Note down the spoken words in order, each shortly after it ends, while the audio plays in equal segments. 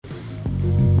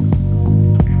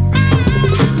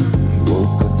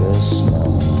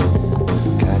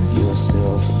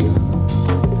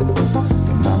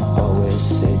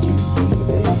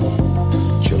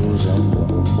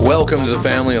Welcome to the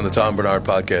family on the Tom Bernard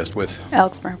Podcast with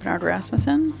Alex Bernard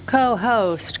Rasmussen.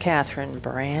 Co-host Catherine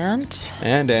Brandt.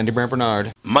 And Andy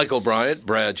Bernard. Michael Bryant,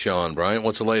 Brad Sean Bryant.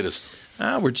 What's the latest?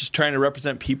 We're just trying to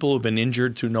represent people who've been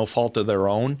injured through no fault of their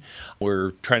own.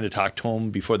 We're trying to talk to them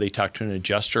before they talk to an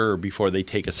adjuster or before they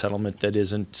take a settlement that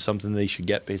isn't something they should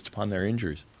get based upon their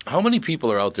injuries. How many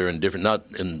people are out there not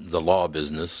in the law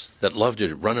business, that love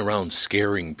to run around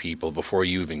scaring people before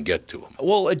you even get to them?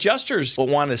 Well, adjusters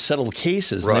want to settle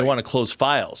cases and they want to close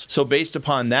files. So based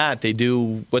upon that, they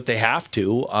do what they have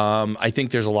to. I think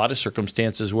there's a lot of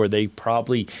circumstances where they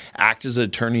probably act as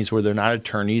attorneys where they're not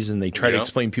attorneys and they try to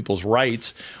explain people's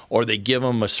rights, or they give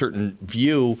them a certain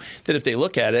view that if they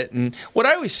look at it. And what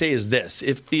I always say is this: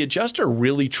 if the adjuster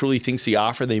really truly thinks the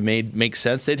offer they made makes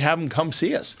sense, they'd have them come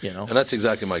see us. And that's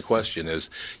exactly my question is,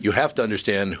 you have to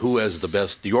understand who has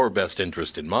your best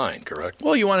interest in mind, correct?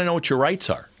 Well, you want to know what your rights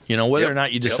are. Whether or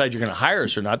not you decide you're going to hire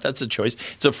us or not, that's a choice.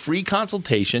 It's a free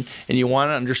consultation, and you want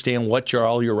to understand what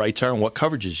all your rights are and what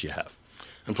coverages you have.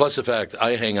 And plus the fact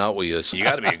I hang out with you, so you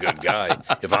got to be a good guy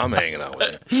if I'm hanging out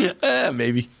with you.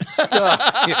 Maybe.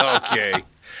 Okay.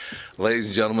 Ladies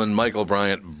and gentlemen, Michael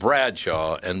Bryant,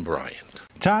 Bradshaw, and Bryant.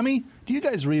 Tommy, do you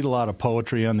guys read a lot of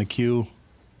poetry on the queue?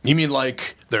 You mean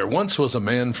like, there once was a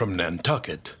man from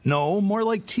Nantucket? No, more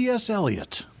like T.S.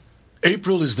 Eliot.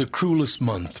 April is the cruelest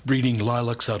month, breeding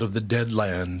lilacs out of the dead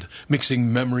land,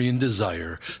 mixing memory and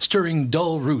desire, stirring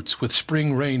dull roots with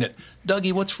spring rain at...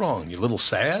 Dougie, what's wrong? You a little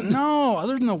sad? No,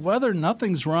 other than the weather,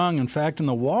 nothing's wrong. In fact, in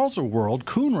the Walser world,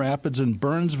 Coon Rapids and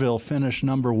Burnsville finished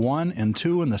number 1 and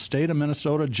 2 in the state of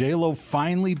Minnesota. J-Lo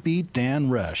finally beat Dan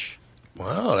Resch.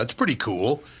 Wow, that's pretty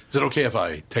cool. Is it okay if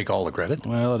I take all the credit?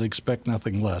 Well, I'd expect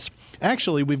nothing less.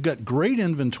 Actually, we've got great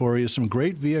inventory of some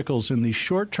great vehicles, and these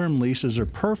short-term leases are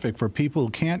perfect for people who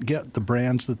can't get the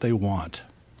brands that they want.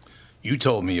 You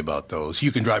told me about those.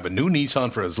 You can drive a new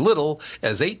Nissan for as little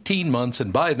as 18 months,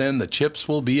 and by then the chips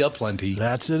will be aplenty.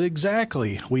 That's it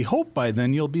exactly. We hope by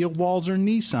then you'll be a Walser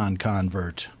Nissan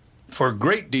convert. For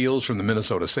great deals from the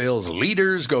Minnesota sales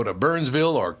leaders, go to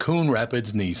Burnsville or Coon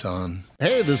Rapids Nissan.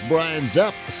 Hey, this is Brian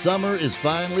Zepp. Summer is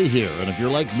finally here, and if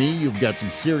you're like me, you've got some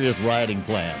serious riding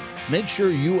planned. Make sure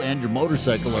you and your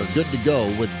motorcycle are good to go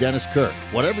with Dennis Kirk.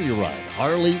 Whatever you ride,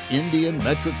 Harley, Indian,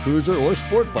 Metric Cruiser, or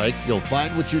Sport Bike, you'll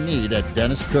find what you need at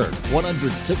Dennis Kirk.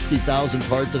 160,000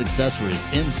 parts and accessories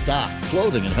in stock,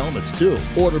 clothing and helmets too.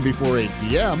 Order before 8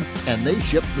 p.m., and they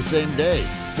ship the same day.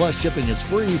 Plus, shipping is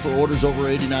free for orders over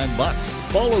 $89.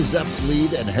 Follow Zepp's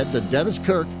lead and head to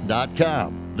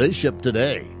DennisKirk.com. They ship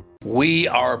today. We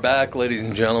are back, ladies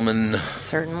and gentlemen.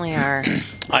 Certainly are.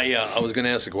 I was going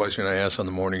to ask a question I asked on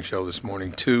the morning show this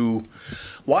morning, too.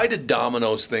 Why did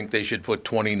Domino's think they should put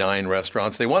 29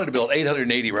 restaurants? They wanted to build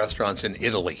 880 restaurants in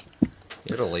Italy.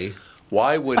 Italy?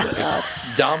 Why would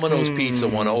Domino's Pizza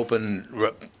want to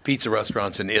open pizza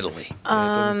restaurants in Italy? That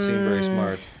doesn't seem very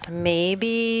smart.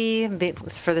 Maybe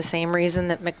for the same reason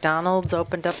that McDonald's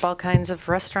opened up all kinds of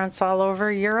restaurants all over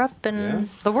Europe and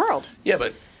the world. Yeah,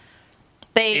 but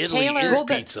Italy is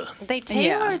pizza. They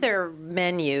tailor their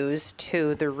menus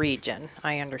to the region,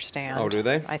 I understand. Oh, do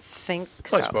they? I think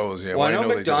so. I suppose, yeah. Well, I know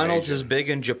McDonald's is big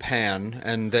in Japan,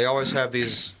 and they always have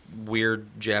these weird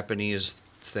Japanese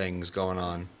things going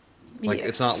on. Like,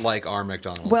 it's not like our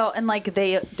McDonald's. Well, and like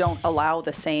they don't allow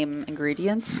the same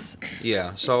ingredients.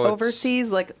 Yeah, so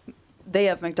overseas, like they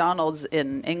have McDonald's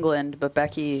in England, but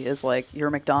Becky is like,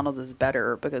 your McDonald's is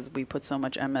better because we put so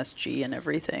much MSG in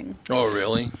everything. Oh,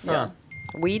 really? Yeah.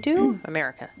 We do?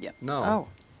 America. Yeah. No. Oh.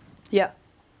 Yeah.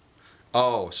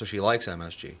 Oh, so she likes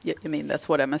MSG. Yeah, I mean, that's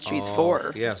what MSG is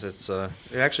for. Yes, it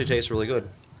actually tastes really good.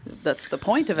 That's the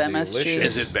point of Delicious. MSG.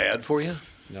 Is it bad for you?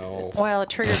 No. Well, it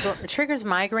triggers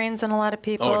migraines in a lot of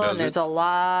people, and there's a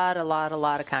lot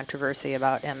of controversy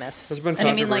about MS. There's been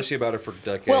controversy about it for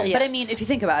decades. Well, but I mean, if you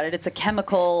think about it, it's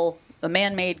a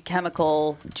man-made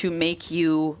chemical to make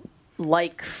you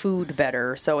like food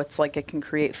better, so it's like it can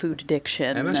create food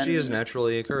addiction. MSG is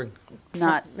naturally occurring.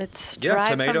 It's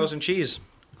tomatoes and cheese.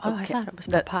 Oh, I thought it was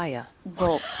papaya.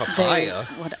 Well, papaya.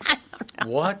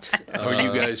 What are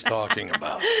you guys talking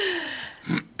about?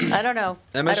 I don't know.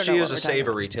 MSG is a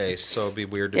savory taste, so it'd be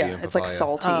weird to be in papaya. It's like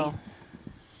salty. Oh.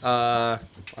 I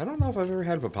don't know if I've ever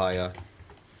had papaya.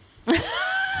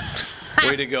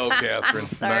 Way to go, Catherine.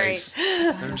 Sorry. Nice.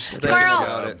 I'm just thinking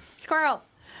about it. Squirrel.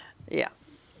 Yeah.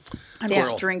 I'm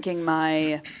just drinking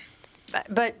my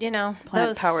But,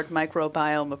 plant-powered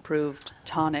microbiome-approved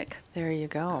tonic. There you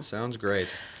go. Sounds great.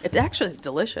 It actually is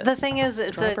delicious. The thing is,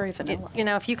 strawberry vanilla.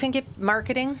 If you can get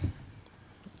marketing.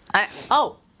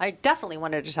 I definitely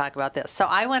wanted to talk about this. So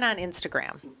I went on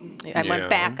Instagram. I went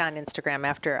back on Instagram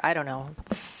after, I don't know,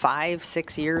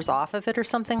 5-6 years off of it or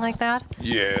something like that.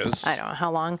 Yes. I don't know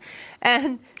how long.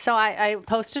 And so I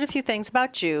posted a few things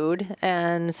about Jude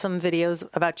and some videos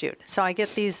about Jude. So I get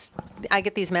these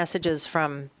messages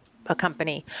from a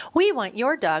company. We want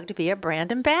your dog to be a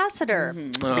brand ambassador.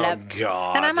 Oh,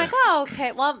 God. And I'm like, oh,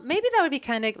 okay. Well, maybe that would be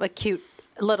kind of a cute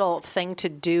little thing to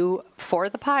do for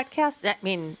the podcast. I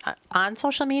mean, on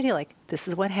social media, like, this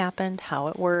is what happened, how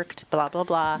it worked, blah, blah,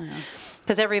 blah.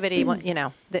 Because everybody,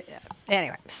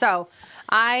 anyway. So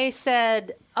I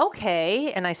said,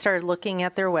 okay. And I started looking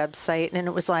at their website, and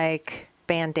it was like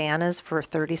bandanas for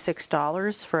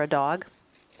 $36 for a dog.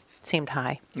 Seemed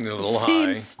high. A little high.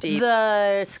 Seems steep.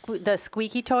 The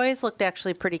squeaky toys looked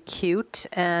actually pretty cute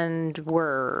and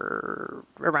were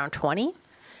around 20.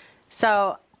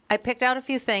 So I picked out a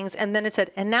few things, and then it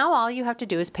said, and now all you have to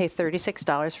do is pay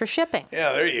 $36 for shipping.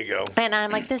 Yeah, there you go. And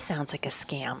I'm like, this sounds like a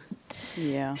scam.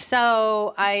 Yeah.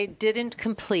 So I didn't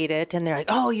complete it, and they're like,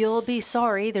 oh, you'll be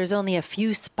sorry. There's only a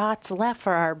few spots left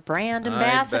for our brand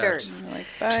ambassadors.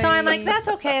 So I'm like, that's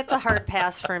okay. It's a hard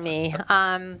pass for me.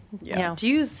 Yeah.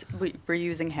 We're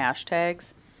using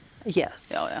hashtags?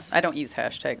 Yes. Oh, yeah. I don't use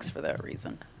hashtags for that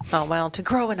reason. Oh, well, to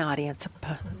grow an audience,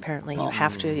 apparently you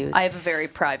have to use. I have a very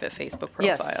private Facebook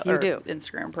profile. Yes, you do.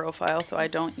 Instagram profile, so I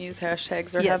don't use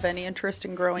hashtags or Yes. have any interest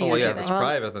in growing Oh, yeah, anything. if it's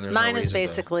private, then there's Mine no is reason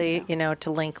basically, to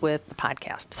link with the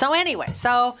podcast. So anyway,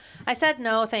 so I said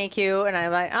no, thank you, and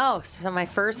I'm like, oh, so I'm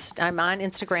on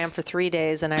Instagram for 3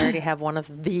 days, and I already have one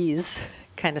of these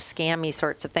kind of scammy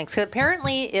sorts of things. So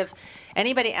apparently, if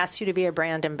anybody asks you to be a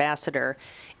brand ambassador,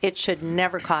 it should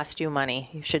never cost you money.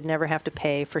 You should never have to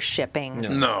pay for shipping.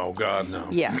 No, God, no.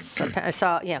 Yes.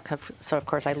 So of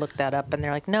course I looked that up, and they're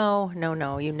like, no,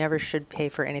 you never should pay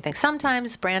for anything.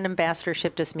 Sometimes brand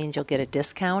ambassadorship just means you'll get a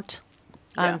discount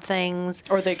on things.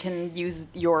 Or they can use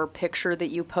your picture that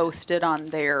you posted on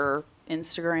their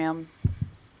Instagram.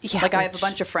 Yeah, Like I have a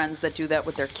bunch of friends that do that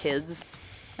with their kids.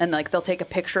 And like they'll take a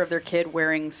picture of their kid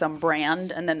wearing some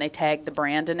brand, and then they tag the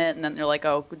brand in it, and then they're like,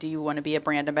 "Oh, do you want to be a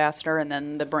brand ambassador?" And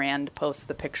then the brand posts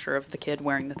the picture of the kid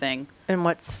wearing the thing. And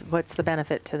what's the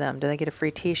benefit to them? Do they get a free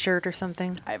T-shirt or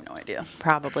something? I have no idea.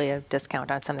 Probably a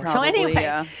discount on something. Probably, so anyway,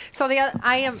 yeah.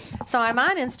 I'm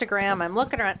on Instagram. I'm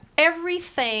looking around.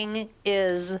 Everything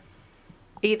is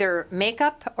either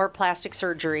makeup or plastic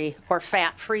surgery or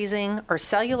fat freezing or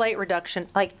cellulite reduction.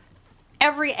 Like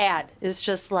every ad is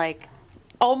just like,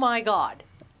 oh my God.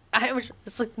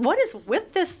 It's like, what is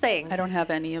with this thing? I don't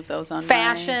have any of those on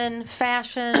Fashion,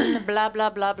 blah, blah,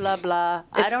 blah, blah, blah.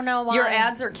 I don't know why. Your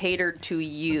ads are catered to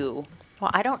you. Well,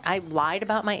 I lied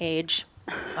about my age.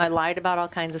 I lied about all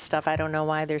kinds of stuff. I don't know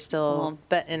why they're still,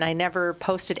 and I never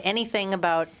posted anything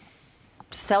about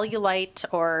cellulite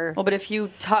or. Well, but if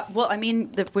you talk,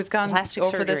 we've gone Plastic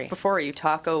over this surgery. before. You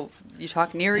talk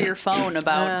near your phone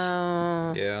about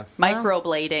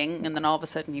microblading, and then all of a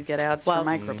sudden you get ads for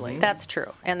microblading. That's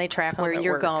true. And they track how where that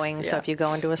you're works, going. So yeah. if you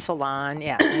go into a salon,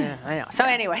 yeah, I know. So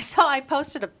anyway, so I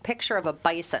posted a picture of a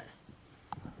bison.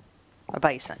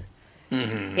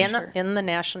 Mm-hmm.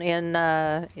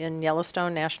 in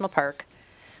Yellowstone National Park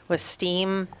with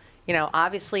steam,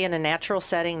 obviously in a natural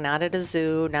setting, not at a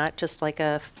zoo, not just like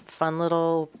a fun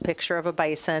little picture of a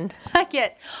bison. I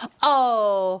get,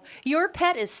 oh, your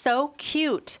pet is so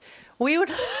cute. We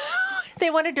would. They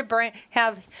wanted to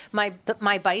have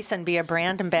my bison be a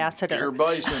brand ambassador. Your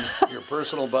bison, your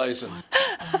personal bison.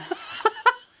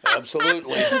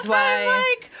 Absolutely. This is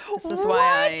why. This is why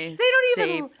I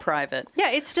stay private.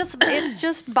 Yeah, it's just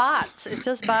bots. It's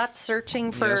just bots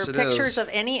searching for pictures of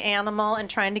any animal and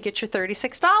trying to get your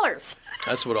 $36.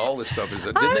 That's what all this stuff is.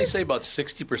 Didn't they say about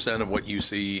 60% of what you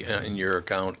see in your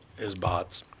account is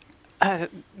bots?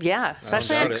 Yeah,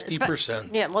 especially 60%.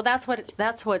 Yeah, well, that's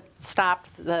what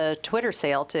stopped the Twitter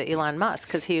sale to Elon Musk,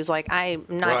 because he was like, I'm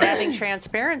not having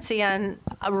transparency on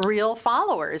real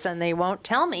followers, and they won't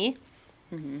tell me.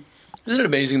 Mm-hmm. Isn't it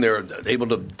amazing they're able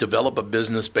to develop a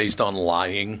business based on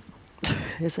lying?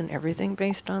 Isn't everything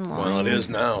based on lying? Well, it is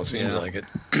now. Seems like it.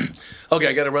 Okay,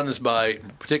 I got to run this by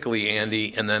particularly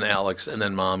Andy, and then Alex, and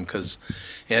then Mom, because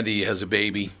Andy has a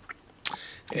baby,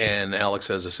 and Alex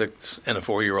has a 6 and a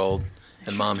 4-year-old,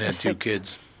 and Mom had 2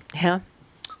 kids. Yeah.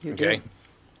 Okay.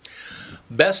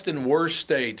 Best and worst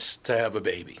states to have a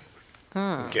baby.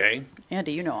 Okay.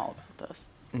 Andy, you know all about this.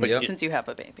 But since you have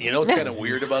a baby. You know what's kind of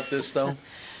weird about this, though?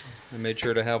 I made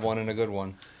sure to have one and a good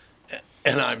one.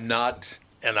 And I'm not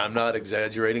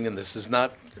exaggerating, and this is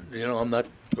not, I'm not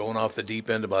going off the deep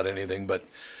end about anything, but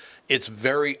it's a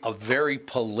very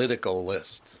political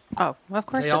list. Oh, of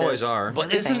course they always are.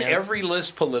 But isn't every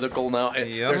list political now? Yep.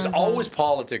 There's always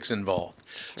politics involved.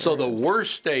 So the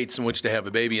worst states in which to have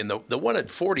a baby, and the one at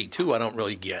 42 I don't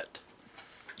really get.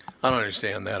 I don't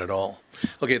understand that at all.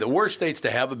 Okay, the worst states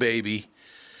to have a baby,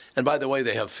 and by the way,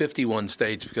 they have 51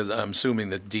 states because I'm assuming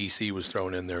that D.C. was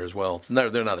thrown in there as well. No,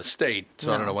 they're not a state,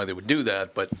 so I don't know why they would do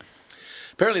that. But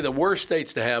apparently the worst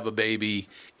states to have a baby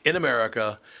in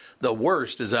America, the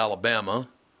worst is Alabama,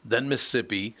 then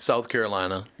Mississippi, South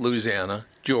Carolina, Louisiana,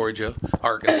 Georgia,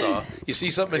 Arkansas. You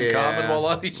see something in common with all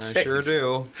of these states? I sure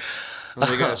do. Well,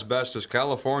 they got as best as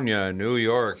California, New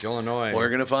York, Illinois. We're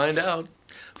going to find out.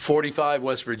 45,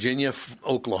 West Virginia,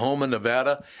 Oklahoma,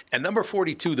 Nevada. And number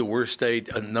 42, the worst state,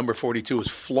 number 42 is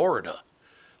Florida.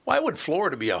 Why would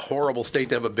Florida be a horrible state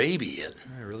to have a baby in?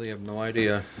 I really have no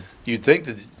idea. You'd think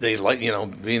that they like,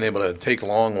 being able to take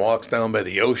long walks down by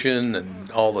the ocean and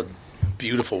all the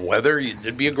beautiful weather.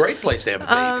 It'd be a great place to have a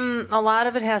baby. A lot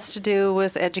of it has to do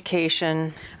with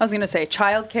education. I was going to say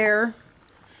childcare,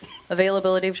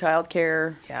 availability of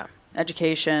childcare,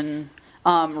 education,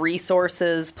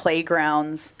 resources,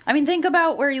 playgrounds. I mean, think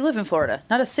about where you live in Florida.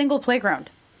 Not a single playground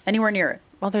anywhere near it.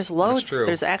 Well, there's loads. true.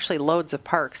 There's actually loads of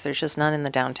parks. There's just none in the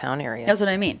downtown area. That's what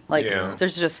I mean. Like, Yeah.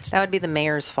 there's just That would be the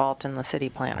mayor's fault and the city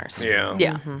planners. Yeah.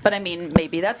 yeah. But I mean,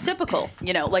 maybe that's typical.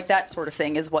 Like that sort of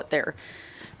thing is what they're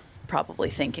probably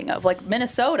thinking of. Like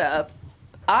Minnesota,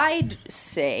 I'd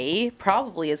say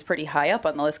probably is pretty high up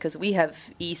on the list because we have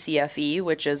ECFE,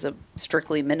 which is a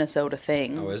strictly Minnesota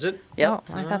thing. Oh, is it? Yep.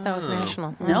 Oh, I thought that was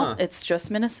national. No, it's just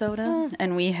Minnesota,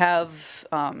 and we have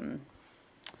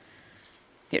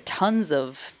tons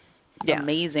of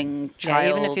amazing child. Yeah,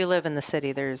 even if you live in the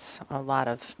city, there's a lot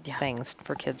of things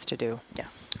for kids to do. Yeah.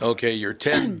 Okay, your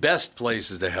 10 best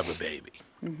places to have a baby.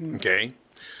 Okay.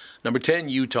 Number 10,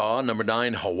 Utah. Number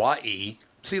 9, Hawaii.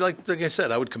 See, like I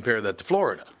said, I would compare that to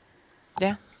Florida.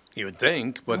 Yeah. You would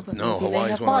think, but no, maybe they Hawaii's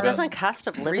have one Well, of the doesn't cost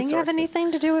of living have Resources.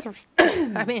 anything to do with?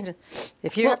 I mean,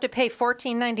 if you have to pay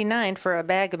 $14.99 for a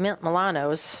bag of mint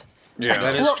Milanos, Yeah.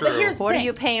 That is Well, true. but here's the what are thing.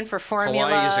 you paying for formula?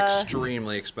 Hawaii is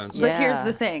extremely expensive. But here's Yeah.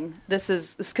 the thing.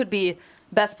 This could be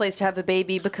best place to have a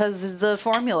baby because the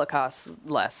formula costs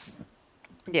less.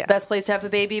 Yeah. Best place to have a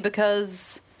baby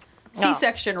because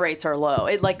C-section rates are low.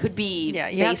 It could be Yeah,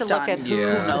 you have based to look on at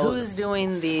Yeah. who's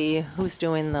doing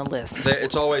the list.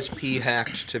 It's always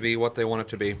p-hacked to be what they want it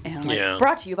to be. and Yeah.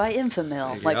 brought to you by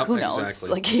Infamil. Yep, Who knows?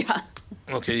 exactly.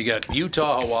 Okay, you got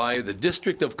Utah, Hawaii. The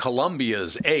District of Columbia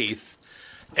is 8th.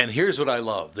 And here's what I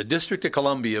love. The District of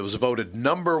Columbia was voted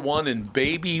number 1 in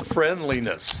baby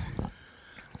friendliness.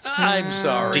 I'm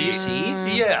sorry. DC?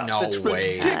 Yes, No it's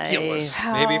way. ridiculous.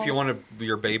 Maybe if you wanted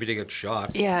your baby to get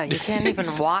shot. Yeah, you can't even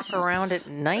walk around at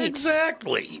night.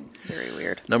 Exactly. Very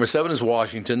weird. Number 7 is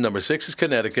Washington. Number 6 is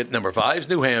Connecticut. Number 5 is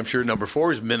New Hampshire. Number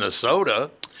 4 is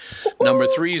Minnesota. Number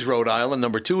 3 is Rhode Island.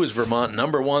 Number 2 is Vermont.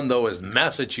 Number 1, though, is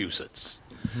Massachusetts.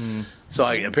 So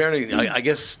I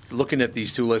guess looking at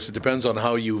these two lists, it depends on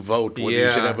how you vote, whether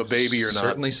you should have a baby or not.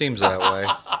 Certainly seems that way.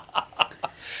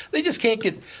 They just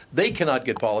they cannot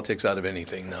get politics out of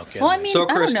anything now, can Well, I they? mean, So, I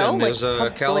don't Kristen, know. is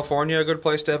California a good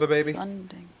place to have a baby?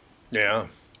 Funding. Yeah.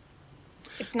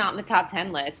 It's not in the top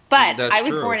 10 list, but That's I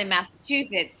was true. born in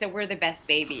Massachusetts, so we're the best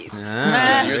babies.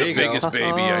 Ah, You're there the you go. biggest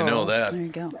baby, I know that. There you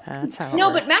go. That's how. No,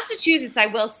 it but works. Massachusetts, I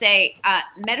will say,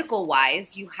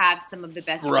 medical-wise, you have some of the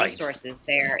best Right. resources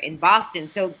there in Boston,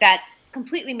 so that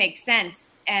completely makes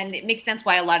sense, and it makes sense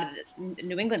why a lot of the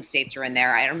New England states are in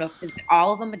there. I don't know if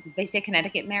all of them, but did they say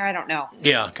Connecticut in there? I don't know.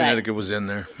 Yeah, Connecticut was in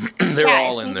there. They're Yeah,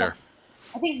 all I in think there.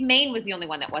 I think Maine was the only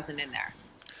one that wasn't in there.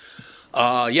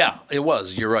 Yeah, it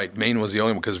was. You're right. Maine was the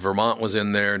only one because Vermont was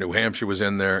in there. New Hampshire was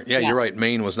in there. Yeah, Yeah. you're right.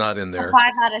 Maine was not in there.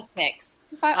 5 out of 6.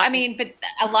 I mean, but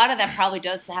a lot of that probably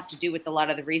does have to do with a lot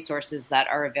of the resources that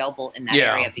are available in that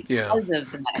Yeah, area because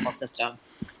of the medical system.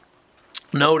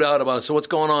 No doubt about it. So what's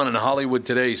going on in Hollywood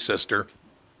today, sister?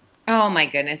 Oh my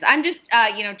goodness. I'm just,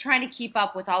 trying to keep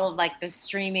up with all of the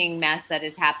streaming mess that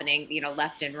is happening,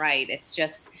 left and right. It's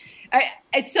just,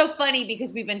 it's so funny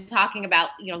because we've been talking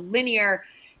about, linear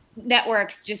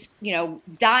networks just,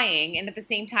 dying. And at the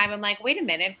same time, I'm like, wait a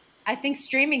minute. I think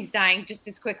streaming's dying just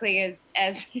as quickly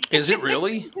as Is it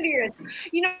really?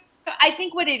 I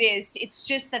think what it is, it's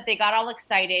just that they got all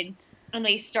excited and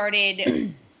they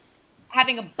started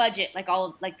having a budget like all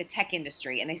of the tech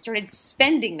industry, and they started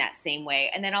spending that same way.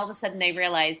 And then all of a sudden they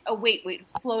realized, oh, wait,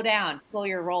 slow down, slow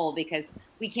your roll, because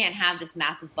we can't have this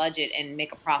massive budget and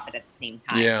make a profit at the same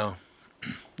time.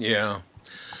 Yeah.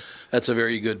 That's a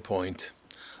very good point.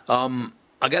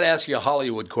 I got to ask you a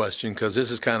Hollywood question because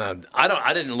this is kind of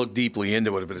I didn't look deeply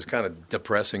into it, but it's kind of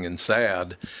depressing and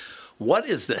sad. What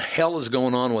is the hell is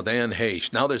going on with Anne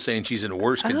Heche? Now they're saying she's in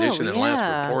worse condition than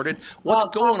last reported.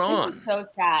 What's going on? This is so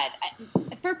sad.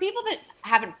 for people that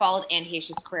haven't followed Anne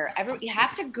Heche's career, you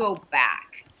have to go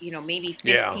back, maybe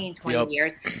 15, 20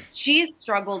 years. She has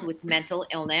struggled with mental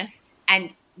illness, and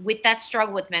with that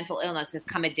struggle with mental illness has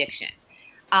come addiction.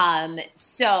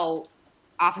 So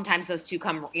oftentimes those two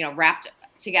come, wrapped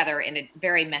together in a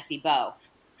very messy bow.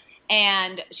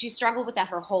 And she struggled with that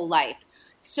her whole life.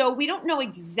 So we don't know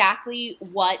exactly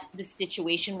what the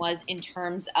situation was in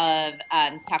terms of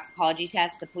toxicology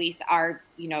tests. The police are,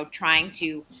 trying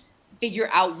to figure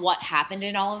out what happened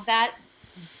in all of that.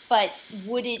 But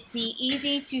would it be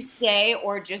easy to say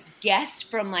or just guess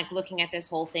from looking at this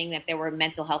whole thing that there were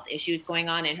mental health issues going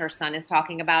on, and her son is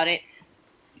talking about it?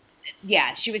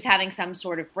 Yeah, she was having some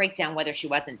sort of breakdown, whether she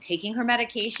wasn't taking her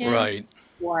medication, right,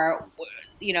 or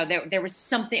there was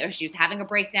something, or she was having a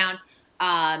breakdown.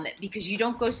 Because you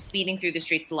don't go speeding through the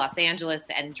streets of Los Angeles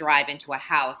and drive into a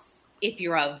house if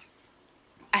you're of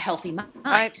a healthy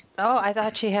mind. I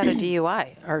thought she had a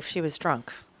DUI, or she was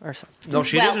drunk or something. No,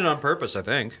 she did it on purpose, I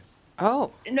think.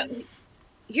 Oh. No,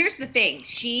 here's the thing.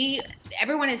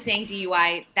 Everyone is saying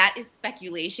DUI. That is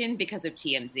speculation because of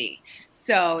TMZ.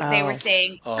 So they were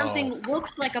saying something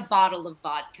looks like a bottle of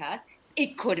vodka.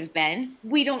 It could have been.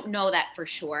 We don't know that for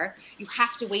sure. You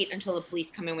have to wait until the police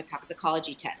come in with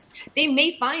toxicology tests. They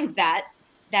may find that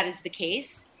is the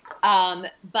case.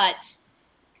 But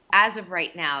as of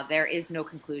right now, there is no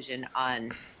conclusion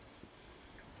on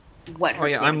what her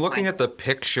I'm looking at the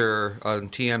picture on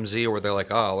TMZ where they're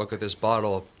like, oh, look at this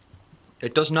bottle.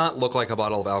 It does not look like a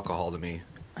bottle of alcohol to me.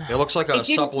 It looks like a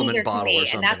supplement bottle or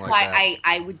something like that. And that's why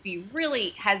I would be really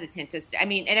hesitant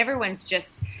and everyone's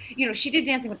just, she did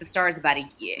Dancing with the Stars about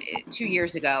 2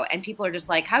 years ago, and people are just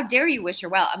like, how dare you wish her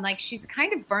well? I'm like, she's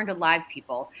kind of burned alive,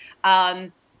 people.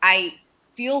 I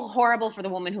feel horrible for the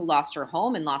woman who lost her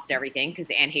home and lost everything because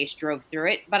Anne Heche drove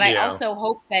through it. But I also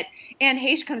hope that Anne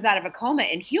Heche comes out of a coma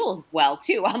and heals well,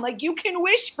 too. I'm like, you can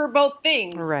wish for both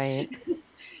things. Right.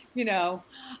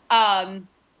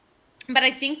 But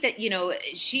I think that,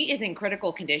 she is in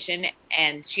critical condition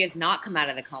and she has not come out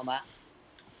of the coma.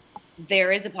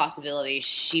 There is a possibility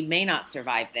she may not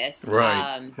survive this.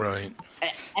 Right, right.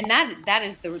 And that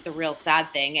is the real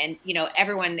sad thing. And,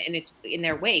 everyone in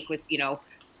their wake was,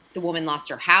 the woman lost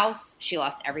her house. She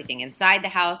lost everything inside the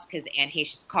house because Anne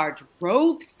Heche's car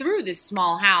drove through this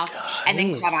small house and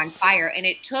then caught on fire. And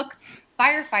it took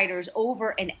firefighters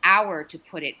over an hour to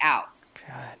put it out.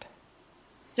 God.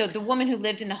 So the woman who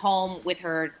lived in the home with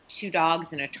her 2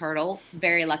 dogs and a turtle,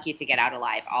 very lucky to get out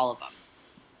alive, all of them.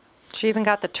 She even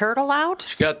got the turtle out?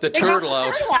 She got the turtle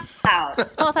out.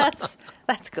 Well,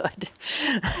 that's good.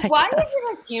 Why is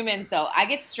it as humans, though? I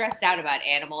get stressed out about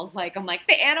animals. I'm like,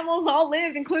 the animals all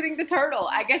live, including the turtle.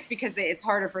 I guess because it's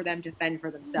harder for them to fend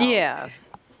for themselves. Yeah.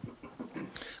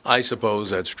 I suppose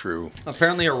that's true.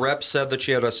 Apparently a rep said that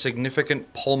she had a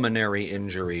significant pulmonary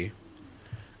injury.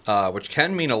 Which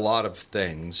can mean a lot of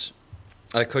things.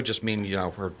 It could just mean,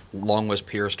 her lung was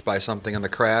pierced by something in the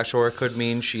crash, or it could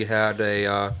mean she had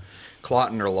a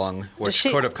clot in her lung, which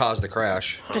could have caused the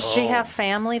crash. Does she have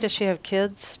family? Does she have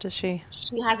kids? She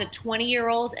has a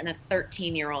 20-year-old and a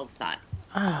 13-year-old son.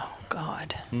 Oh,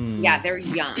 God. Yeah, they're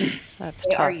young.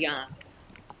 They are young.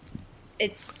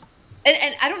 It's...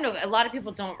 And I don't know, a lot of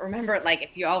people don't remember,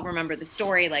 if you all remember the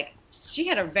story, she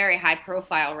had a very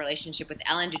high-profile relationship with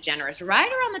Ellen DeGeneres right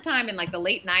around the time in, the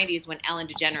late 90s when Ellen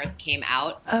DeGeneres came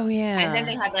out. Oh, yeah. And then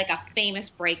they had, a famous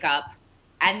breakup.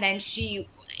 And then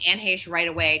Anne Heche right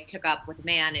away took up with a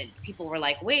man, and people were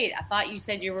like, wait, I thought you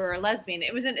said you were a lesbian.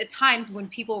 It was in a time when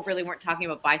people really weren't talking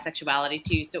about bisexuality,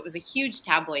 too, so it was a huge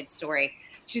tabloid story.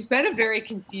 She's been a very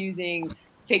confusing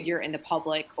figure in the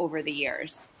public over the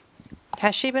years.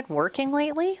 Has she been working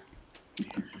lately?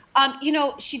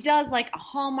 She does a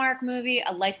Hallmark movie,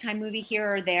 a Lifetime movie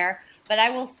here or there. But I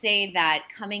will say that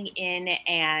coming in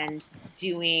and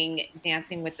doing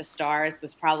Dancing with the Stars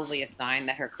was probably a sign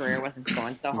that her career wasn't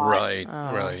going so hard. Right,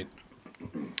 right.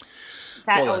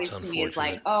 That always to me is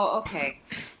okay.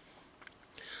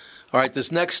 All right,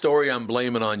 this next story I'm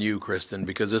blaming on you, Kristen,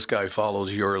 because this guy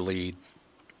follows your lead.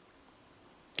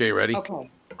 Okay, ready? Okay,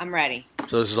 I'm ready.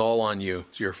 So this is all on you.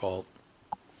 It's your fault.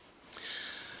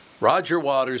 Roger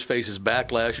Waters faces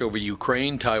backlash over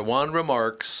Ukraine-Taiwan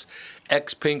remarks.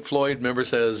 Ex-Pink Floyd member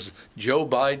says Joe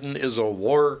Biden is a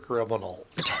war criminal.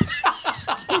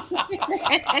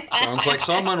 Sounds like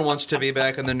someone wants to be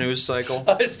back in the news cycle.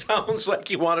 It sounds like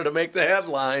he wanted to make the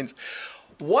headlines.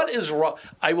 What is wrong?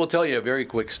 I will tell you a very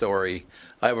quick story.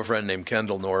 I have a friend named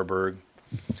Kendall Norberg.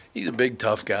 He's a big,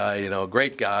 tough guy,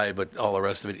 great guy, but all the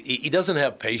rest of it. He doesn't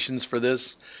have patience for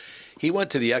this. He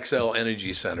went to the XL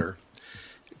Energy Center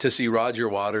to see Roger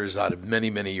Waters out of many,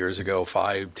 many years ago,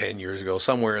 5, 10 years ago,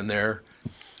 somewhere in there.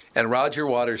 And Roger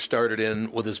Waters started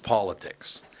in with his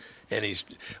politics. And this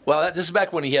is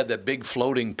back when he had that big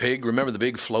floating pig. Remember the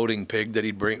big floating pig that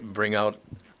he'd bring out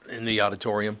in the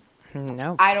auditorium?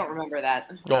 No. I don't remember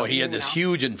that. Oh, he had this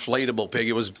huge inflatable pig.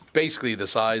 It was basically the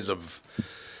size of,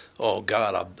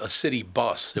 a city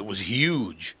bus. It was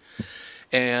huge.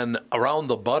 And around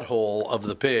the butthole of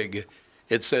the pig,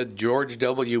 it said George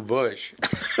W. Bush.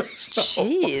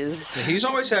 Jeez. He's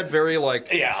always had very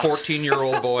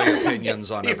 14-year-old boy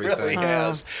opinions on everything. He really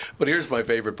has. But here's my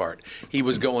favorite part. He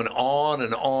was going on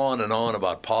and on and on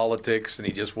about politics, and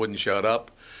he just wouldn't shut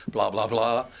up, blah, blah,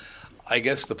 blah. I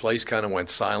guess the place kind of went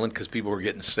silent because people were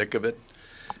getting sick of it.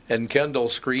 And Kendall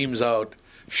screams out,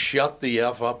 "Shut the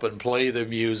F up and play the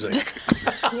music."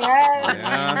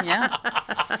 Yeah.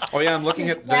 Oh, yeah, I'm looking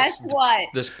at this. Guess what?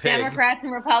 This pig. Democrats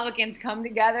and Republicans come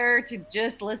together to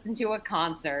just listen to a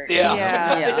concert.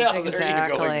 Yeah, There you go,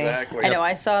 exactly. exactly. I know.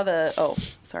 I saw the. Oh,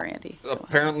 sorry, Andy.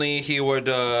 Apparently, he would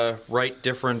write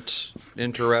different,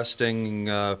 interesting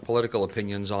political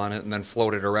opinions on it and then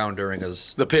float it around during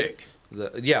his... The pig.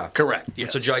 Correct. Yes.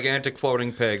 It's a gigantic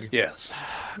floating pig. Yes.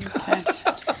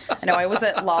 I know. I was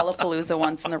at Lollapalooza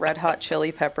once, and the Red Hot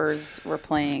Chili Peppers were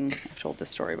playing. I've told this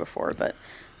story before, but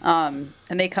and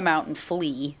they come out and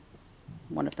flee.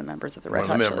 One of the members of the Red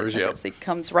Hot Chili Peppers. He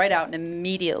comes right out and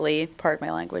immediately, pardon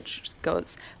my language, just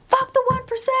goes, "Fuck the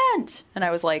 1%!" And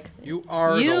I was like, You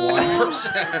are the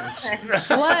 1%.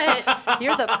 "What?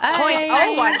 You're the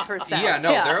 0.01%. Yeah, no,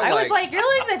 they're I like... was like,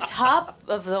 "You're like the top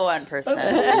of the 1%."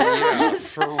 Yeah,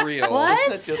 for real.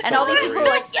 What? And all these people were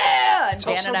like, "Yeah!" And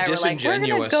Dan also and I were like, "We're going to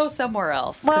disingenuous. go somewhere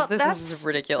else because this is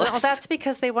ridiculous." Well, that's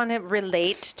because they want to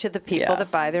relate to the people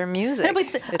that buy their music. No,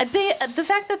 but the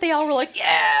fact that they all were like,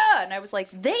 "Yeah!" And I was like,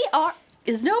 "They are."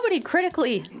 Is nobody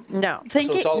critically No.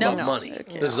 thinking? So it's all no, about money.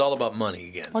 Okay. This is all about money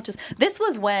again. Well, this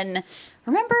was when.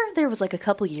 Remember, there was like a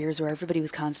couple years where everybody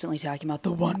was constantly talking about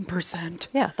the 1%.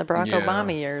 Yeah, the Barack Yeah.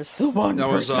 Obama years. The 1%. That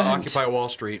was Occupy Wall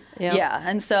Street. Yep. Yeah,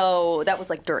 and so that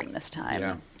was like during this time.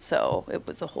 Yeah. So it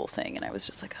was a whole thing, and I was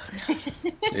just like, "Oh, God."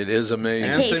 It is amazing.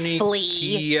 Anthony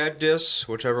Flea. Kiedis,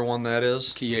 whichever one that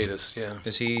is. Quietus, yeah.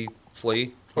 Is he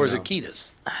Flea? Or is No. it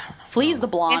Ketis? Flea's the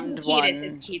blonde one.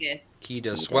 It's Ketis.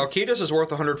 Kiedis. Well, Kiedis is worth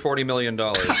 $140 million. So...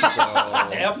 F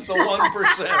the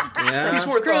 1%. Yeah. He's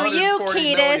worth Screw you, $140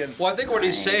 million. Ketis. Well, I think what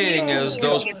he's saying is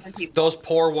those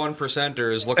poor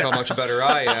 1%ers, look how much better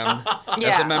I am as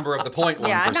Yeah. a member of the 0.1%.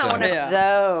 Yeah, I'm not one of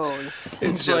those.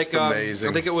 It's just like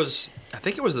amazing. I think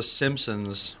it was The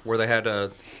Simpsons where they had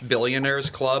a billionaires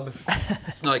club,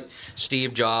 like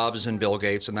Steve Jobs and Bill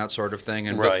Gates and that sort of thing.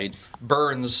 And Right.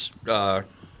 Burns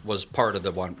was part of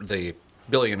the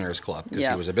billionaires club because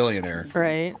he was a billionaire.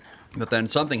 Right. But then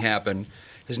something happened.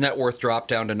 His net worth dropped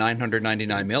down to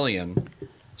 $999 million.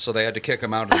 So they had to kick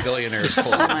him out of the billionaires club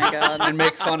Oh my God. and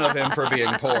make fun of him for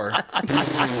being poor.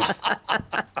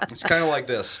 It's kind of like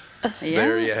this. Yeah,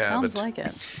 There you have sounds it. like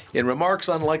it. In remarks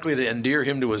unlikely to endear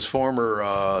him to his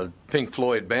former Pink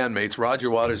Floyd bandmates, Roger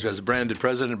Waters has branded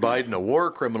President Biden a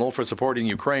war criminal for supporting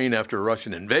Ukraine after a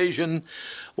Russian invasion.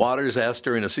 Waters asked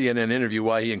during a CNN interview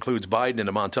why he includes Biden in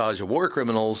a montage of war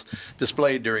criminals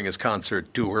displayed during his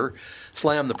concert tour.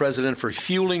 Slammed the president for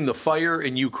fueling the fire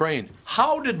in Ukraine.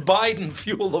 How did Biden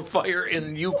fuel the fire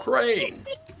in Ukraine?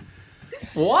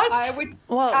 What?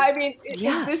 I mean, is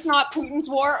this not Putin's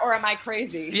war, or am I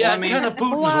crazy? Yeah, kind of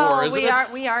Putin's Well, war, isn't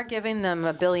it? we are giving them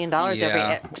 $1 billion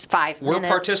Yeah. every 5 We're minutes.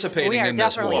 participating we are in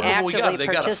this definitely war. Well, actively they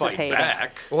got to fight participating.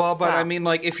 back. Well, but Wow. I mean,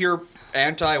 like, if you're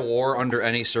anti-war under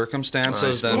any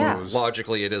circumstances, then Yeah.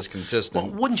 logically it is consistent.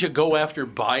 Well, wouldn't you go after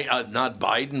not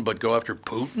Biden, but go after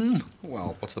Putin?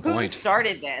 Well, what's the Who point?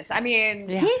 started this? I mean,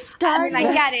 He started.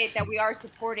 I get it that we are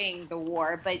supporting the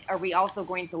war, but are we also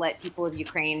going to let people of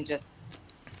Ukraine just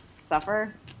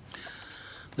suffer?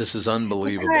 This is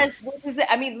unbelievable. Because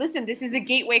listen, this is a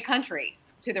gateway country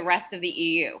to the rest of the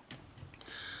EU.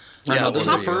 I know this is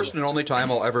the what- first and only time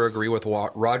I'll ever agree with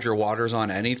Roger Waters on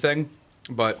anything,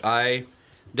 but I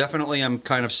definitely am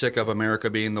kind of sick of America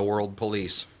being the world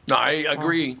police. No, I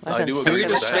agree. I've I been do sick We agree need of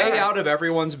to with that. stay that. out of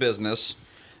everyone's business,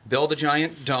 build a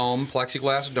giant dome,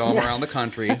 plexiglass dome around the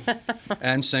country,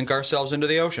 and sink ourselves into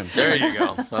the ocean. There you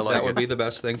go. I like That it. would be the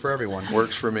best thing for everyone.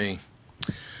 Works for me.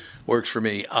 Works for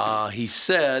me. He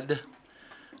said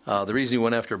the reason he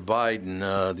went after Biden,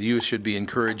 the U.S. should be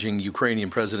encouraging Ukrainian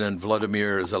President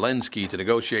Vladimir Zelensky to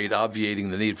negotiate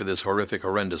obviating the need for this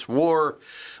horrendous war.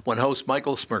 When host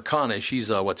Michael Smerconish, he's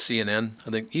CNN? I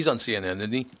think he's on CNN,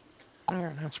 isn't he? I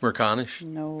don't know. Smerconish?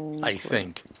 No. I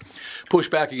think.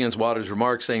 Pushed back against Waters'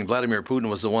 remarks, saying Vladimir Putin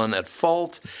was the one at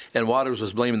fault, and Waters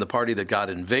was blaming the party that got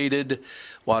invaded.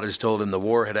 Waters told him the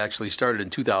war had actually started in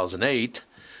 2008.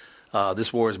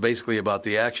 This war is basically about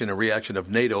the action and reaction of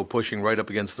NATO pushing right up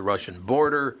against the Russian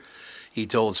border. He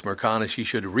told Smirkanish he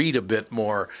should read a bit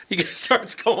more. He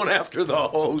starts going after the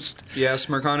host. Yeah,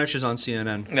 Smirkanish is on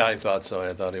CNN. I thought so.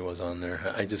 I thought he was on there.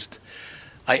 I just,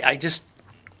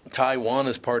 Taiwan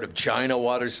is part of China,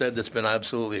 Waters said. That's been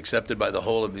absolutely accepted by the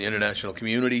whole of the international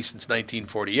community since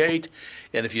 1948.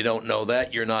 And if you don't know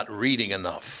that, you're not reading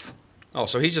enough. Oh,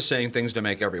 so he's just saying things to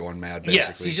make everyone mad, basically.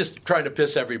 Yes, he's just trying to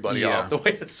piss everybody off the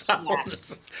way it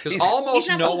sounds. Because almost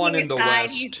He's not no on one his in the side,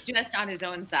 West. He's just on his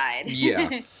own side.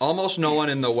 Yeah, almost no one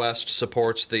in the West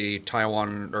supports the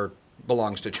Taiwan or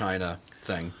belongs to China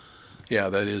thing. Yeah,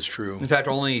 that is true. In fact,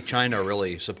 only China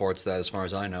really supports that, as far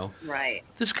as I know. Right.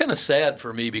 This is kind of sad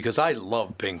for me because I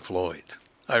love Pink Floyd.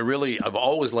 I've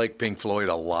always liked Pink Floyd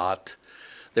a lot.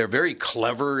 They're very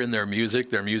clever in their music.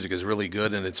 Their music is really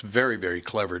good, and it's very, very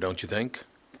clever, don't you think?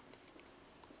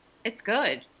 It's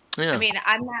good. Yeah. I mean,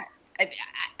 I'm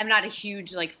not a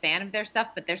huge fan of their stuff,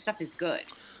 but their stuff is good.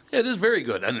 It is very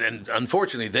good, and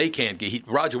unfortunately,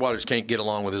 Roger Waters can't get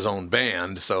along with his own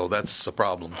band, so that's a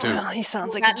problem too. Well, he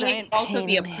sounds like That a giant may also pain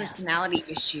be a in the ass. personality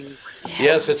issue.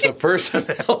 Yes, it's a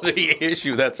personality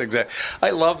issue. That's exact.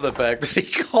 I love the fact that he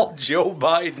called Joe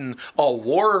Biden a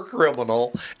war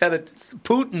criminal, and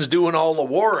Putin's doing all the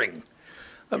warring.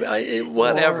 I mean,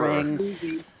 whatever.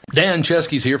 Boring. Dan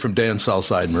Chesky's here from Dan's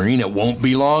Southside Marine. It won't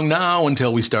be long now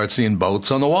until we start seeing boats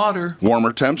on the water.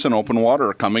 Warmer temps and open water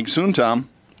are coming soon, Tom.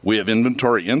 We have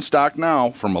inventory in stock now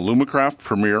from Alumacraft,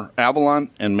 Premier, Avalon,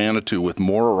 and Manitou, with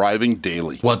more arriving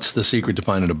daily. What's the secret to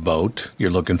finding a boat you're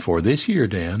looking for this year,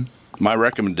 Dan? My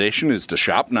recommendation is to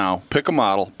shop now, pick a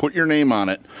model, put your name on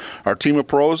it. Our team of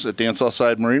pros at Dan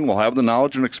Southside Marine will have the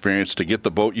knowledge and experience to get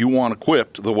the boat you want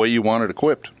equipped the way you want it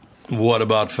equipped. What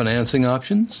about financing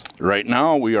options? Right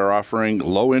now, we are offering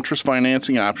low-interest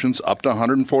financing options up to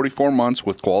 144 months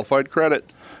with qualified credit.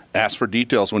 Ask for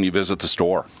details when you visit the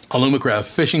store. Alumacraft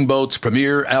fishing boats,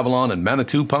 Premier, Avalon, and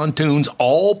Manitou pontoons,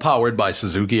 all powered by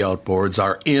Suzuki Outboards,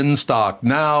 are in stock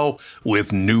now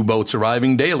with new boats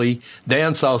arriving daily.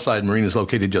 Dan Southside Marine is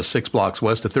located just 6 blocks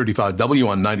west of 35W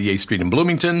on 98th Street in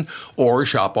Bloomington, or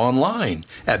shop online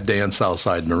at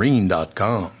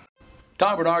dansouthsidemarine.com.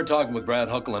 Tom Bernard talking with Brad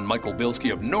Huckle and Michael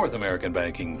Bilski of North American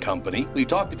Banking Company. We've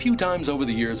talked a few times over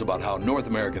the years about how North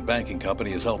American Banking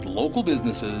Company has helped local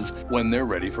businesses when they're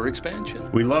ready for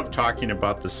expansion. We love talking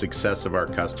about the success of our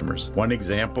customers. One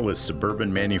example is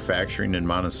Suburban Manufacturing in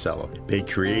Monticello. They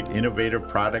create innovative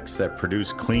products that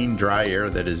produce clean, dry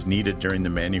air that is needed during the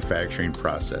manufacturing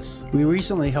process. We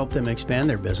recently helped them expand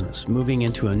their business. Moving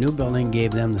into a new building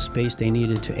gave them the space they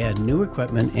needed to add new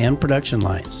equipment and production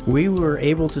lines. We were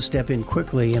able to step in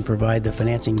quickly and provide the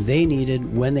financing they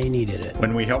needed when they needed it.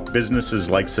 When we help businesses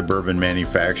like Suburban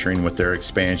Manufacturing with their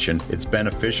expansion, it's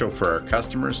beneficial for our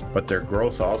customers, but their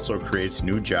growth also creates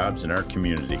new jobs in our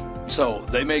community. So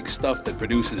they make stuff that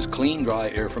produces clean,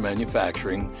 dry air for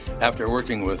manufacturing after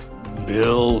working with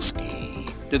Bilski.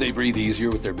 Do they breathe easier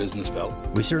with their business felt?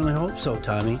 We certainly hope so,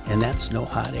 Tommy, and that's no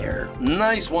hot air.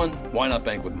 Nice one. Why not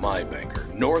bank with my banker?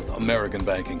 North American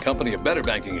Banking Company, a better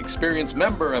banking experience,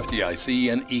 member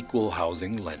FDIC, and equal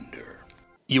housing lender.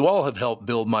 You all have helped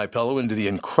build My Pillow into the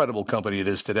incredible company it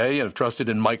is today and have trusted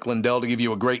in Mike Lindell to give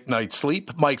you a great night's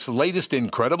sleep. Mike's latest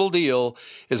incredible deal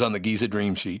is on the Giza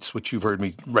Dream Sheets, which you've heard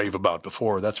me rave about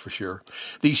before, that's for sure.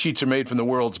 These sheets are made from the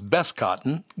world's best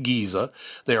cotton, Giza.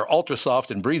 They are ultra soft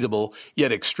and breathable,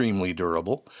 yet extremely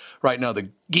durable. Right now, the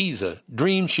Giza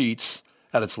Dream Sheets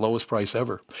at its lowest price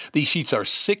ever. These sheets are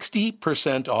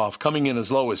 60% off, coming in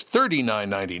as low as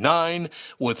 $39.99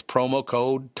 with promo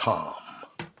code TOM.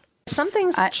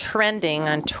 Something's trending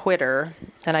on Twitter,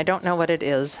 and I don't know what it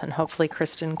is, and hopefully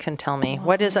Kristen can tell me.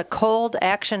 What is a cold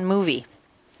action movie?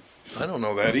 I don't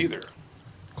know that either.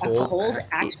 Cold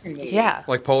action movie. Yeah.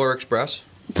 Like Polar Express?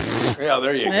 Yeah,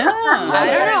 there you go. Yeah, I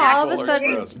don't know. All of a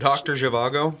sudden, Dr.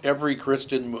 Zhivago? Every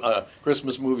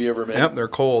Christmas movie ever made. Yep, they're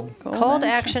cold. cold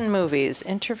action movies.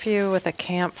 Interview with a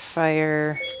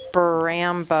Campfire.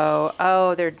 Brambo.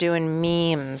 Oh, they're doing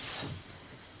memes.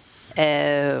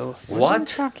 Oh. What are you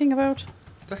talking about?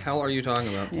 What the hell are you talking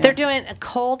about? They're doing a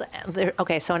cold.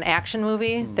 Okay, so an action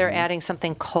movie. They're adding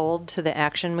something cold to the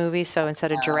action movie. So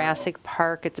instead of Jurassic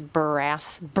Park, it's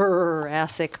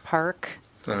Jurassic Park.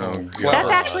 Oh, God. That's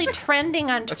actually trending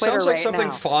on Twitter That sounds like right something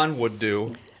now. Fawn would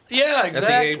do. Yeah, exactly. At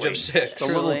the age of 6. A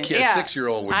little kid, Yeah.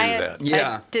 6-year-old would do that.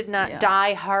 Yeah. I did not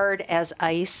die hard as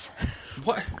ice.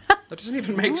 What? That doesn't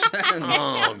even make sense.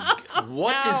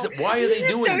 What is it? Why are they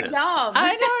doing this? Dumb.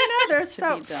 I don't know. They're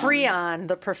so be dumb. Freon,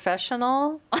 the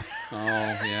professional. Oh,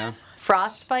 yeah.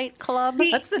 Frostbite Club. See,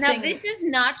 That's the now thing. this is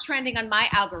not trending on my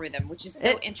algorithm, which is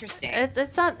so interesting.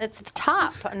 It's not. It's the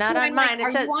top, not So on I'm like, mine. It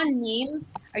are says you on meme?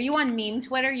 Are you on meme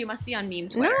Twitter? You must be on meme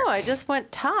Twitter. no. I just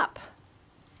went top.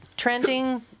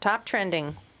 Trending, top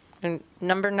trending, and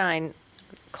number 9,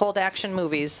 cold action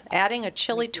movies. Adding a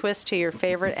chilly twist to your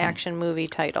favorite action movie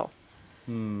title.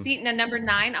 See, now number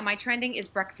 9 on my trending is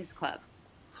Breakfast Club.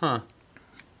 Huh.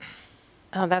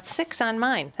 Oh, that's 6 on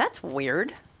mine. That's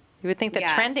weird. You would think that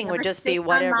Yeah, trending would number just be 6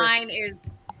 whatever. On mine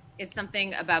is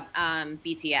something about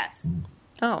BTS.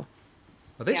 Oh,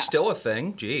 Are they Yeah. still a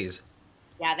thing? Jeez.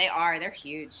 Yeah, they are. They're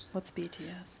huge. What's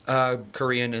BTS?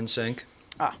 Korean NSYNC.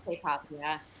 K-pop,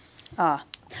 yeah.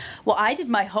 Well, I did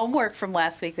my homework from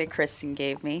last week that Kristen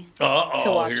gave me to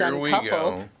Uh-oh, watch here we Uncoupled.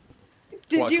 go.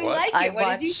 Did Watch you what? like it? I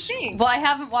What did you watched. think? Well, I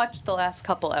haven't watched the last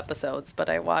couple episodes, but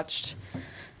I watched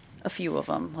a few of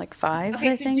them, like 5.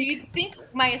 Okay, I so think. do you think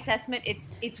my assessment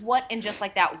it's what And Just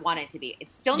Like That wanted to be?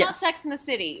 It's still not Yes. Sex in the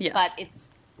City, Yes. but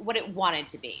it's what it wanted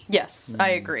to be. Yes,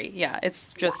 I agree. Yeah,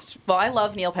 it's just well, I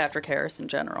love Neil Patrick Harris in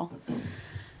general,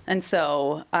 and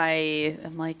so I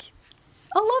am like,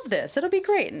 I'll love this. It'll be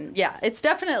great. And yeah, it's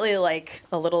definitely like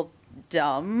a little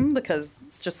dumb because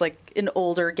it's just like an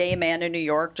older gay man in New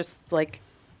York, just like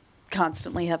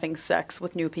constantly having sex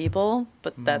with new people.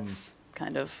 But that's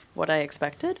kind of what I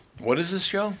expected. What is this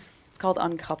show? It's called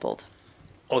Uncoupled.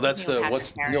 Oh, that's Neil the Patrick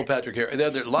what's Harris. Neil Patrick Harris. There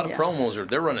are a lot of Yeah. promos.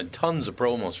 They're running tons of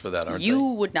promos for that, aren't You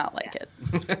would not like it.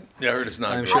 they? Yeah, I heard it's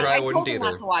not I'm great. sure I told wouldn't him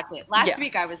either. not to watch it. Last Yeah.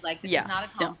 week I was like, this Yeah. is not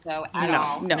a talk show at No,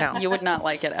 all. no, you would not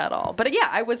like it at all. But yeah,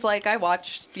 I was like, I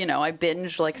watched, I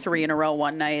binged like 3 in a row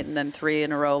one night and then 3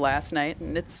 in a row last night.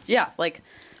 And it's, like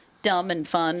dumb and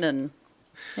fun and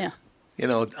yeah.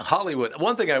 Hollywood.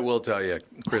 One thing I will tell you,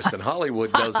 Kristen,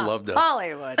 Hollywood does love to.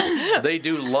 Hollywood. They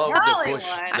do love to push.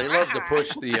 Hollywood. They love to push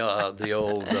the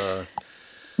old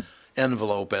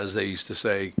envelope, as they used to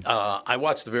say. I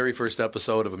watched the very first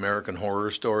episode of American Horror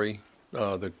Story,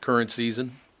 the current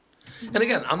season. And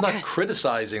again, I'm not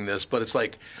criticizing this, but it's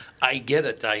like I get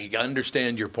it. I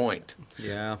understand your point.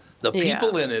 Yeah. The Yeah.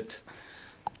 people in it.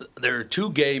 There are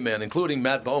 2 gay men, including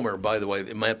Matt Bomer. By the way,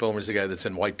 Matt Bomer's the guy that's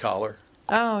in White Collar.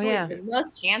 Oh, Who is yeah. the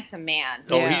most handsome man.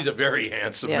 Oh, Yeah. he's a very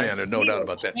handsome Yes. man. There's no doubt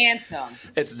about that. Handsome.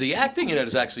 It's the acting in it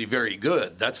is actually very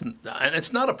good. And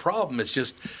it's not a problem. It's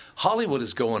just Hollywood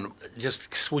is going.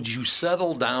 Just would you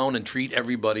settle down and treat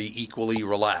everybody equally?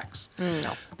 Relax.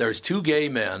 No. There's 2 gay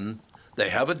men. They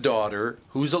have a daughter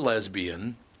who's a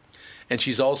lesbian, and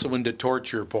she's also into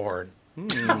torture porn.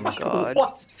 Oh, God.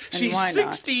 What? She's why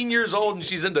not? 16 years old and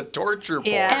she's into torture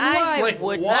porn. Yeah, I Like,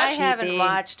 would. what? I haven't be?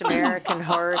 watched American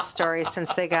Horror Story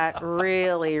since they got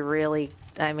really, really.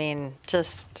 I mean,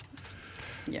 just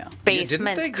Yeah.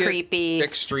 basement Didn't they get creepy.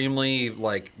 extremely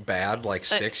bad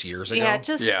 6 years ago? Yeah,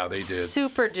 just Yeah, they did.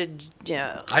 super.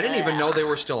 I didn't even know they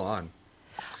were still on.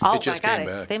 Oh It just my God! came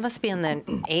back. They must be in the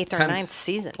 8th or 10th. 9th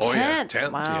season. Oh, yeah, 10th.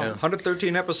 10th, Wow. yeah.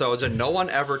 113 episodes, and no one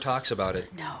ever talks about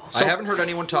it. No. I haven't heard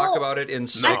anyone talk Well, about it in I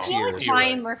 6 feel years. like You're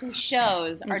Ryan right. Murphy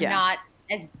shows are Yeah. not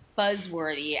as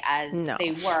buzzworthy as No.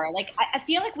 they were. Like I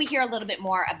feel like we hear a little bit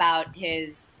more about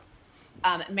his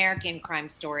American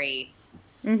Crime Story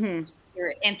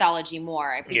or anthology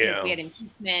more because Yeah. we had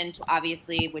impeachment,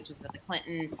 obviously, which was with the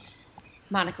Clinton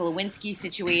Monica Lewinsky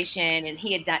situation, and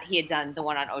he had done the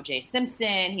one on O.J.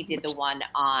 Simpson. He did the one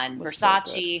on Was so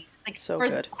Versace. So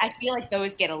good. I feel like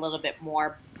those get a little bit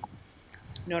more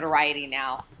notoriety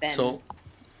now than. So,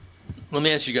 let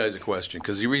me ask you guys a question,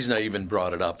 because the reason I even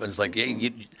brought it up, and it's like,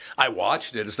 I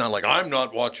watched it. It's not like I'm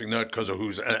not watching that because of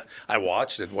who's. I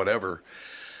watched it, whatever.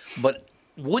 But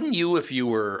wouldn't you, if you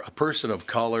were a person of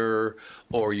color,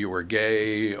 or you were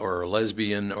gay, or a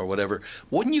lesbian, or whatever,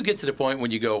 wouldn't you get to the point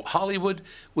when you go, Hollywood,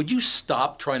 would you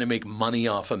stop trying to make money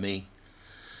off of me?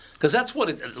 Because that's what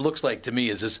it looks like to me.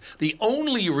 Is the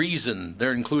only reason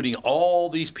they're including all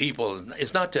these people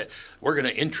is not to we're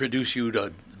going to introduce you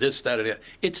to this, that, or that.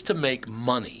 It's to make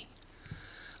money.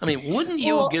 I mean, wouldn't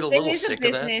you get a little sick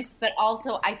of that? It is a business, but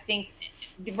also I think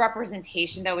the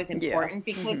representation though is important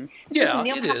because Yeah,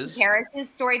 Neil it Patrick is. Harris's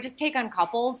story, just take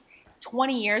Uncoupled.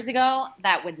 20 years ago,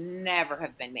 that would never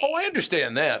have been made. Oh, I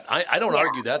understand that. I don't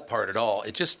argue that part at all.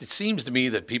 It seems to me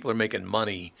that people are making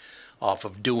money off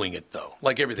of doing it, though,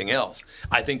 like everything else.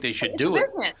 I think they should do it.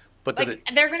 Business. But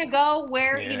they're going to go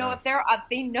where Yeah. if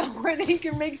they know where they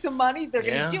can make some money, they're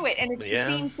going to do it. And it's Yeah. the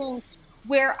same thing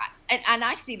where, and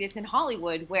I see this in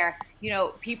Hollywood, where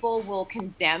people will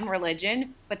condemn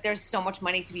religion, but there's so much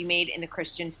money to be made in the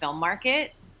Christian film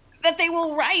market that they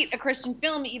will write a Christian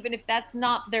film, even if that's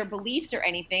not their beliefs or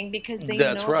anything, because they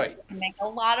That's know right. they can make a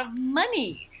lot of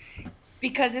money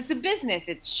because it's a business.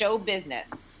 It's show business.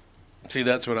 See,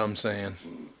 that's what I'm saying.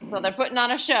 So they're putting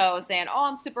on a show saying, "Oh,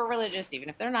 I'm super religious," even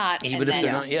if they're not. Even if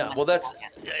they're not, yeah. Well,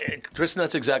 Kristen,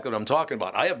 that's exactly what I'm talking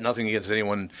about. I have nothing against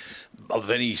anyone of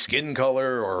any skin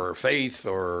color or faith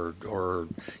or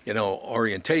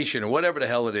orientation or whatever the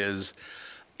hell it is.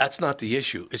 That's not the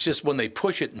issue. It's just when they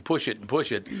push it and push it and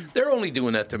push it, they're only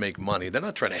doing that to make money. They're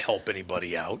not trying to help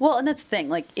anybody out. Well, and that's the thing.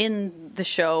 Like in the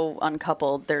show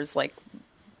Uncoupled, there's like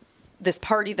this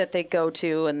party that they go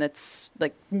to, and it's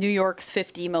like New York's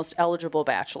 50 most eligible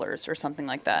bachelors or something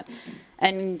like that.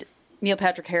 And Neil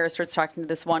Patrick Harris starts talking to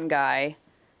this one guy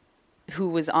who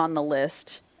was on the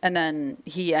list, and then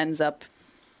he ends up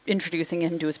introducing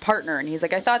him to his partner, and he's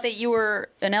like, "I thought that you were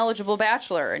an eligible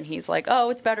bachelor," and he's like,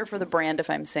 "Oh, it's better for the brand if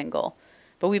I'm single,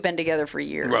 but we've been together for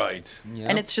years." Right. Yeah.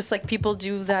 And it's just like people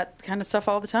do that kind of stuff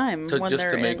all the time Just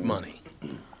to make money.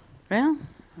 Yeah,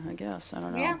 I guess. I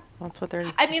don't know. Yeah. That's what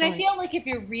they're I mean, doing. I feel like if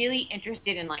you're really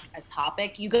interested in like a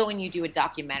topic, you go and you do a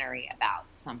documentary about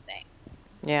something.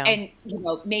 Yeah. And,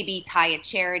 maybe tie a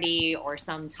charity or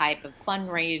some type of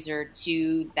fundraiser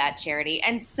to that charity.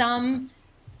 And some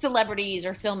celebrities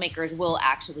or filmmakers will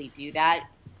actually do that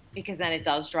because then it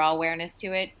does draw awareness to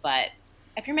it. But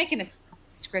if you're making a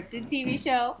scripted TV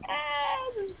show,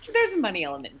 there's a money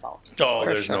element involved. Oh,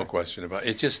 there's no question about it.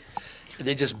 It's just,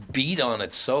 they just beat on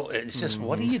it. So it's just,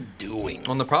 what are you doing?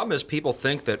 Well, the problem is people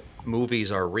think that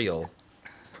movies are real.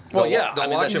 Well, They'll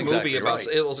watch that's a movie exactly about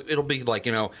right. it'll be like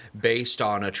based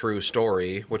on a true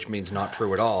story, which means not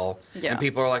true at all. Yeah. And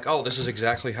people are like, "Oh, this is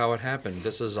exactly how it happened.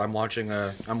 I'm watching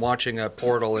a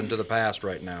portal into the past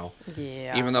right now."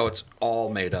 Yeah. Even though it's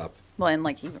all made up. Well, and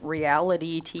like even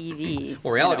reality TV.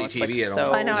 Well, reality it's TV, like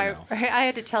so, I know. I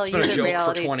had to tell It's you been a that joke for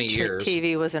reality 20 years.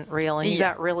 TV wasn't real, and you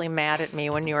Yeah. got really mad at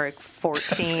me when you were like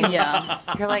 14. Yeah.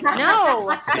 You're like,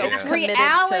 no, So it's committed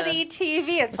reality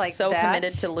TV. It's like so that.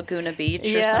 committed to Laguna Beach.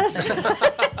 Yes. Or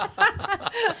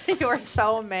something. You were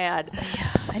so mad.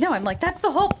 I know. I'm like, that's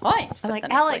the whole point. I'm But like,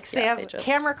 then it's Alex, they yeah, have just-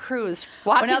 camera crews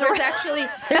Well, walking no, there's around. actually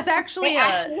They actually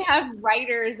have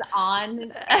writers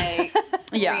on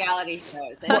Yeah. reality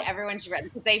shows, and everyone should read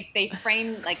because they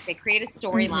frame they create a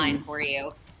storyline for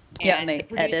you. Yeah, and they the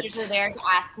producers edit. are there to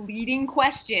ask leading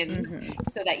questions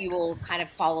so that you will kind of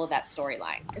follow that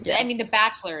storyline. Yeah. I mean, The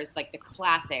Bachelor is like the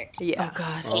classic Yeah. Oh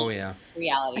God. Oh yeah.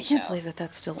 reality I can't show. believe that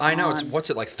that's still on. I know. It's what's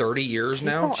it like 30 years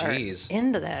now? People are Jeez.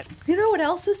 into that. You know what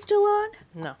else is still on?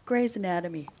 No, Grey's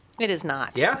Anatomy. it is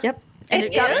not. Yeah. Yep. And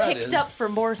it got is? picked up for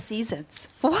more seasons.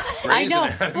 What? I know.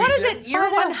 What is it? Year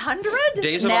 100?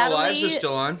 Days of Our Lives is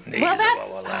still on. Well,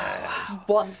 that's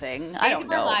one thing. I Days don't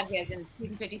of Our know. Lives is in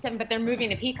season 57, but they're moving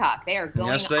to Peacock. They are going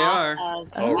Yes, they off are. of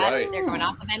Oh, right. They're going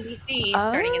off of NBC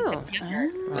starting in September.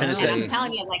 And it's And I'm that-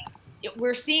 telling you,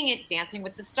 we're seeing it Dancing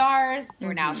with the Stars.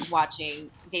 We're now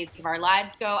watching Days of Our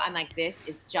Lives go. I'm like, this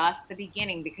is just the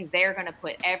beginning because they're going to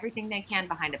put everything they can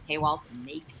behind a paywall to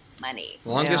make money.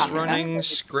 Longest Yeah. running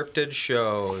scripted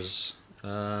shows.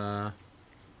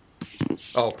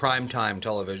 Primetime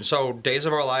television. So Days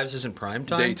of Our Lives isn't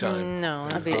primetime? Daytime. No,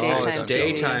 that'd be Oh, daytime. it's Oh, it's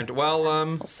daytime.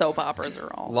 Well, Soap operas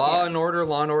are all. Law and Order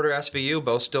SVU,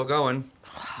 both still going.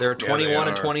 They're 21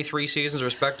 and are. 23 seasons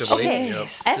respectively. Okay.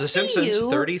 Yep. The Simpsons,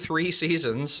 SVU, 33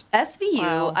 seasons. SVU,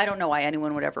 Wow. I don't know why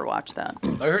anyone would ever watch that.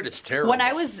 I heard it's terrible. When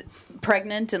I was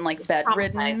pregnant and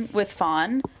bedridden Traumatized. with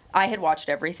Fawn, I had watched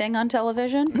everything on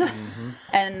television.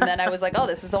 And then I was like, oh,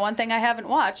 this is the one thing I haven't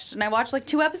watched. And I watched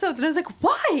 2 episodes and I was like,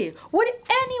 why would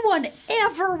anyone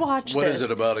ever watch What this? is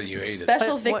it about it you hate it? Special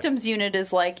But what- Victims Unit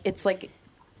is it's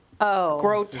Oh. Isn't it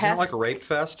grotesque. like a rape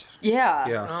fest? Yeah.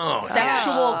 Yeah. Oh,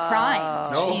 Sexual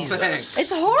crimes. No Jesus. thanks.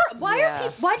 It's horrible. Yeah.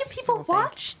 Why do people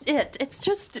watch it? It's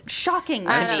just shocking to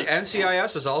me.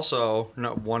 NCIS is also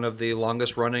one of the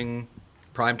longest running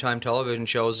primetime television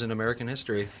shows in American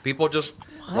history. People just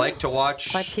like to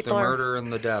watch Like the people are- murder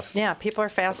and the death. Yeah, people are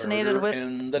fascinated Murder with,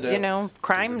 and the death.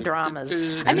 crime dramas. I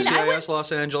mean, NCIS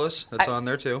Los Angeles, that's on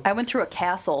there too. I went through a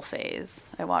Castle phase.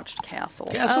 I watched Castle.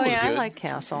 Castle Oh, was yeah, good. I like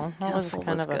Castle. That was Castle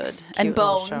kind was of a good. cute And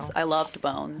little Bones. show. I loved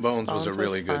Bones. Bones was a Bones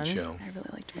really was good fun. show. I really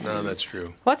liked Bones. No, that's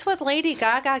true. What's with Lady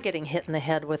Gaga getting hit in the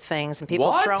head with things and people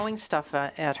What? throwing stuff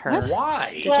at her? Why?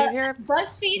 Did you hear?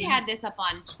 BuzzFeed had this up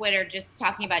on Twitter just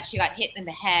talking about she got hit in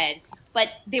the head, but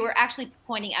they were actually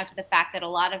pointing out to the fact that a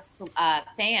lot of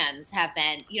fans have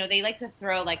been, they like to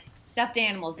throw stuffed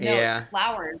animals, notes, Yeah.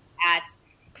 flowers at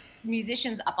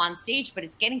musicians up on stage, but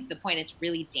it's getting to the point it's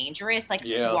really dangerous.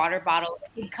 Yeah. Water bottles.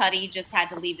 Kid Cudi just had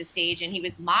to leave the stage and he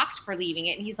was mocked for leaving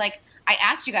it. And he's like, I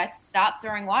asked you guys to stop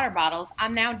throwing water bottles.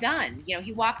 I'm now done.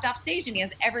 He walked off stage and he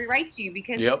has every right to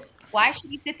because Yep. why should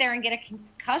he sit there and get a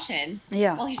concussion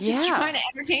Yeah. while he's just Yeah. trying to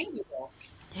entertain people?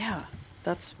 Yeah.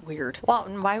 That's weird. Well,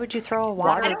 and why would you throw a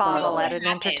water I don't know bottle what at an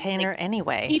happened. entertainer Like,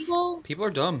 anyway? People People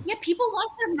are dumb. Yeah, people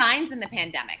lost their minds in the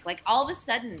pandemic. Like all of a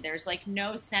sudden, there's like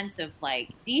no sense of like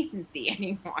decency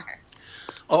anymore.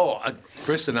 Oh,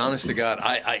 Kristen, honest to God,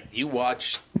 you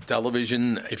watch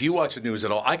television. If you watch the news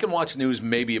at all, I can watch news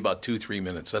maybe about 2-3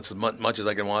 minutes. That's as much as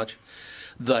I can watch.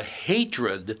 The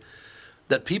hatred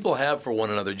that people have for one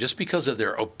another just because of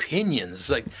their opinions. It's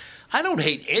like, I don't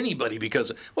hate anybody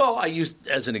because, well, I use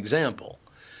as an example.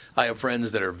 I have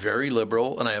friends that are very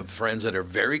liberal, and I have friends that are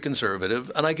very conservative,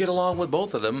 and I get along with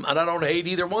both of them, and I don't hate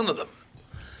either one of them.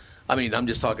 I mean, I'm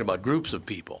just talking about groups of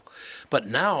people. But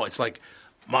now it's like,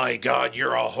 my God,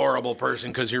 you're a horrible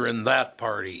person because you're in that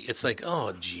party. It's like,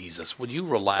 oh, Jesus, would you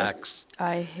relax?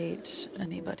 I hate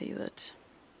anybody that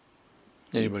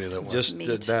Wants. Just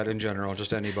that in general,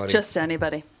 just anybody. Just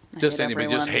anybody. Just anybody.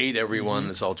 Just hate everyone.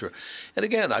 Mm-hmm. It's all true. And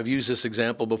again, I've used this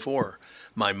example before.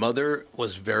 My mother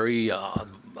was very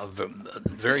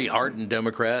ardent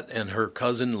Democrat, and her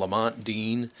cousin Lamont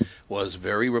Dean was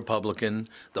very Republican.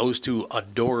 Those two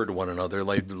adored one another.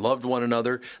 They loved one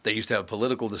another. They used to have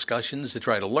political discussions to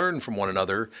try to learn from one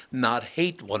another, not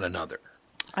hate one another.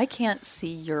 I can't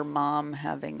see your mom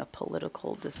having a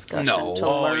political discussion to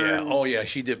Oh learn. yeah.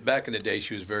 She did back in the day.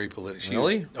 She was very political.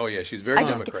 Really? Oh yeah, she was very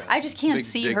Democrat. I just can't Big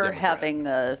see her Democrat. having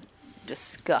a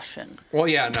discussion. Well,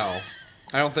 yeah, no.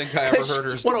 I don't think I ever heard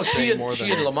her Well, no, say more she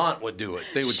than... and Lamont would do it.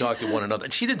 They would talk to one another.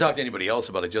 She didn't talk to anybody else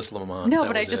about it, just Lamont. No, That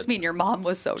but I was just it. mean your mom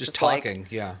was so Just like, talking,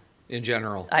 yeah, in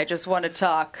general. I just want to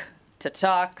talk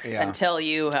Yeah. and tell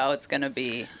you how it's going to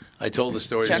be. I told the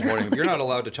story this morning. You're not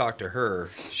allowed to talk to her.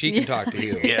 She can talk to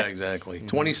you. Yeah, exactly.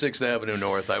 26th Avenue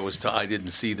North. I didn't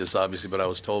see this obviously, but I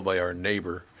was told by our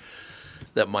neighbor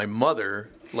that my mother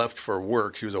left for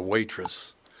work. She was a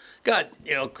waitress. God,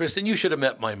 Kristen, you should have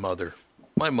met my mother.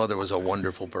 My mother was a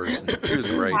wonderful person. She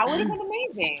was great. That would have been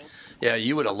amazing. Yeah,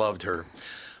 you would have loved her.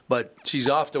 But she's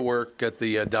off to work at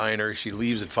the diner. She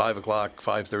leaves at 5 o'clock,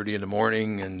 5:30 in the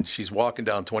morning, and she's walking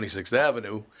down 26th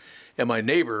Avenue. And my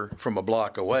neighbor from a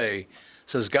block away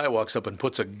says, guy walks up and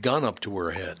puts a gun up to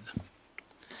her head.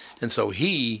 And so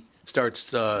he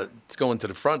starts going to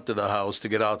the front of the house to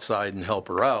get outside and help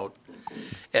her out.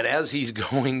 And as he's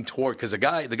going toward, because the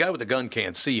guy with the gun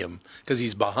can't see him because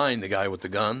he's behind the guy with the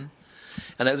gun.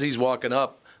 And as he's walking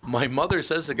up, my mother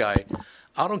says to the guy,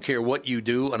 I don't care what you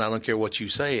do and I don't care what you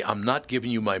say. I'm not giving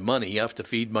you my money. You have to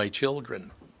feed my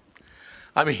children.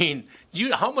 I mean,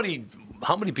 how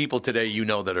many people today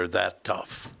that are that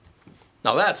tough?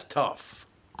 Now that's tough.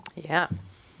 Yeah.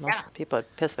 Most people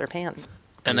would piss their pants.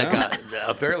 And that guy,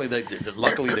 apparently,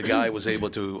 luckily the guy was able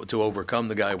to overcome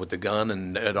the guy with the gun,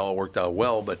 and it all worked out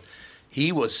well. But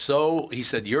he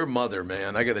said, your mother,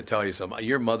 man, I got to tell you something.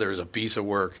 Your mother is a piece of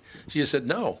work. She just said,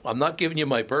 no, I'm not giving you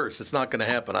my purse. It's not going to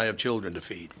happen. I have children to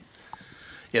feed.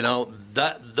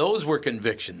 Those were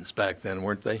convictions back then,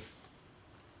 weren't they?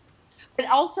 But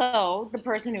also, the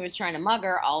person who was trying to mug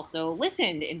her also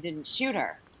listened and didn't shoot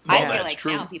her. Well, I feel that's like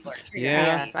true. now people are treating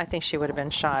Yeah, her. I think she would have been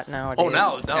shot nowadays. Oh,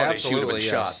 nowadays she would have been Absolutely,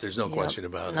 shot. yes. There's no question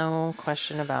about it. No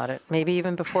question about it. Maybe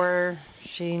even before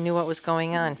she knew what was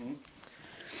going on.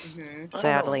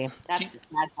 Sadly. That's the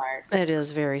sad part. It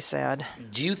is very sad.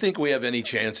 Do you think we have any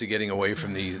chance of getting away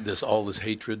from all this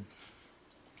hatred?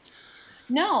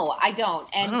 No, I don't.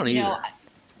 And I don't either.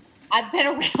 I've been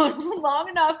around long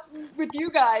enough with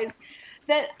you guys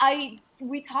that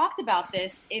we talked about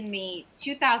this in the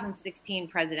 2016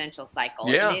 presidential cycle.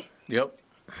 Yeah. And Yep.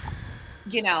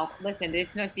 Listen, there's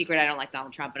no secret I don't like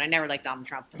Donald Trump, and I never liked Donald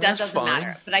Trump. That That's doesn't fine.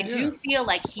 matter. But I do feel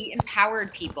like he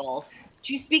empowered people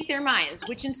to speak their minds,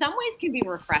 which in some ways can be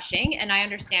refreshing. And I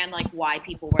understand why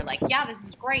people were like, yeah, this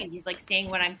is great. He's saying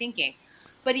what I'm thinking.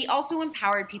 But he also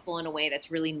empowered people in a way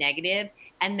that's really negative.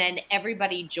 And then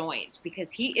everybody joined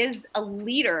because he is a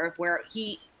leader where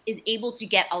he is able to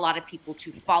get a lot of people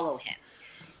to follow him.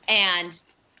 And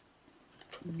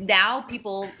now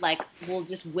people will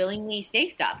just willingly say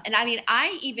stuff. And I mean,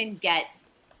 I even get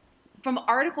from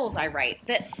articles I write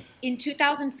that in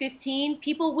 2015,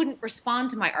 people wouldn't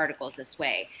respond to my articles this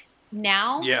way.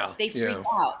 Now they freak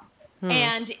out.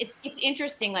 And it's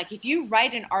interesting. If you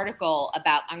write an article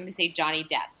about, I'm going to say Johnny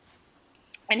Depp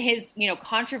and his,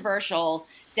 controversial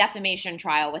defamation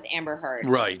trial with Amber Heard.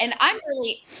 Right. And I'm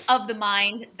really of the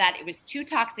mind that it was two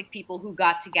toxic people who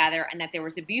got together and that there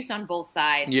was abuse on both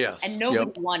sides. Yes. And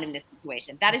nobody won in this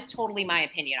situation. That is totally my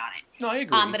opinion on it. No, I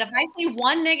agree. But if I say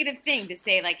one negative thing to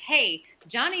say hey,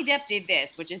 Johnny Depp did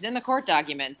this, which is in the court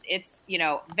documents, it's,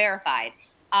 verified.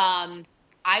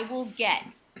 I will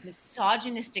get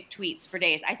misogynistic tweets for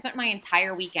days. I spent my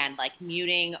entire weekend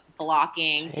muting,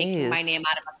 blocking, taking my name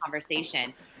out of a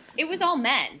conversation. It was all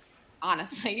men.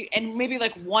 honestly, and maybe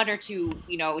like one or two,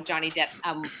 Johnny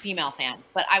Depp female fans.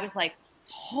 But I was like,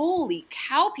 holy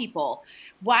cow, people.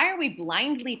 Why are we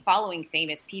blindly following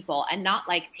famous people and not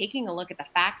like taking a look at the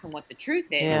facts and what the truth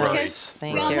is? Yeah. Because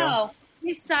we all know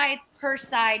his side, her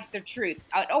side, the truth.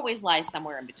 It always lies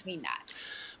somewhere in between that.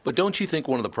 But don't you think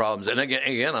one of the problems, and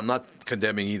again, I'm not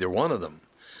condemning either one of them,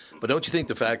 but don't you think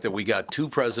the fact that we got two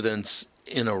presidents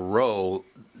in a row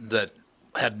that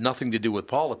had nothing to do with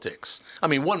politics? I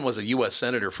mean, one was a U.S.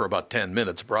 Senator for about 10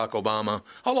 minutes, Barack Obama.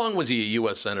 How long was he a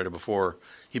U.S. Senator before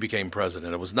he became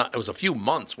president? It was a few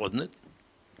months, wasn't it?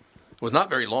 It was not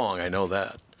very long, I know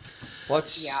that.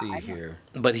 Let's see here.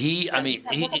 But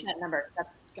what was that number?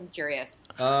 I'm curious.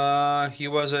 He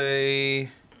was a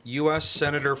U.S.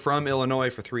 Senator from Illinois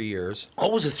for 3 years. Oh,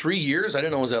 was it 3 years? I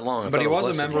didn't know it was that long. But he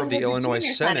was a member of the Illinois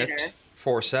Senate Senate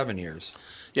for 7 years.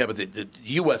 Yeah, but the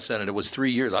U.S. Senator was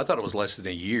 3 years. I thought it was less than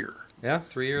a year. Yeah,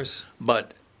 3 years.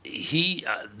 But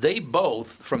they both,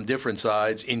 from different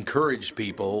sides, encouraged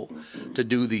people to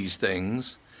do these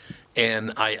things. And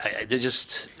they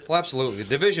just... Well, absolutely. The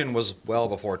division was well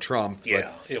before Trump.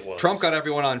 Yeah, it was. Trump got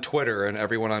everyone on Twitter, and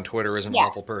everyone on Twitter is an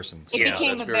awful person. It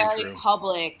became a very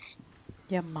public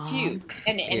feud.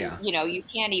 And you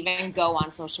can't even go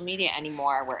on social media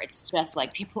anymore where it's just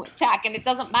like people attack, and it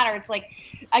doesn't matter. It's like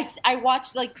I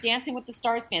watched like Dancing with the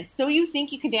Stars fans, So You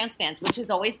Think You Can Dance fans, which has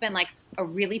always been like a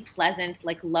really pleasant,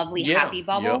 like lovely, happy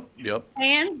bubble. Yep.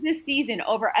 Fans this season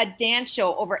over a dance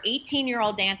show, over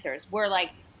 18-year-old dancers were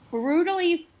like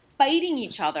brutally fighting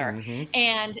each other. Mm-hmm.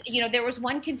 And, there was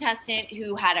one contestant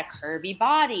who had a curvy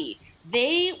body.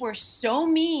 They were so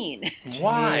mean.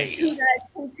 Why? To that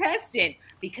contestant,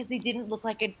 because they didn't look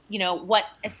like what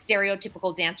a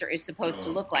stereotypical dancer is supposed to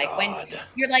look like. God. When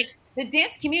you're like, the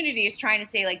dance community is trying to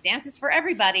say like dance is for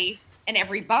everybody and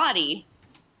everybody.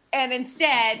 And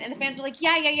instead, and the fans are like,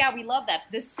 yeah, we love that.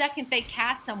 The second they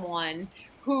cast someone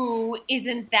who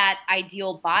isn't that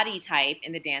ideal body type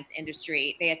in the dance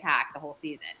industry, they attack the whole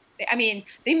season. I mean,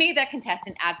 they made that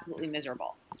contestant absolutely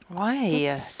miserable.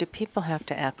 Why do people have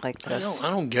to act like this? I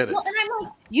don't get it. Well, and I'm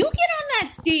like, you get on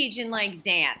that stage and like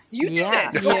dance. You do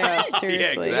this. Yeah,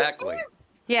 seriously. Yeah, exactly.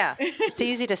 Yeah, it's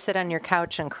easy to sit on your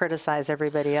couch and criticize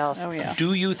everybody else. Oh, yeah.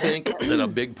 Do you think that a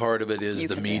big part of it is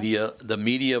the media? The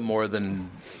media more than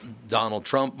Donald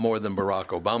Trump, more than Barack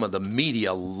Obama. The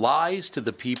media lies to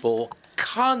the people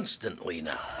constantly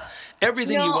now.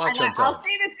 Everything you watch on television. I'll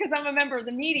say this because I'm a member of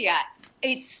the media.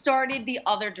 It started the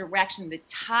other direction. The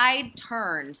tide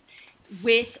turned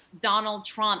with Donald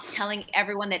Trump telling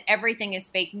everyone that everything is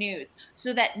fake news.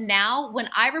 So that now when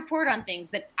I report on things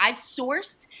that I've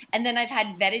sourced and then I've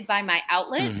had vetted by my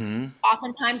outlet,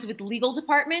 oftentimes with legal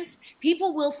departments,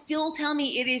 people will still tell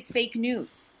me it is fake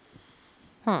news.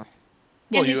 Huh.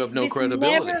 Well, you have no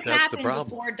credibility. Never That's the happened problem.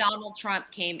 before Donald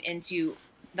Trump came into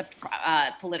the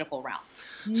political realm.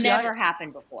 Never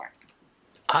happened before.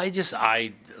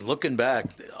 Looking back,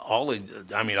 I'll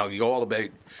go all the way.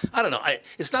 I don't know.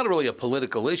 It's not really a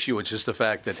political issue. It's just the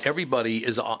fact that everybody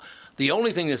is. The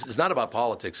only thing is, it's not about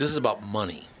politics. This is about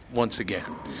money. Once again,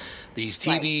 these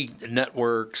TV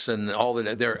networks and all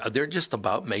that, they're just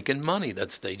about making money.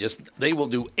 They will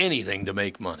do anything to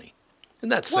make money, and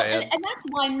that's sad. And that's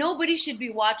why nobody should be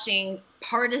watching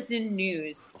partisan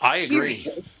news. I agree.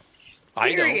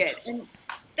 I don't. And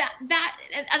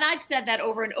and I've said that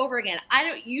over and over again.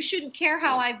 You shouldn't care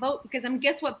how I vote because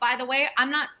guess what? By the way, I'm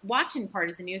not watching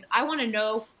partisan news. I want to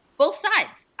know both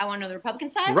sides. I want to know the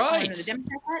Republican side. Right. I want to know the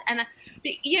Democrat side. And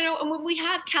and when we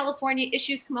have California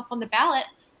issues come up on the ballot,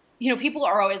 people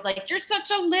are always like, "You're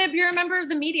such a lib. You're a member of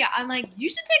the media." I'm like, you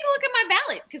should take a look at my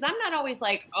ballot because I'm not always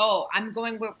like, "Oh, I'm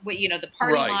going with the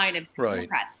party line of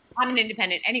Democrats." I'm an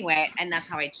independent anyway, and that's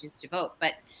how I choose to vote.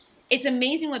 But it's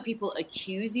amazing what people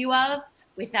accuse you of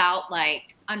without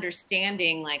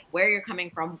understanding where you're coming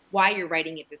from, why you're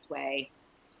writing it this way,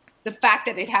 the fact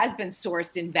that it has been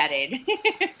sourced and vetted.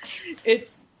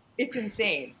 It's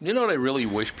insane. You know what I really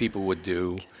wish people would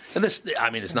do? And this,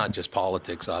 it's not just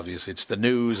politics, obviously. It's the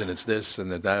news and it's this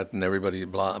and that and everybody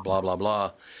blah, blah, blah,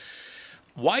 blah.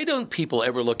 Why don't people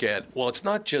ever look at, it's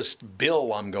not just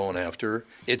Bill I'm going after.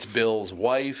 It's Bill's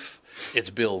wife. It's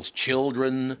Bill's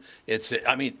children.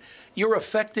 You're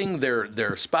affecting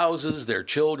their spouses, their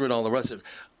children, all the rest of it.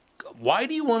 Why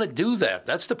do you want to do that?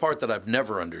 That's the part that I've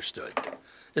never understood.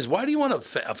 Is why do you want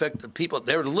to affect the people?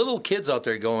 There are little kids out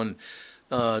there going,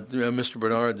 Mr.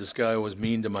 Bernard, this guy was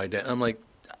mean to my dad. I'm like,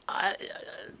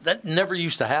 that never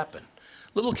used to happen.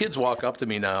 Little kids walk up to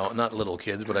me now, not little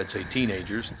kids, but I'd say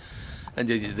teenagers, and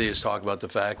they just talk about the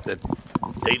fact that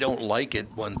they don't like it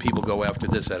when people go after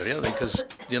this, that, or the other thing, because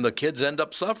the kids end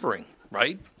up suffering,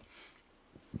 right?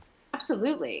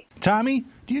 Absolutely. Tommy,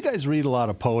 do you guys read a lot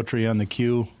of poetry on the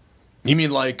queue? You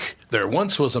mean like, there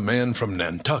once was a man from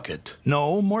Nantucket?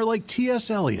 No, more like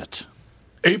T.S. Eliot.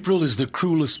 April is the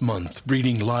cruelest month,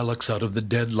 breeding lilacs out of the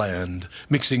dead land,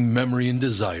 mixing memory and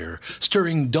desire,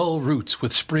 stirring dull roots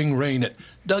with spring rain.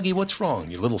 Dougie, what's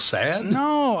wrong? You a little sad?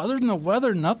 No, other than the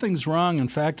weather, nothing's wrong. In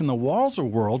fact, in the Walzer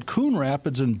world, Coon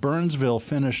Rapids and Burnsville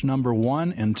finished number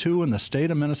 1 and 2 in the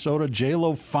state of Minnesota.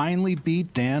 J-Lo finally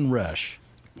beat Dan Resch.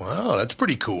 Wow, that's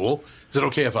pretty cool. Is it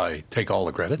okay if I take all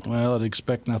the credit? Well, I'd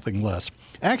expect nothing less.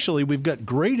 Actually, we've got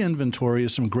great inventory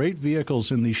of some great vehicles,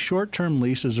 and these short-term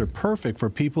leases are perfect for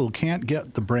people who can't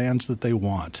get the brands that they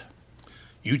want.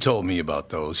 You told me about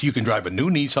those. You can drive a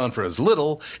new Nissan for as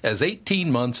little as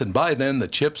 18 months, and by then the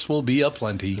chips will be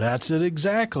aplenty. That's it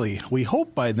exactly. We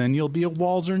hope by then you'll be a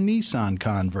Walzer Nissan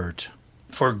convert.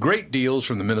 For great deals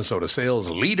from the Minnesota sales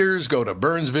leaders, go to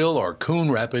Burnsville or Coon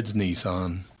Rapids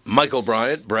Nissan. Michael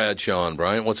Bryant, Bradshaw and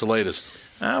Bryant, what's the latest?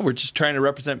 We're just trying to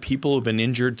represent people who've been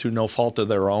injured through no fault of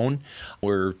their own.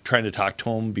 We're trying to talk to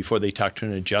them before they talk to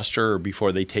an adjuster or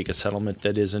before they take a settlement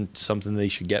that isn't something they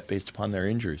should get based upon their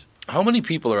injuries. How many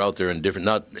people are out there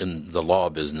not in the law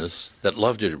business, that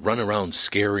love to run around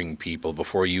scaring people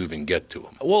before you even get to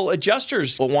them? Well,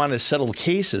 adjusters want to settle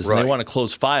cases and they want to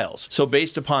close files. So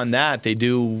based upon that, they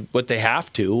do what they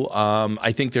have to.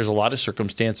 I think there's a lot of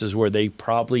circumstances where they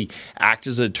probably act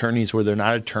as attorneys where they're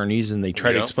not attorneys, and they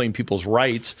try to explain people's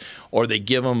rights, or they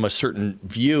give them a certain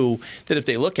view that if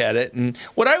they look at it. And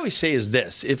what I always say is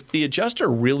this: if the adjuster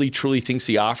really truly thinks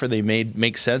the offer they made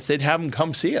makes sense, they'd have them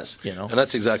come see us. And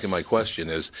that's exactly my question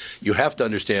is, you have to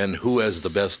understand who has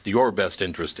your best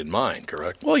interest in mind,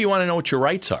 correct? Well, you want to know what your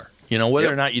rights are.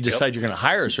 Whether or not you decide you're going to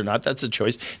hire us or not, that's a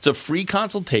choice. It's a free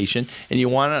consultation, and you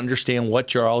want to understand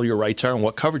what all your rights are and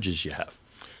what coverages you have.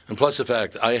 And plus the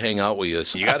fact I hang out with you,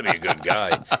 so you got to be a good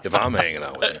guy if I'm hanging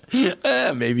out with you.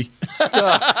 Maybe.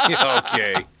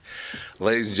 Okay.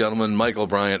 Ladies and gentlemen, Michael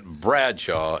Bryant,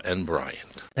 Bradshaw and Bryant.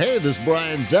 Hey, this is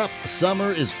Brian Zepp.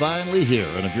 Summer is finally here,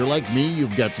 and if you're like me,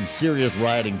 you've got some serious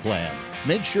riding planned.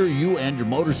 Make sure you and your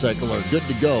motorcycle are good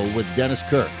to go with Dennis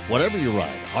Kirk. Whatever you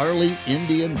ride, Harley,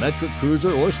 Indian, Metric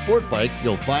Cruiser, or Sport Bike,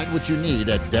 you'll find what you need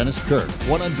at Dennis Kirk.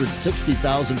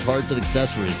 160,000 parts and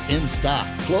accessories in stock,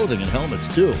 clothing and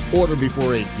helmets too. Order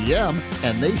before 8 p.m.,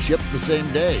 and they ship the same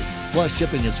day. Plus,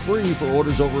 shipping is free for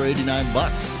orders over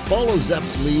 $89. Follow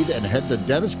Zepp's lead and head to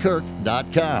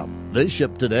DennisKirk.com. They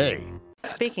ship today.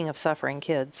 Speaking of suffering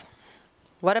kids,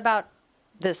 what about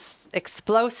this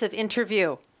explosive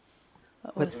interview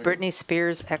with Britney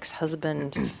Spears'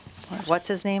 ex-husband? What's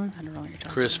his name? I don't know what you're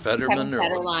talking Chris Federman?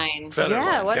 Kevin Federline.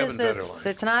 Yeah, what Kevin is this? Federline.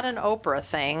 It's not an Oprah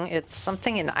thing. It's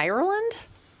something in Ireland?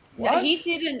 Yeah, he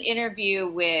did an interview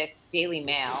with Daily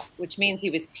Mail, which means he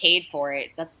was paid for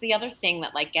it. That's the other thing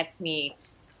that gets me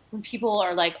when people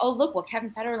are like, "Oh, look what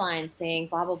Kevin Federline's saying,"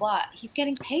 blah blah blah. He's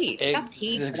getting paid. He got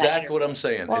paid It's for exactly what I'm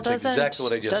saying. Well, it's exactly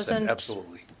what I just said.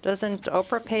 Absolutely. Doesn't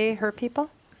Oprah pay her people?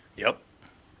 Yep.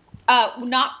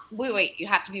 Wait. You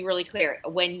have to be really clear.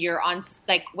 When you're on,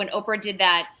 when Oprah did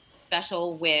that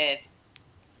special with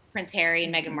Prince Harry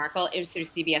and Meghan Markle, it was through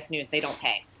CBS News. They don't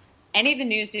pay. Any of the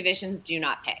news divisions do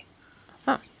not pay.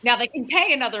 Huh. Now they can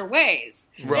pay in other ways.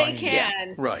 Right. They can.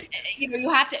 Yeah. Right. You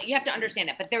have to understand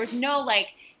that. But there was no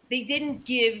they didn't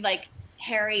give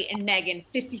Harry and Meghan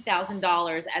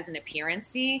 $50,000 as an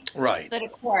appearance fee. Right. But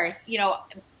of course,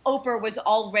 Oprah was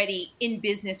already in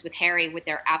business with Harry with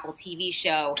their Apple TV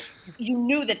show. You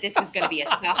knew that this was going to be a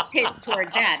soft pitch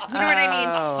toward them. You know what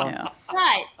I mean? Yeah.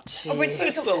 But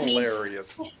That's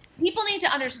hilarious. People need to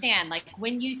understand,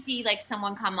 when you see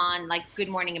someone come on Good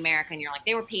Morning America and you're like,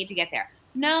 they were paid to get there.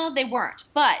 No, they weren't.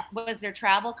 But was their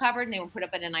travel covered and they were put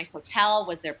up at a nice hotel?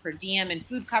 Was their per diem and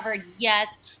food covered? Yes.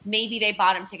 Maybe they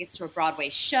bought them tickets to a Broadway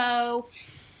show.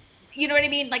 You know what I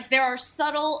mean? There are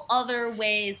subtle other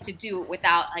ways to do it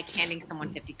without handing someone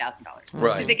 $50,000.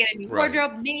 Right. Did they get a new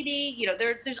wardrobe? Maybe.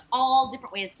 There's all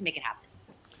different ways to make it happen.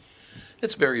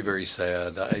 It's very, very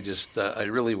sad. I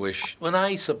really wish.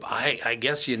 I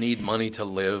guess you need money to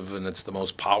live, and it's the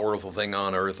most powerful thing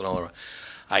on earth, and all that.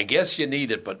 I guess you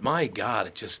need it, but my God,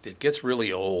 it gets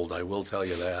really old. I will tell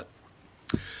you that.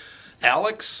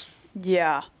 Alex?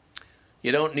 Yeah.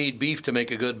 You don't need beef to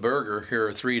make a good burger. Here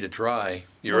are 3 to try.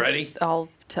 You ready? I'll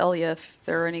tell you if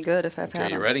they're any good if I've had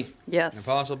them. You ready? Yes.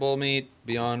 Impossible meat,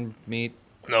 Beyond Meat.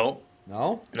 No.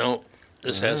 No? No.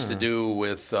 This has to do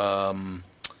with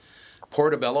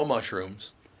portobello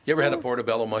mushrooms. You ever had a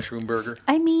portobello mushroom burger?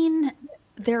 I mean,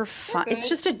 They're fine. It's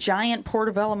just a giant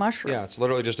portobello mushroom. Yeah, it's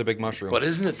literally just a big mushroom. But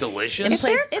isn't it delicious? In If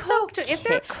place, they're it's cooked, okay. if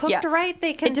they're cooked Yeah. right,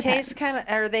 they can It taste depends. kind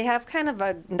of, or they have kind of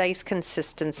a nice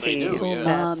consistency. They do, yeah.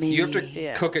 That's- You have to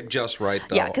Yeah. cook it just right,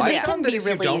 though. Yeah, 'cause they I can found that be if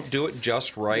you really don't do it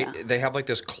just right, yeah. they have like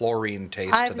this chlorine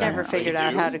taste to I've them. never figured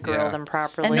out do? how to grill Yeah. them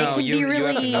properly. And they No, can you- be you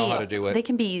really. have to know how to do it. They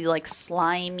can be like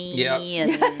slimy Yep.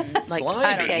 and like I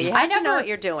Slimy. don't Yeah, you know. have I to know never what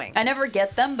you're doing. I never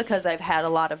get them because I've had a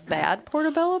lot of bad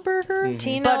portobello burgers.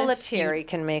 Tino But if Lettieri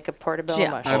can make a portobello Yeah.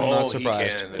 mushroom. I'm not he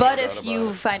surprised. can. There's But no if doubt about you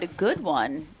it. find a good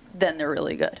one, then they're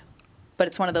really good. But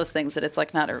it's one of those things that it's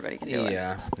like not everybody can do it.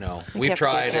 Yeah, no. you We've have to be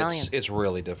tried. Italian. It's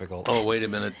really difficult. Oh, wait a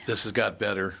minute. This has got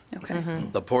better. Okay.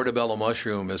 The portobello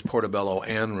mushroom is portobello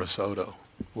and risotto.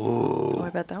 Oh, I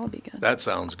bet that would be good. That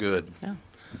sounds good. Yeah.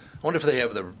 I wonder if they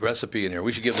have the recipe in here.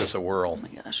 We should give this a whirl. Oh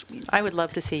my gosh. I would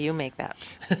love to see you make that.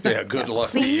 Yeah, good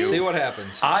luck to you. See what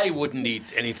happens. I wouldn't eat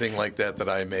anything like that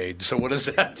I made. So what does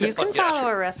that tell You can follow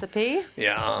a recipe.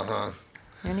 Yeah, uh-huh.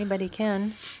 Anybody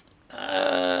can.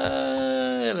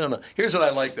 I don't know. Here's what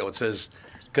I like, though. It says,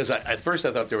 because at first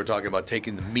I thought they were talking about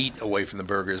taking the meat away from the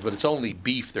burgers, but it's only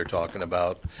beef they're talking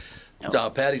about.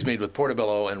 Patties made with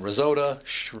portobello and risotto,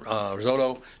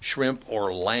 shrimp,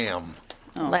 or lamb.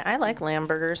 I like lamb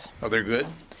burgers. Are they good?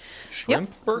 Shrimp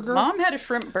burger? Mom had a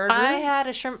shrimp burger. I had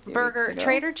a shrimp burger. ago.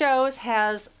 Trader Joe's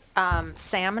has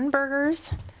salmon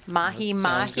burgers, mahi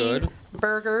Sounds good.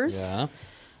 burgers. Yeah.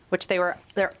 Which they're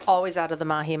always out of the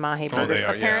mahi burgers. Oh, they are,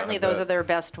 yeah, Apparently, I those bet. are their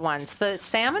best ones. The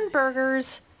salmon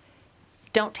burgers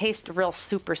don't taste real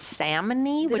super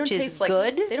salmony, They which don't is taste like-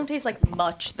 good. They don't taste like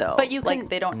much though. But you like can-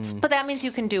 they don't. But that means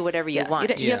you can do whatever you Yeah, want.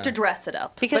 you have Yeah. to dress it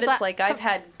up Because but it's la- like some- I've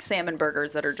had salmon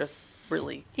burgers that are just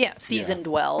really Yeah. seasoned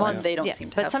well, and they don't Yeah, seem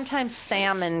to but have. sometimes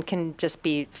salmon can just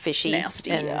be fishy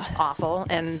Nasty, and yeah. awful,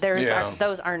 and there's Yeah.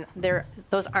 those aren't.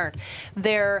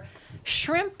 Their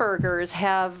shrimp burgers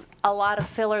have a lot of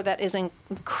filler that is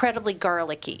incredibly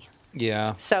garlicky. Yeah.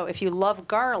 So if you love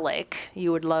garlic,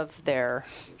 you would love their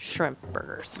shrimp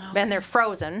burgers. And they're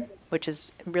frozen, which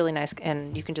is really nice,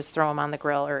 and you can just throw them on the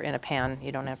grill or in a pan.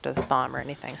 You don't have to thaw them or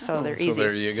anything. So they're So easy.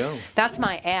 there you go. That's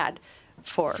my ad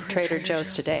for Trader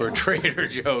Joe's today. For Trader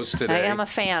Joe's today. I am a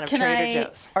fan of Can Trader I?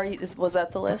 Joe's. Are you? Was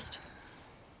that the list?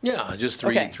 Yeah, just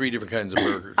three Okay. different kinds of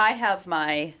burgers. I have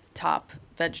my top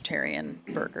vegetarian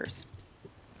burgers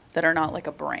that are not like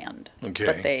a brand. Okay.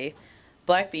 But they,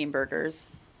 black bean burgers,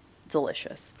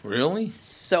 delicious. Really?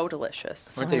 So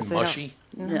delicious. Aren't they as they don't- mushy?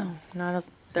 No. Not a,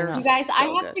 They're no. You guys, I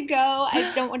So have good. to go.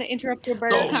 I don't want to interrupt your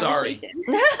burger Oh, sorry. conversation.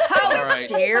 How All right.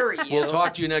 dare you? We'll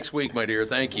talk to you next week, my dear.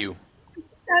 Thank you.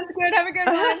 Sounds good. Have a good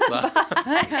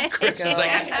one. Chris is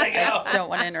like, I gotta go. I don't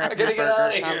want to interrupt I gotta your get burger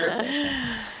outta here. conversation.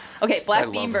 Okay, I black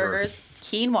love bean her. burgers,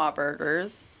 quinoa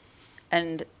burgers,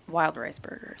 and wild rice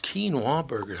burgers. Quinoa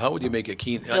burger. How would you make a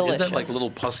quinoa? Isn't that like Delicious.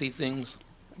 little pussy things?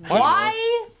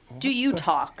 Why do you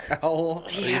talk? Hell,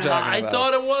 what are you talking I about?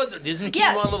 thought it was. Isn't quinoa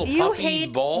Yes, little you puffy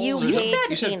hate- balls? you or You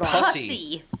something? said, You said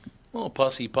pussy. Oh,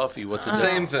 pussy, puffy. What's it?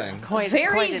 Same thing. Quite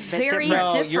Very, a bit very different.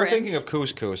 No, you're different. thinking of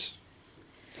couscous.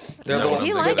 They're No, little,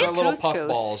 he they're likes little puff couscous.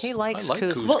 balls. He likes I like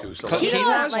couscous. couscous. Well, I like quinoa-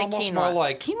 Quinoa's is like almost quinoa. more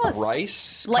like Quinoa's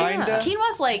rice, Like kinda.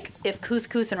 quinoa's like if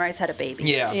couscous and rice had a baby.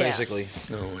 Yeah, Yeah. basically.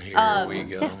 Oh, here we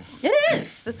go. It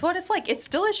is. That's what it's like. It's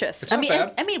delicious. It's I not mean,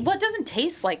 bad. I mean, what doesn't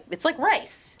taste like? It's like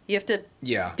rice. You have to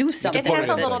Yeah. do something. It has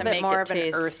a with little to bit make more it of an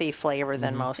taste- earthy flavor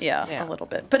than most. Yeah, a little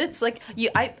bit. But it's like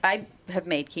I have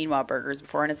made quinoa burgers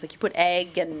before, and it's like you put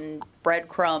egg and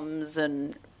breadcrumbs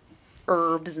and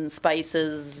herbs and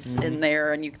spices in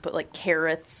there, and you can put like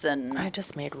carrots and I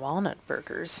just made walnut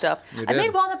burgers. stuff. You I made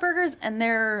did. walnut burgers, and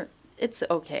it's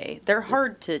okay. They're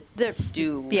hard to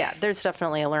do. Yeah, there's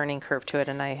definitely a learning curve to it,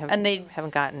 and I And they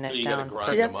haven't gotten it You gotta down.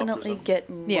 grind them up or definitely something. get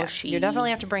Yeah, mushy. you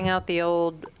definitely have to bring out the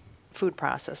old food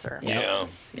processor.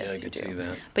 Yes. Yeah, I Yes, could you see do.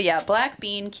 that. But yeah, black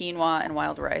bean, quinoa, and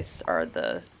wild rice are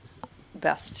the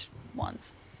best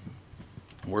ones.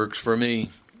 Works for me.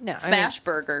 Yeah, Smash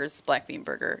burgers, black bean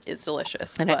burger is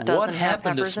delicious. And it but, does- What Doesn't have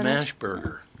happened to peppers in it? Smash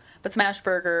Burger? but Smash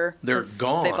burger, They're They've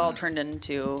gone. all turned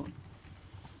into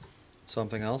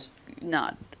Something else?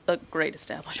 not a great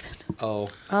establishment. Oh.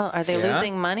 Oh, are they Yeah?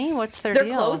 losing money? What's their They're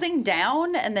deal? closing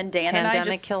down, and then Dan and I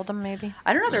Pandemic just killed them, maybe.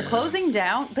 I don't know. They're closing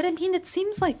down, but I mean, it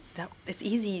seems like it's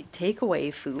easy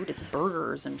takeaway food. It's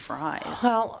burgers and fries.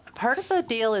 Well, part of the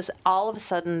deal is all of a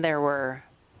sudden there were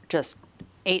just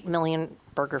 8 million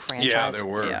burger franchises. Yeah, there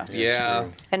were. Yeah. Yeah.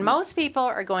 And most people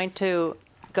are going to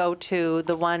go to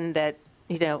the one that,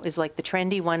 is like the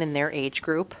trendy one in their age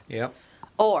group, Yep.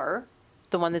 or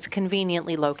the one that's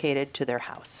conveniently located to their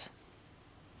house.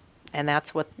 And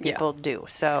that's what Yeah. people do.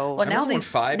 So Well, I now remember when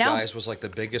these- Five now- Guys was like the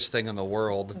biggest thing in the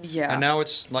world. Yeah. And now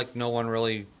it's like no one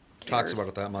really talks about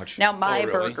it that much. Now my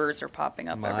really? burgers are popping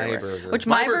up My everywhere. Burger. Which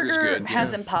My my Burger's burger good,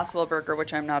 has yeah. Impossible Burger,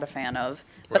 which I'm not a fan of.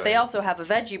 But they Right. also have a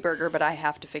veggie burger, but I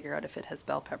have to figure out if it has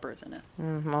bell peppers in it.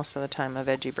 Most of the time, a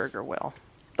veggie burger will.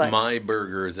 But My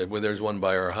Burger, well, there's one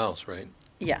by our house, right?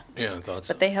 yeah. Yeah, I thought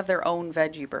so. But they have their own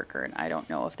veggie burger, and I don't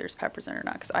know if there's peppers in it or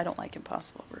not because I don't like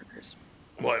Impossible Burgers.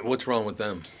 What's wrong with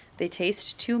them? They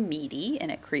taste too meaty, and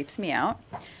it creeps me out.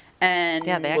 And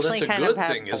Yeah, they Well, actually that's a kind of good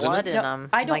have thing, isn't blood it? in them,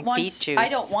 I don't like want beet juice. I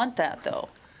don't want that though.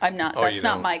 I'm not. Oh, you That's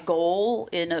not don't? my goal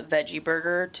in a veggie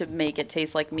burger to make it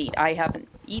taste like meat. I haven't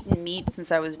eaten meat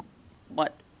since I was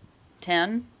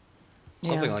 10,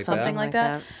 Something like something that. like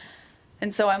that.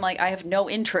 And so I'm like, I have no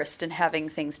interest in having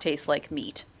things taste like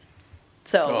meat.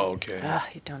 So Oh, okay. Ugh,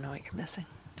 you don't know what you're missing.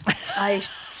 I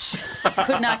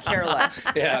could not care less.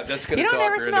 Yeah, that's going to You talk don't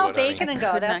ever her smell into it, honey. bacon and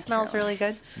go, Could that not smells care really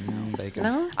good. less. Bacon.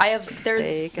 No? There's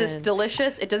this Bacon.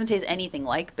 delicious, it doesn't taste anything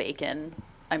like bacon,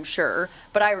 I'm sure,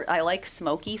 but I like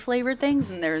smoky flavored things,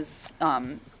 and there's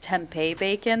tempeh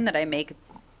bacon that I make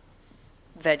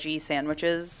veggie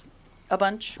sandwiches a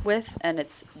bunch with, and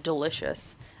it's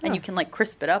delicious. And you can like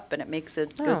crisp it up, and it makes a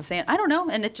Oh. good sandwich. I don't know,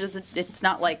 and it's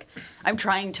not like I'm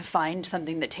trying to find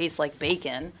something that tastes like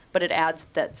bacon, but it adds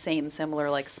that same similar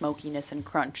like smokiness and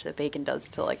crunch that bacon does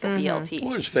to like a BLT.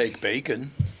 Well, there's fake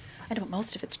bacon. I don't.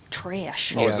 Most of it's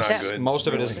trash. Oh, it's not Yes. good. Most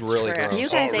of it is It's really trash. gross. You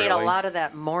guys ate a really? lot of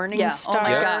that Morning Yeah. Star Oh my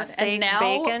god. fake And now,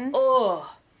 bacon. ugh.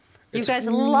 You It's guys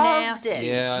loved nasty.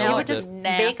 it. Yeah, I you loved would just it.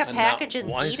 make a And now- package and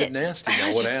why eat is it nasty? Now,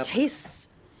 It what just happened? tastes.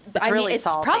 It's I mean, really it's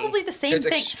salty. probably the same It's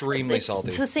thing. extremely It's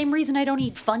salty. the same reason I don't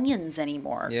eat Funyuns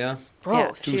anymore. Yeah.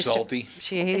 Gross. Too salty.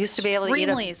 She used to be able to eat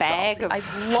Extremely a bag salty. of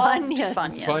I loved Funyuns.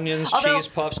 Funyuns. Funyuns, Although, cheese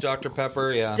puffs, Dr.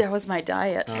 Pepper, yeah. That was my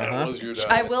diet. That was your diet.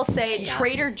 I will say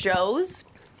Trader Joe's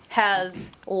has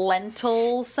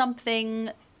lentil something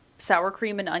sour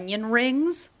cream and onion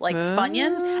rings, like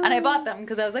Funyuns. And I bought them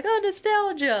because I was like, oh,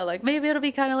 nostalgia. Like, maybe it'll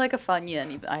be kind of like a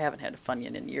Funyun. I haven't had a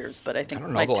Funyun in years, but I think I don't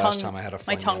know my the tongue, last time I had a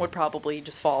my tongue Funyun. would probably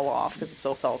just fall off because it's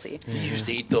so salty. You used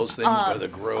to eat those things by the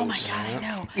gross. Oh my god, I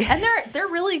know. And they're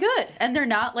really good, and they're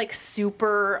not like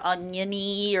super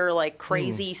oniony or like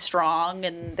crazy strong,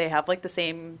 and they have like the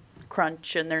same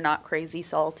crunch, and they're not crazy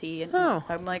salty. And Oh.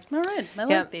 I'm like, all right, I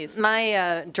Yeah, like these.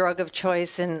 my drug of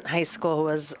choice in high school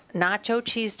was nacho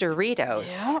cheese Doritos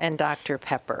Yeah. and Dr.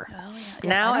 Pepper. Oh, yeah.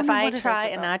 Now, I don't if know I what it is try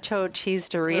a about- nacho cheese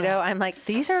Dorito, I'm like,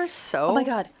 these are so Oh my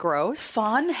God. gross.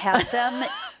 Fawn had them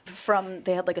from.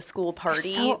 They had like a school party.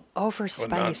 So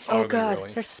overspiced. Oh, God.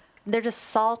 Really? They're just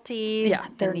salty. Yeah,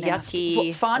 they're and nasty. yucky.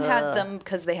 Well, Fawn had Ugh. them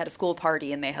because they had a school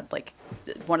party and they had like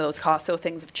one of those Costco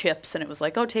things of chips, and it was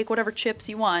like, oh, take whatever chips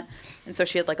you want. And so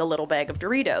she had like a little bag of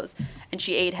Doritos, and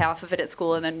she ate half of it at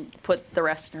school and then put the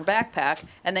rest in her backpack,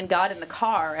 and then got in the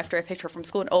car after I picked her from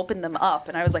school and opened them up,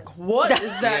 and I was like, what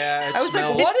is that? Yeah, it I was like,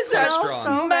 smells what is that so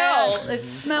strong. smell? It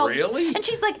smelled. Really? And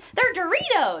she's like, they're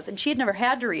Doritos, and she had never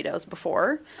had Doritos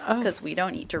before because we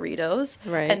don't eat Doritos,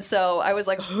 Right. And so I was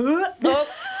like, huh? Oh.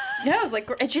 Yeah, I was like,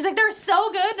 and she's like, they're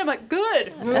so good. And I'm like,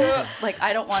 good. Like,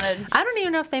 I don't want to. I don't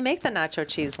even know if they make the nacho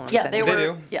cheese ones. Yeah, they anymore.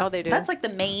 were. do. Yeah, Oh, they do? That's like the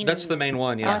main. That's the main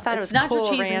one, Oh, yeah. I thought It's it was nacho Cool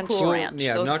cheese Ranch. and Cool Ranch.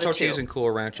 Yeah, Those are the nacho two. cheese and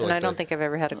Cool Ranch. are And like I don't the- think I've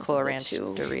ever had a Those Cool are the Ranch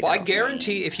two. Dorito. Well, I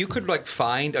guarantee if you could like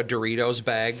find a Doritos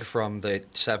bag from the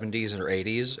 70s or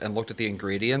 80s and looked at the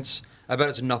ingredients, I bet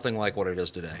it's nothing like what it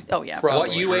is today. Oh yeah. Probably.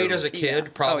 What you ate as a kid Yeah.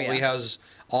 probably Oh, yeah. has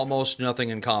almost nothing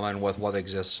in common with what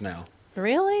exists now.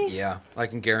 Really? Yeah, I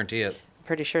can guarantee it.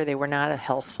 Pretty sure they were not a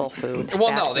healthful food. Well,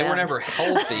 back no, they were then. never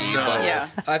healthy, but Yeah.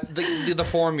 the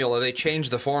formula, they change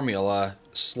the formula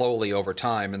slowly over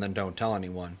time and then don't tell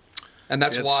anyone. And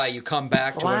that's It's- why you come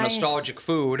back to Why? a nostalgic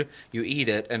food, you eat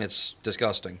it, and it's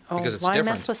disgusting Oh, because it's why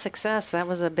different. mess with success? That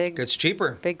was a big, It's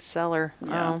cheaper. big seller.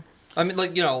 Yeah. Oh. I mean,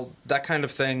 like, you know, that kind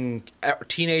of thing,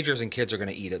 teenagers and kids are going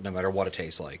to eat it no matter what it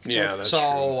tastes like. Yeah, that's so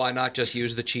true. why not just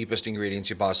use the cheapest ingredients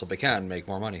you possibly can and make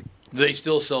more money? They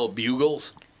still sell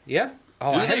bugles. Yeah.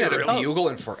 Oh, Do I haven't they had a really? bugle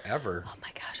in forever. Oh my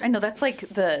gosh, I know that's like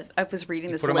I was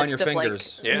reading this put 'em on list your of like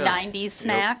fingers. Yeah. 90s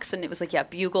snacks, and it was like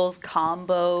bugles,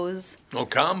 combos. Oh,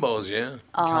 combos, yeah.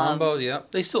 Combos, yeah.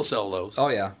 They still sell those. Oh,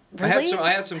 yeah. Really?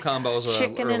 I had some combos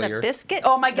Chicken earlier. and a biscuit.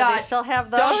 Oh my Do god! They still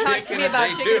have those. Don't talk to me about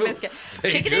They chicken and do. biscuit. They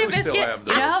Chicken do and still biscuit. have You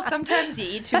those. know how sometimes you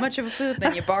eat too much of a food,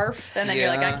 then you barf, and then you're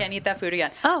like, I Yeah. can't eat that food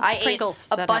again. Oh, I Pringles.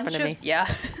 ate a That bunch happened to of me. yeah,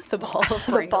 the ball of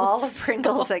The Pringles. ball of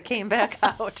Pringles that came back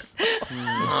out.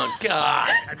 Oh, God.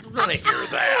 I don't want to hear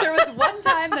that. There was one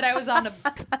time that I was on a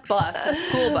bus, a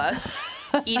school bus,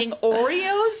 eating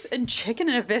Oreos and chicken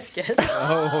and a biscuit.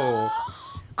 Oh.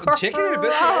 Chicken and a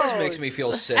biscuit always makes me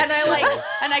feel sick. And I so-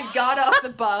 and I got off the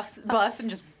bus and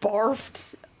just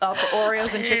barfed up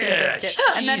Oreos and chicken and a Yeah, biscuit.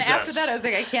 And then after Jesus. that, I was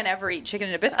like, I can't ever eat chicken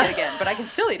and a biscuit again, but I can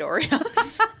still eat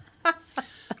Oreos. Well,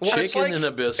 it's Chicken like- and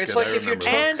a biscuit. it's like I if you remember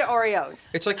took- that. And Oreos.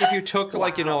 It's like if you took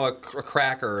like a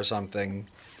cracker or something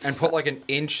and put like an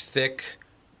inch thick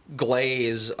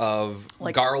glaze of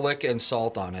Like- garlic and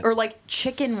salt on it. Or like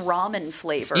chicken ramen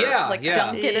flavor. Yeah, Like yeah.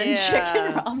 dunk it in Yeah.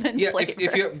 chicken ramen Yeah, flavor.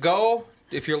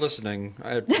 if you're listening,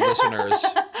 listeners,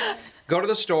 go to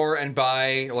the store and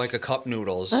buy like a cup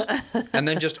noodles, and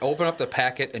then just open up the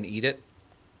packet and eat it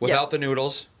without the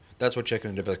noodles. That's what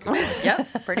chicken and a biscuit's like.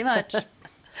 Yep, pretty much.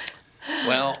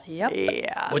 Well, Yep.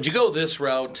 Yeah. would you go this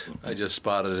route? I just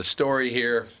spotted a story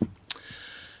here.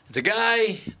 It's a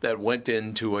guy that went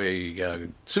into a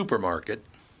supermarket.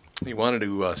 He wanted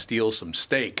to steal some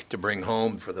steak to bring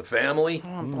home for the family. I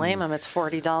don't blame him. It's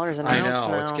 $40 an I ounce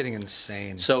know, now. it's getting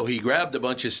insane. So he grabbed a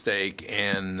bunch of steak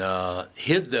and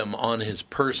hid them on his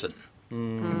person.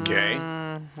 Okay.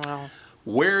 Well,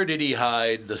 Where did he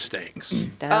hide the steaks?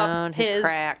 down Up his his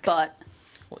crack. butt.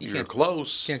 You're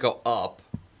close. Can't go up.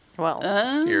 Well,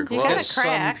 You're you got close. a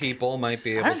crack. Some people might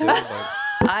be able to,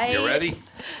 but You ready?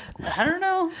 I don't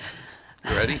know.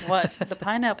 You ready? What? The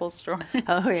pineapple story.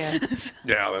 Oh, yeah.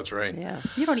 Yeah, that's right. Yeah.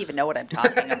 You don't even know what I'm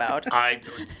talking about.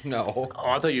 no.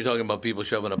 I thought you were talking about people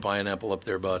shoving a pineapple up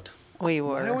their butt. We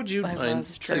were. Why would you?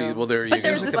 That's true. See, well, there you But go.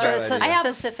 there's Seems this like a bad It's a idea. I have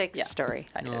a specific yeah. story.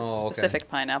 I know, Oh, okay. specific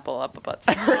pineapple up a butt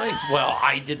story. Right. Well,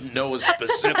 I didn't know it was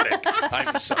specific.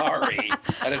 I'm sorry.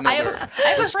 I didn't know I they're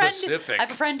have a friend. specific. I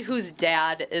have a friend whose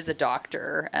dad is a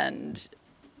doctor, and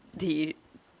he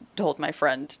told my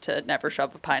friend to never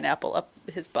shove a pineapple up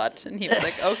his butt, and he was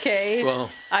like, "Okay, Well,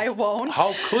 I won't."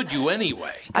 How could you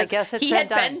anyway? I guess it's he been had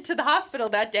done. been to the hospital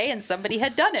that day, and somebody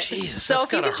had done it. Jesus, so that's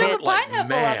if you gotta can shove hurt a like pineapple up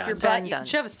mad. your butt, Done, you done. can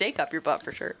shove a steak up your butt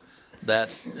for sure. That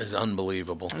is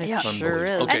unbelievable. Yeah, Unbelievable. sure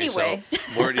is. Okay, Anyway.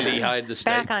 so where did he hide the steak?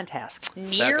 Back on task.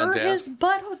 Near on his task.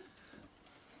 butt,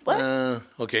 what?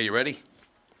 Okay, you ready?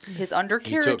 His He took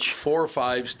undercarriage. 4 or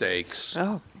 5 steaks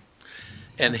Oh,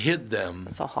 and hid them.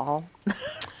 it's a haul.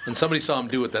 And somebody saw him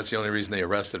do it. That's the only reason they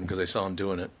arrested him, because they saw him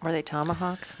doing it. Were they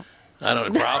tomahawks? I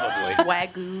don't know, probably.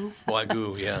 Wagyu.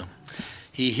 Wagyu, yeah.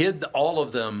 He hid all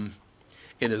of them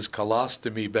in his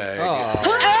colostomy bag.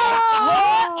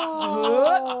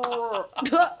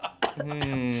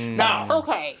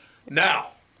 Okay. Now,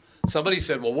 somebody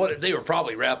said, well, what? They were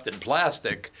probably wrapped in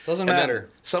plastic. Doesn't And then matter.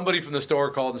 somebody from the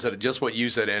store called and said, just what you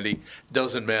said, Andy.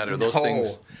 Doesn't matter.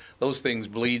 Those things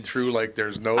bleed through like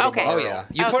there's no Okay. tomorrow. Oh yeah.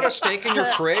 You put a steak in your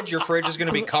fridge is going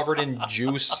to be covered in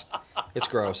juice. It's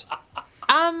gross.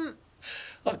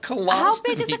 A colostomy. How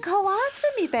big is a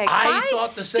colostomy bag? I 5 thought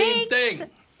the same steaks thing.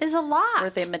 Is a lot. Were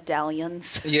they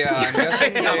medallions? Yeah, I'm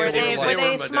guessing Yeah, were they, were were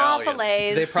they small medallions.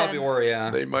 fillets? they probably were. Yeah,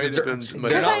 They might have been They're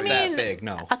medallions. not I mean- that big.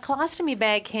 No, A colostomy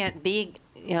bag can't be,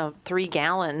 3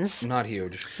 gallons. not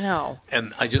huge. No.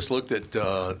 And I just looked at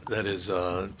his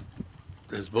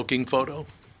booking photo.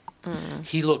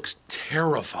 He looks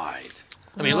terrified.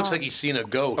 I mean, he looks like he's seen a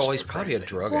ghost. Oh, he's for probably a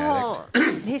Christ's sake. drug addict.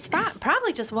 Well, he's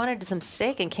probably just wanted some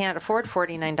steak and can't afford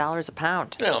 $49 a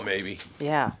pound. Well, maybe.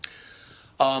 Yeah.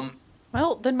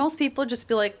 Well, then most people just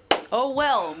be like, "Oh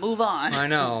well, move on." I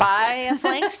know. Buy a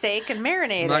flank steak and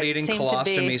marinate I'm not it. eating Seemed to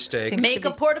colostomy be- steak. seems Make to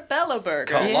a be- portobello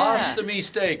burger. Colostomy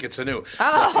steak. It's a new.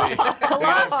 Colostomy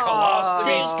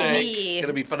Steak steak. me.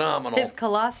 It'll be phenomenal. His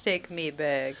colostake me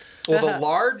bag. Well, the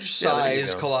large Yeah, there you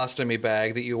size go. colostomy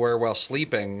bag that you wear while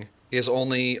sleeping is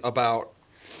only about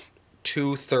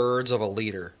 2/3 of a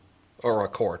liter or a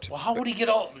quart. Well, how would he get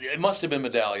all? It must have been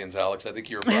medallions, Alex. I think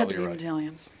you're probably right.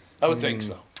 medallions. I would think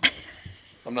so.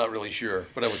 I'm not really sure,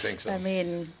 but I would think so. I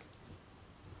mean,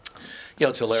 You know,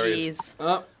 it's hilarious.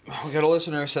 jeez. We got a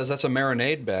listener who says that's a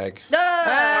marinade bag.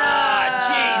 Ah,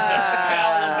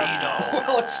 Jesus, Palomino.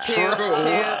 Well, it's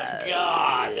true.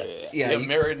 God. Yeah, You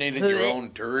marinated your own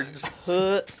turds.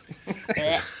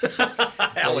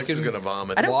 Alex is going to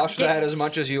vomit. I don't Wash get- that as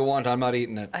much as you want. I'm not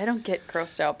eating it. I don't get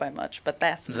grossed out by much, but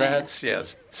that's That's,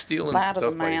 yes, stealing that is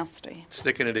stuff by nasty.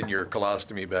 sticking it in your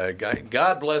colostomy bag.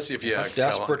 God bless you if you How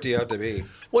desperate do you have to be?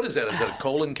 What is that? Is that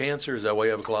colon cancer? Is that why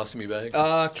you have a colostomy bag?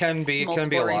 Can be a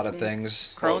Multiple lot of reasons.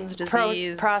 things. Crohn's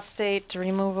disease, prostate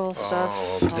removal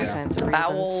stuff. okay. All Yeah. kinds of reasons.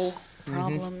 bowel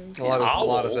problems. A lot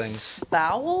Owl. of things.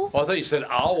 Bowel? Oh, I thought you said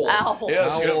owl. Owl.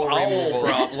 Yes, you Owl have owl removal.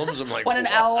 problems. I'm like, When an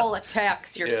what? owl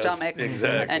attacks your Yes, stomach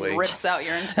exactly. and rips out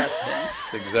your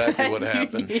intestines. That's exactly what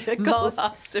happened. You need a Most-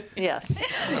 colostomy. Yes.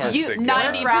 Honest You to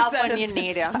God. 90% when of you the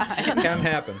need 'em. time. Can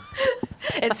happen.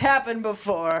 It's happened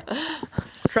before.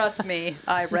 Trust me,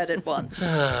 I read it once.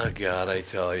 Oh, God, I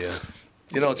tell you.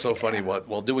 You know, it's so funny.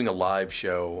 While doing a live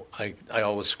show, I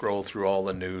always scroll through all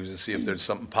the news and see if there's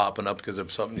something popping up, because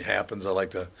if something happens, I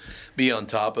like to be on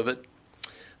top of it.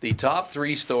 The top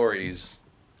 3 stories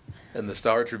in the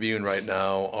Star Tribune right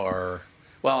now are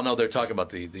Well, no, they're talking about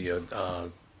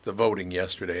the voting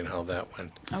yesterday and how that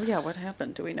went. Oh, yeah. What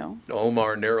happened? Do we know?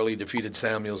 Omar narrowly defeated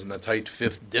Samuels in the tight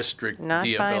 5th District Not by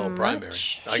DFL primary.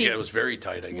 much. I guess it was very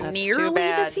tight, I guess. That's Nearly too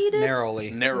bad. defeated?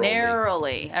 Narrowly.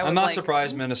 Narrowly. I'm not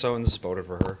surprised Minnesotans voted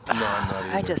for her. No, I'm not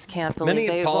either. I just can't believe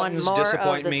they won Minneapolitans more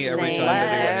disappoint of the me every same. time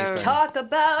they do Let's anything. talk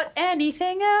about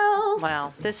anything else.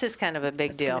 Wow, this is kind of a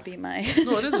big deal. Gonna be my.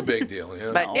 No, it is a big deal, yeah.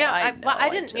 But No, yeah, I I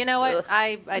know, didn't. I You know just, what?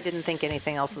 I didn't think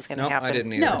anything else was going to No, happen. I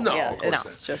didn't either. No, yeah, of course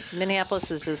it's not. just Minneapolis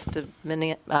is just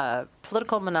a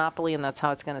political monopoly, and that's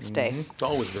how it's going to stay. It's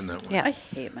always been that way. Yeah. I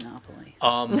hate Monopoly.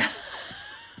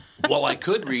 Well, I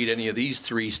could read any of these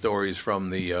 3 stories from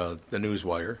the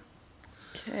Newswire.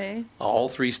 Okay. All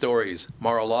 3 stories: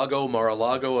 Mar-a-Lago,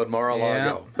 Mar-a-Lago, and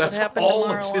Mar-a-Lago. Yeah. That's happened to all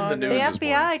that's in the Mar-a-Lago? news. The this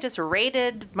FBI morning. just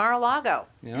raided Mar-a-Lago.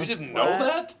 You didn't know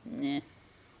that?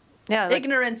 Yeah, like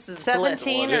Ignorance is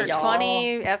 17 bliss. or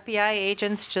 20 FBI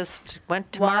agents just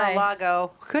went to Why?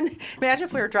 Mar-a-Lago. Couldn't imagine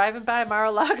if we were driving by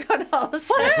Mar-a-Lago and all of a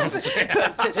sudden,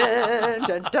 dun, dun, dun,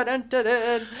 dun, dun, dun,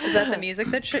 dun. Is that the music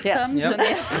that shit Yes. comes Yep. when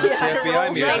the FBI FBI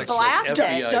rolls music. in? They blast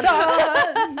FBI. it.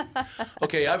 Dun-dun.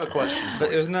 Okay, I have a question.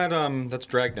 But isn't that that's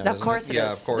Dragnet? Of isn't course it is.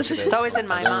 Yeah, of course it is. It's always in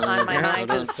my on my mind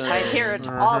because I hear it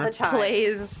all the time.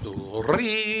 Plays.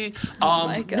 Oh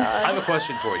my God. I have a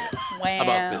question for you Wow.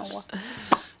 about this.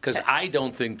 Because I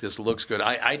don't think this looks good.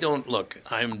 I don't look.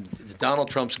 Donald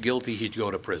Trump's guilty. He'd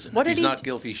go to prison. What If did he's he not d-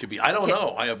 guilty, he should be. I don't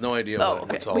know. I have no idea Oh, what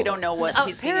okay. it's all We about. don't know what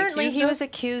he's being Apparently, accused he of. was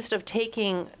accused of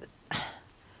taking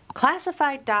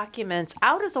classified documents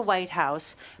out of the White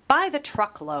House by the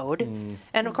truckload,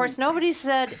 and of course, nobody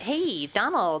said, "Hey,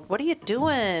 Donald, what are you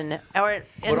doing?" Or,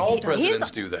 But all he's-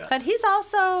 presidents do that. But he's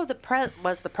also the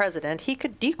president. He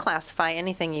could declassify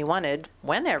anything he wanted,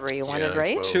 whenever he wanted, I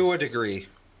right? suppose. To a degree.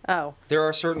 Oh. There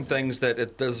are certain things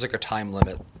that there's like a time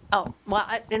limit. Oh, well,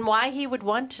 and why he would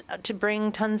want to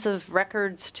bring tons of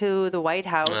records to the White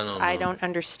House, I know. don't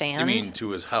understand. You mean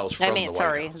to his house from the White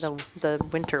sorry, House? the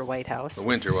Winter White House. The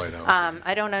Winter White House.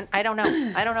 I don't know. I don't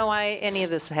know why any of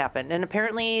this happened. And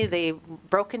apparently they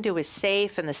broke into his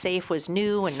safe, and the safe was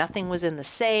new, and nothing was in the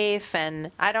safe.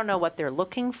 And I don't know what they're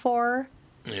looking for.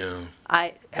 Yeah.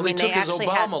 I Well, mean, they took his actually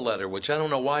Obama had. letter, which I don't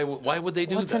know why. Why would they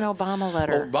do What's that? an Obama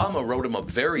letter? Obama wrote him a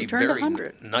very, turned very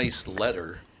 100. nice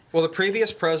letter, Well, the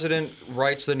previous president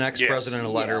writes the next Yes. president a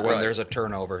letter Yeah. when Right. there's a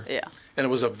turnover. Yeah. and it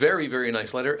was a very, very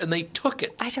nice letter, and they took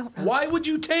it. I don't know. Why would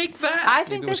you take that? I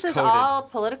think it was this is coded. all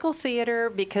political theater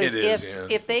because It is, if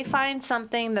yeah. if they find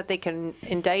something that they can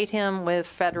indict him with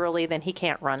federally, then he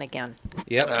can't run again.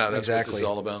 Yep, That's what exactly. this is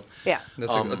all about. Yeah.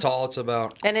 That's all it's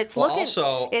about. And it's well, looking.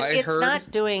 Also, I it's heard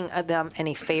not doing them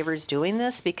any favors doing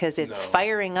this because it's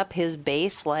firing up his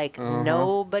base like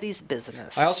nobody's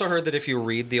business. I also heard that if you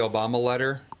read the Obama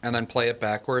letter and then play it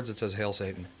backwards, it says "Hail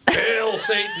Satan." Hail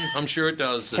Satan! I'm sure it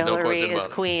does. No Hillary question is about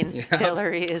it. queen.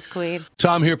 Hillary is queen.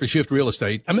 Tom here for Shift Real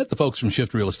Estate. I met the folks from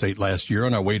Shift Real Estate last year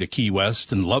on our way to Key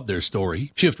West and loved their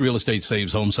story. Shift Real Estate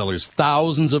saves home sellers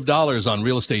thousands of dollars on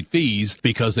real estate fees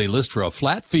because they list for a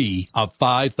flat fee of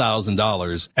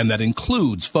 $5,000, and that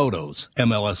includes photos,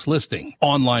 MLS listing,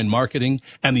 online marketing,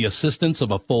 and the assistance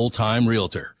of a full-time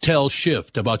realtor. Tell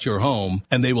Shift about your home,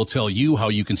 and they will tell you how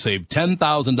you can save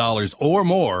 $10,000 or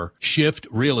more. Shift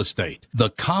Real Estate, the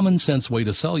common sense way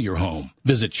to sell your home.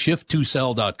 Visit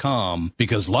shift2sell.com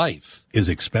because life is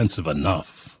expensive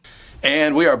enough.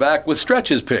 And we are back with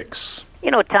Stretch's picks.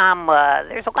 You know, Tom,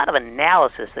 there's a lot of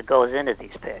analysis that goes into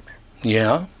these picks.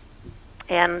 Yeah?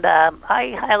 And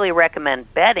I highly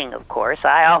recommend betting, of course.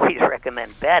 I always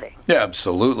recommend betting. Yeah,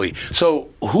 absolutely. So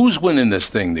who's winning this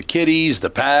thing? The Kitties, the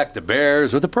Pack, the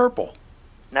Bears, or the Purple?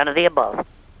 None of the above.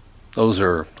 Those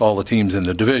are all the teams in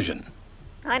the division.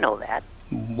 I know that.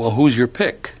 Well, who's your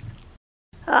pick?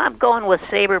 I'm going with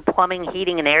Sabre Plumbing,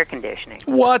 Heating, and Air Conditioning.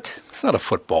 What? It's not a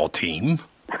football team.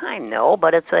 I know,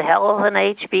 but it's a hell of an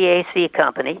HVAC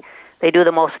company. They do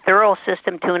the most thorough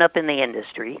system tune-up in the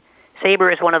industry.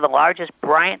 Sabre is one of the largest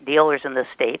Bryant dealers in the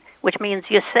state, which means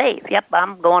you save. Yep,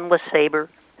 I'm going with Sabre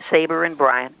and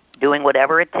Bryant, doing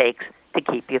whatever it takes to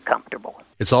keep you comfortable.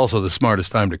 It's also the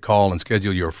smartest time to call and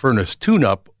schedule your furnace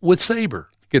tune-up with Sabre.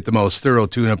 Get the most thorough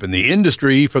tune-up in the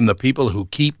industry from the people who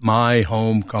keep my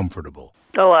home comfortable.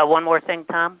 Oh, one more thing,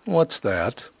 Tom. What's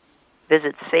that?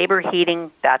 Visit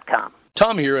saberheating.com.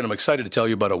 Tom here, and I'm excited to tell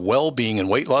you about a well-being and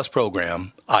weight loss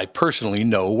program I personally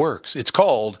know works. It's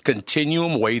called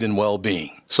Continuum Weight and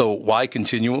Well-Being. So why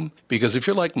Continuum? Because if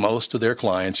you're like most of their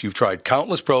clients, you've tried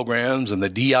countless programs and the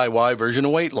DIY version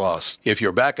of weight loss. If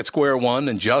you're back at square one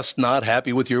and just not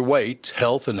happy with your weight,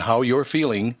 health, and how you're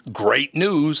feeling, great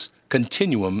news.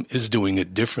 Continuum is doing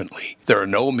it differently. There are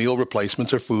no meal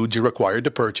replacements or foods you're required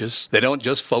to purchase. They don't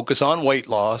just focus on weight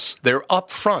loss. They're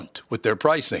upfront with their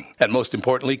pricing. And most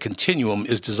importantly, Continuum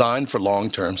is designed for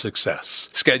long-term success.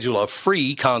 Schedule a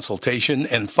free consultation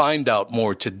and find out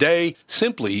more today.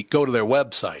 Simply go to their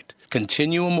website,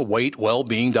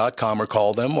 ContinuumWeightWellbeing.com, or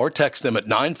call them or text them at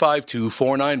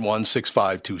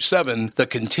 952-491-6527. The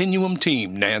Continuum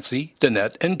team, Nancy,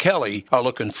 Danette, and Kelly, are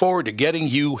looking forward to getting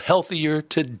you healthier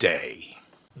today.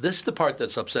 This is the part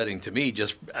that's upsetting to me,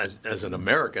 just as an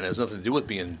American. It has nothing to do with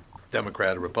being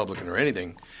Democrat or Republican or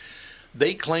anything.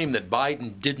 They claim that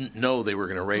Biden didn't know they were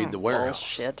going to raid the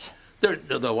warehouse. Bullshit. I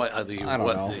don't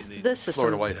know. This is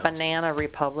Florida some White House. banana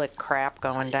republic crap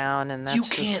going down, and that's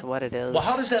just what it is. Well,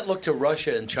 how does that look to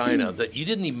Russia and China that you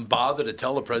didn't even bother to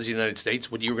tell the President of the United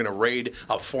States when you were going to raid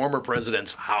a former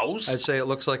president's house? I'd say it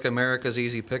looks like America's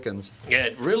easy pickings. Yeah,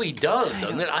 it really does,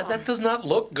 doesn't it? That does not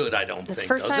look good, I don't think. It's the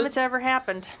first time it's ever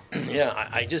happened. Yeah,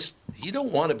 I just, you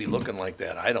don't want to be looking like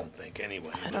that, I don't think,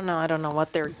 anyway. I don't know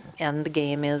what their end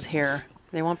game is here.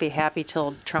 They won't be happy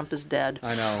till Trump is dead.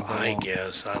 I know. I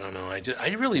guess. I don't know.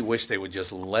 I really wish they would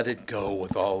just let it go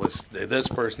with all this. This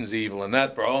person's evil and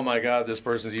that. Oh my God, this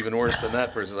person's even worse than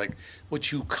that person. Like, would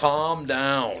you calm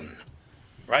down?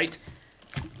 Right?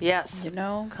 Yes.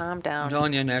 Calm down. I'm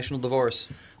telling you, national divorce.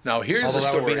 Now here's the story.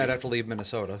 Although that would mean I'd have to leave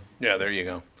Minnesota. Yeah, there you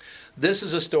go. This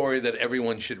is a story that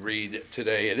everyone should read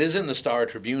today. It is in the Star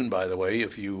Tribune, by the way.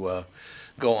 If you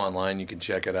go online, you can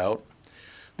check it out.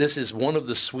 This is one of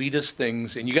the sweetest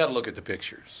things, and you got to look at the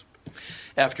pictures.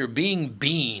 After being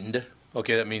beaned,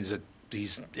 okay, that means that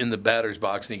he's in the batter's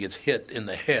box and he gets hit in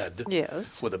the head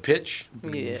with a pitch.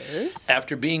 Yes.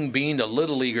 After being beaned, a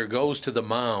little leaguer goes to the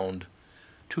mound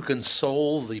to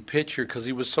console the pitcher because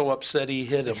he was so upset he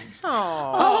hit him.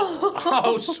 Oh,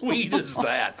 how sweet is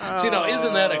that? See, now,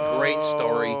 isn't that a great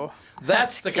story?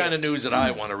 That's the kind of news that I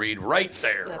want to read right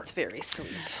there. That's very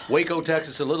sweet. Waco,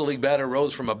 Texas, a Little League batter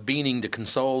rose from a beaning to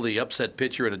console the upset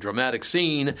pitcher at a dramatic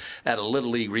scene at a Little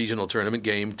League regional tournament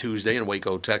game Tuesday in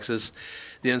Waco, Texas.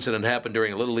 The incident happened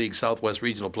during a Little League Southwest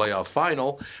Regional Playoff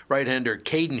Final. Right-hander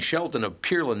Caden Shelton of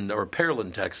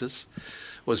Pearland, Texas,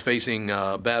 was facing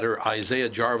batter Isaiah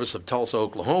Jarvis of Tulsa,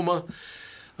 Oklahoma.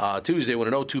 Tuesday, when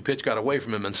an 0-2 pitch got away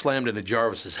from him and slammed into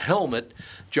Jarvis's helmet,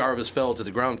 Jarvis fell to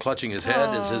the ground clutching his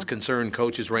head as his concerned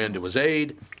coaches ran to his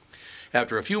aid.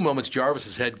 After a few moments,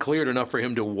 Jarvis's head cleared enough for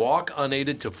him to walk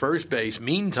unaided to first base.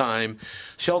 Meantime,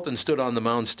 Shelton stood on the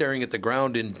mound staring at the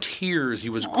ground in tears. He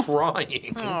was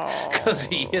crying because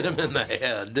he hit him in the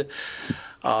head.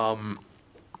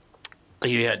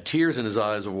 He had tears in his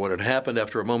eyes over what had happened.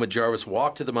 After a moment, Jarvis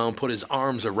walked to the mound, put his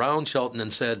arms around Shelton,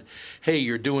 and said, "Hey,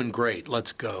 you're doing great.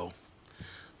 Let's go."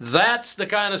 That's the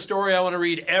kind of story I want to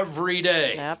read every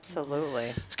day.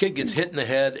 Absolutely. This kid gets hit in the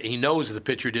head. He knows the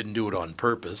pitcher didn't do it on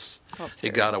purpose.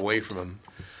 It got away from him.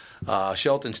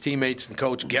 Shelton's teammates and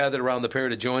coach gathered around the pair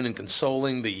to join in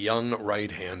consoling the young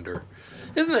right-hander.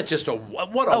 Isn't that just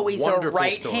what a he's wonderful a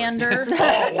right-hander? story?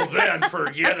 Oh, then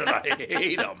forget it. I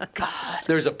hate him. God.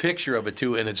 There's a picture of it,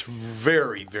 too, and it's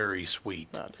very, very sweet.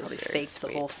 Probably faked the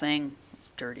whole thing. It's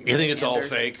dirty. You think it's all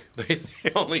right-handers.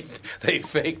 fake? They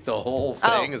faked the whole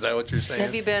thing? Is that what you're saying?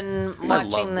 Have you been I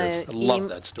love watching this. the I love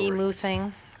that story. emu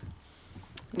thing?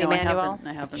 No, I Emmanuel?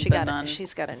 haven't She's been on.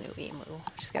 got a new emu.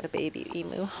 She's got a baby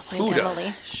emu Who named does?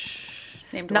 Emily.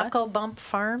 Named Knuckle Bump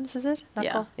Farms, is it?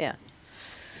 Knuckle? Yeah.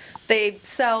 They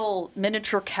sell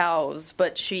miniature cows,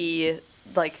 but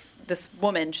this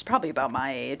woman, she's probably about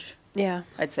my age. Yeah.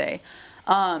 I'd say,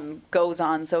 goes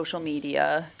on social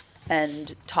media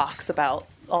and talks about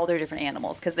all their different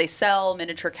animals because they sell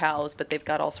miniature cows, but they've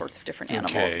got all sorts of different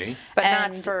animals. Okay. But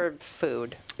not for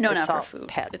food. No, It's not for all food.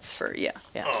 Pets. It's for, yeah.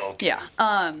 Oh, okay. Yeah.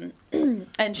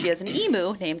 And she has an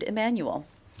emu named Emmanuel.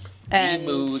 And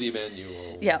Emu the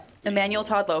Emmanuel. yeah, Emmanuel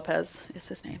Todd Lopez is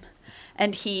his name.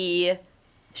 And she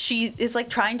is like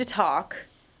trying to talk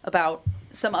about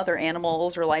some other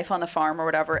animals or life on the farm or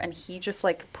whatever, and he just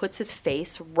like puts his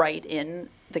face right in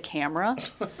the camera.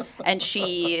 And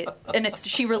she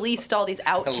released all these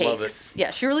outtakes. I love it.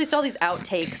 Yeah, she released all these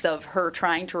outtakes of her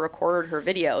trying to record her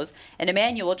videos, and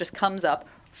Emmanuel just comes up,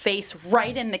 face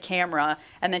right in the camera,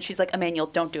 and then she's like, "Emmanuel,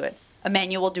 don't do it.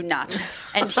 Emmanuel, do not."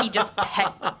 And he just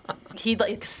he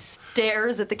like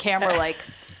stares at the camera like,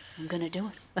 "I'm gonna do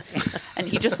it." And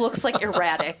he just looks like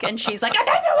erratic, and she's like,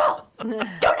 "Emmanuel, do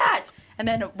not." And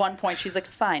then at one point she's like,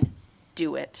 "Fine,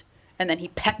 do it." and then he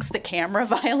pecks the camera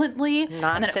violently, and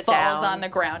then it falls on the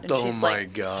ground. And she's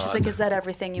like, she's like, is that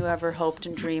everything you ever hoped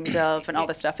and dreamed of, and all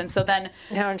this stuff. And so then,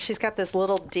 and she's got this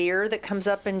little deer that comes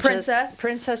up and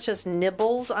Princess just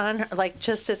nibbles on her, like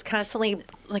just is constantly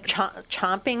like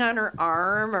chomping on her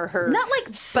arm or her not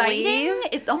like sleeve. biting.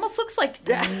 It almost looks like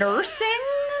nursing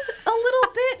a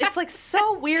little bit. It's like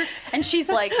so weird. And she's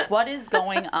like, what is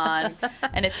going on?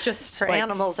 And it's just her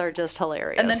animals are just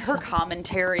hilarious. And then her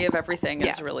commentary of everything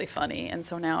is really funny. And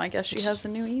so now I guess she has a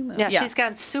new emu. Yeah, she's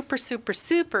gone super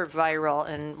viral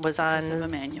and was on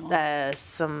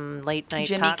some late night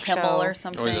Jimmy talk Kimmel show. or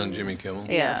something. Oh, he's on Jimmy Kimmel.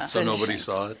 Yeah. So nobody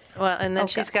saw it. Well, and then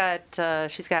she's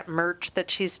got merch that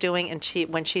she's doing, and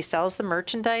when she sells the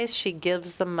merchandise, she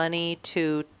gives the money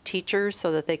to teachers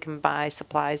so that they can buy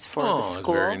supplies for the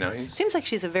school. Very nice. Seems like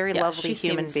she's a very lovely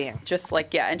human being. Just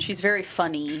like and she's very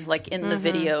funny. Like in the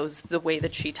videos, the way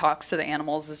that she talks to the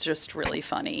animals is just really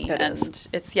funny. It's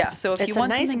So if you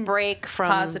want a nice something break from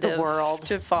positive the world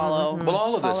to follow, Well,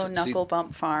 all of this, follow Knuckle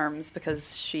Bump Farms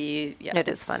because she it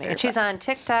is funny. And she's on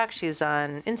TikTok. She's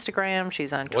on Instagram.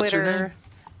 She's on Twitter. What's her name?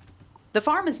 The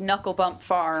farm is Knuckle Bump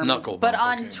Farms, but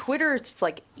on Twitter it's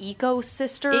like Eco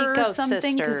Sister or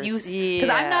something. Because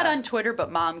I'm not on Twitter,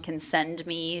 but Mom can send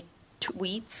me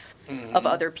tweets of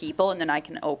other people, and then I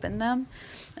can open them.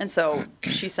 And so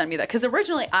she sent me that. Because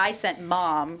originally I sent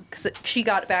Mom, because she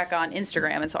got back on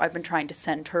Instagram, and so I've been trying to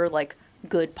send her like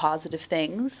good, positive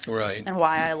things. Right. And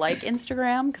why I like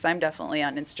Instagram, because I'm definitely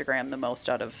on Instagram the most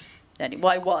out of any.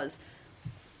 Well, I was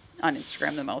on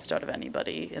Instagram the most out of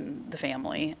anybody in the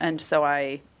family. And so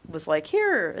I was like,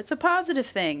 here, it's a positive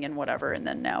thing and whatever. And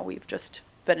then now we've just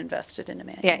been invested in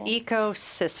Emmanuel. Yeah, Eco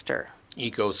Sister.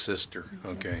 Eco Sister,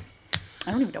 okay.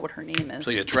 I don't even know what her name is.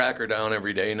 So you track her down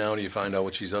every day now? Do you find out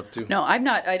what she's up to? No, I'm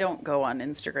not. I don't go on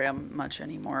Instagram much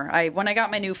anymore. When I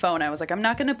got my new phone, I was like, I'm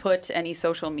not going to put any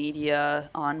social media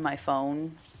on my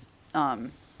phone.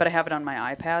 But I have it on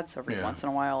my iPad, so every once in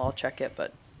a while I'll check it,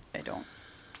 but I don't.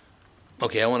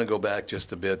 Okay, I want to go back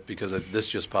just a bit because this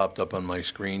just popped up on my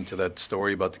screen to that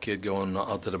story about the kid going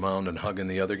out to the mound and hugging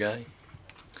the other guy.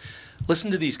 Listen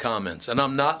to these comments, and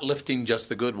I'm not lifting just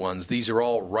the good ones. These are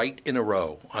all right in a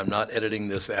row. I'm not editing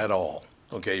this at all.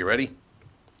 Okay, you ready?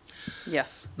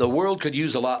 Yes. The world could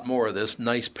use a lot more of this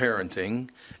nice parenting,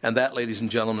 and that, ladies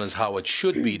and gentlemen, is how it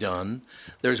should be done.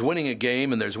 There's winning a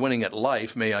game, and there's winning at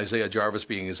life. May Isaiah Jarvis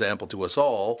be an example to us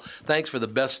all. Thanks for the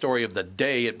best story of the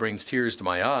day. It brings tears to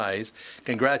my eyes.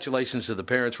 Congratulations to the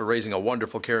parents for raising a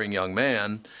wonderful, caring young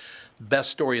man.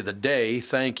 Best story of the day.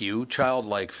 Thank you.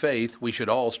 Childlike faith. We should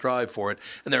all strive for it.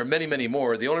 And there are many, many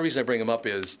more. The only reason I bring them up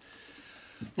is,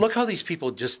 look how these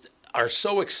people just are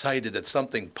so excited that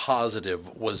something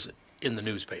positive was in the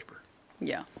newspaper.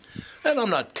 Yeah. And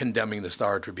I'm not condemning the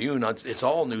Star Tribune. It's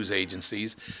all news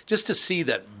agencies. Just to see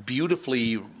that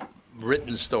beautifully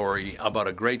written story about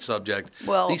a great subject,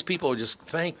 these people are just,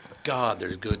 thank God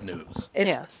there's good news.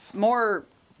 More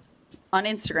on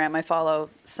Instagram, I follow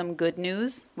Some Good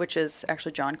News, which is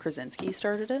actually John Krasinski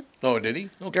started it. Oh, did he?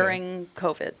 Okay. During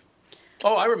COVID.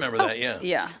 Oh, I remember that. Yeah.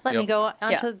 Yeah. Let me go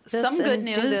on to this. Some good and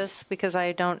news. Do this because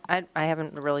I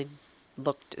haven't really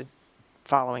looked at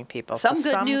following people. Some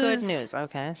good news. news.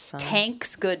 Okay.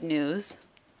 Tank's good news.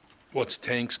 What's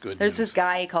Tank's good There's news? this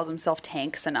guy, he calls himself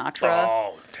Tank Sinatra.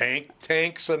 Oh, Tank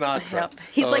Sinatra. Yep.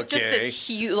 He's like just this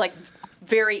huge, like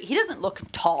he doesn't look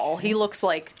tall. He looks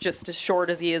like just as short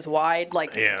as he is wide,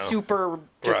 like super,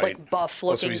 just like buff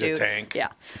looking he's dude. A tank. Yeah.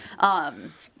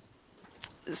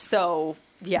 So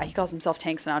yeah, he calls himself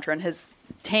Tank Sinatra, and his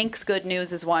Tank's Good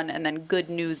News is one, and then Good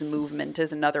News Movement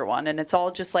is another one, and it's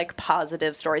all just like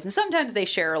positive stories. And sometimes they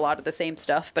share a lot of the same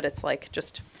stuff, but it's like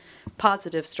just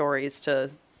positive stories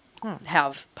to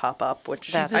have pop up,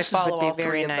 which I follow would all be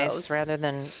very three of nice those. rather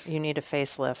than you need a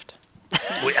facelift.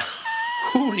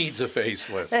 Who needs a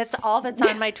facelift? That's all that's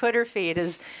on my Twitter feed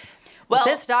is. Well,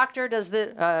 this doctor does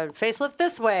the facelift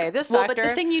this way. This doctor. But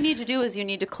the thing you need to do is you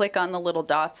need to click on the little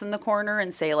dots in the corner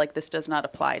and say like this does not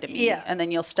apply to me, and then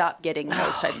you'll stop getting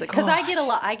those types of. Because I get a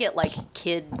lot. I get like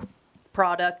kid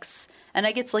products, and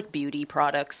I get like beauty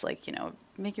products, like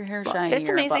make your hair shiny. It's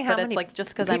amazing how but many. It's like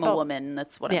just because I'm a woman,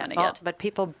 that's what I'm gonna get. But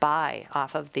people buy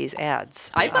off of these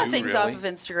ads. I bought things off of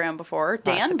Instagram before.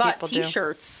 Dan bought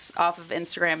T-shirts off of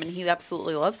Instagram, and he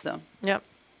absolutely loves them. Yep.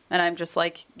 And I'm just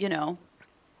like,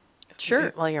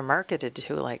 sure. Well, you're marketed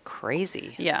to like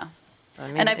crazy. Yeah. I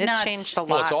mean, and I've it's changed a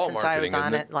lot since I was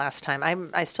on it last time.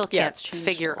 I still can't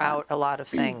figure out a lot of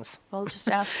things. Well, just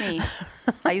ask me.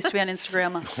 I used to be on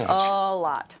Instagram a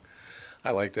lot. I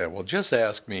like that. Well, just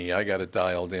ask me. I got it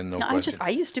dialed in. No question.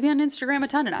 I used to be on Instagram a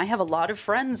ton, and I have a lot of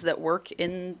friends that work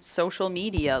in social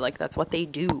media. Like that's what they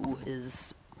do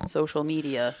is social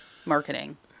media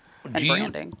marketing and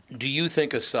branding. Do you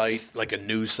think a site, like a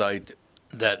news site,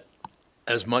 that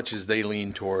as much as they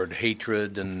lean toward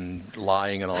hatred and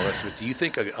lying and all the rest of it, do you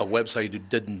think a website who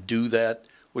didn't do that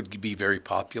would be very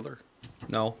popular?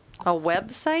 No. A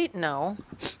website? No.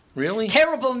 Really?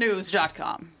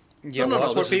 TerribleNews.com. Yeah, No,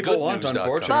 that's what people want,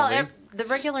 unfortunately. Well, the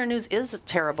regular news is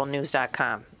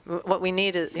terriblenews.com. What we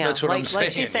need is, That's what I'm saying,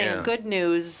 like she's saying, yeah. good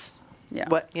news. Yeah.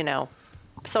 What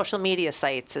social media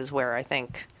sites is where I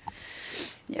think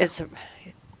is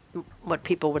what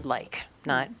people would like,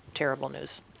 not terrible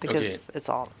news, because it's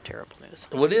all terrible news.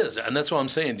 Well, it is, and that's what I'm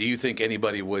saying. Do you think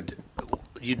anybody would?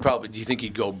 Do you think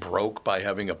you'd go broke by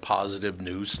having a positive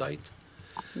news site?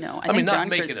 No, I mean, not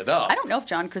making it up. I don't know if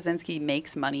John Krasinski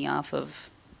makes money off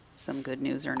of some good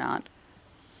news or not.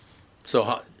 So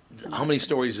how many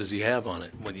stories does he have on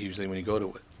it usually when you go to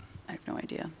it? I have no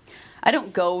idea. I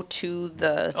don't go to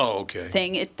the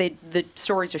thing. The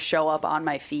stories just show up on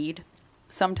my feed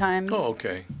sometimes. Oh,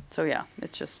 okay. So yeah,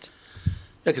 it's just. Yeah,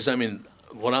 because I mean,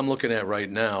 what I'm looking at right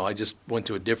now, I just went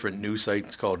to a different news site.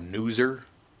 It's called Newser.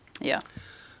 Yeah.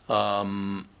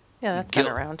 Yeah, that's been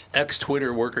around.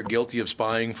 Ex-Twitter worker guilty of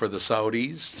spying for the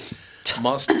Saudis.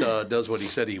 Musk does what he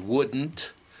said he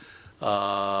wouldn't.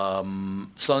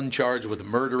 Son charged with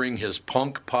murdering his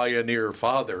punk pioneer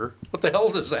father. What the hell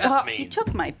does that mean? He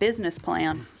took my business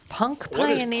plan. Punk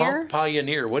What is pioneer? punk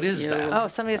pioneer? What is that? Oh,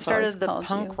 somebody started the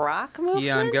punk rock movement?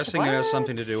 Yeah, I'm guessing it has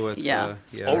something to do with... Yeah.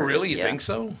 Oh, really? You think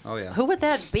so? Oh, yeah. Who would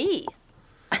that be?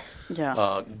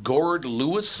 Yeah. Gord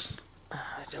Lewis. I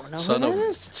don't know who that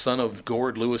is. Son of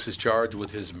Gord Lewis is charged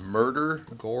with his murder.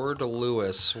 Gord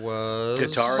Lewis was...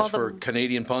 Guitarist for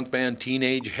Canadian punk band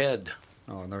Teenage Head.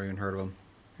 Oh, I've never even heard of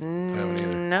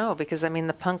him. No, because, I mean,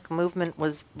 the punk movement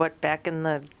was, back in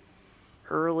the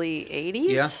early 80s?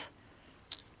 Yeah.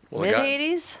 Well,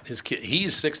 mid-80s? His kid,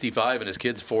 he's 65 and his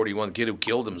kid's 41. The kid who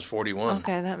killed him is 41.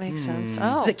 Okay, that makes sense.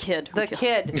 Oh, the kid. The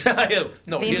kid.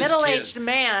 No, the his middle-aged kid.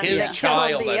 man His that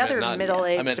child, killed the other I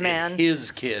middle-aged meant man.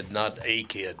 his kid, not a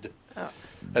kid.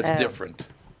 That's different.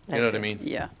 You know what I mean?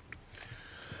 Yeah.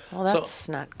 Well, that's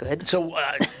not good. So,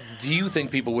 do you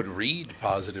think people would read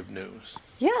positive news?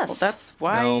 Yes. Well, that's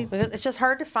why. No. It's just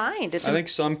hard to find. I think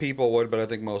some people would, but I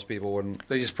think most people wouldn't.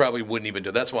 They just probably wouldn't even do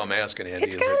it. That's why I'm asking, Andy.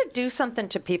 It's got to do something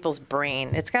to people's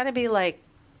brain. It's got to be like,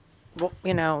 well,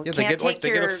 Yeah, they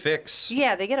get a fix.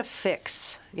 Yeah, they get a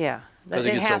fix. Yeah. Does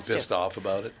he get so pissed off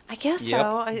about it? I guess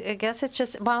so. I guess it's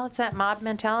just, it's that mob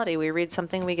mentality. We read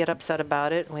something, we get upset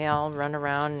about it, and we all run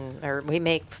around, or we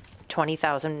make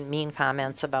 20,000 mean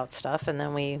comments about stuff, and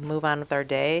then we move on with our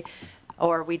day.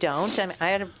 Or we don't. I mean, I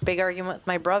had a big argument with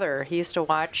my brother. He used to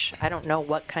watch, I don't know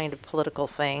what kind of political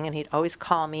thing, and he'd always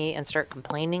call me and start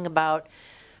complaining about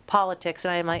politics.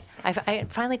 And I'm like, I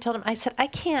finally told him, I said, I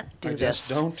can't do this. I just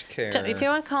don't care. If you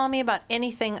want to call me about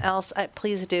anything else,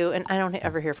 please do. And I don't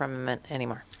ever hear from him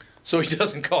anymore. So he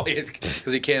doesn't call you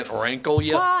because he can't rankle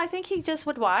you? Well, I think he just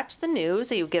would watch the news.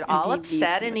 He would get all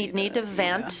upset, and he'd need to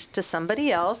vent to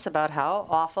somebody else about how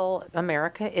awful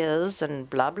America is and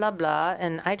blah, blah, blah.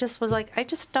 And I just was like, I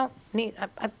just don't need,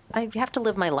 I have to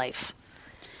live my life.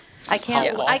 I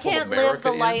can't live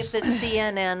the life that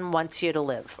CNN wants you to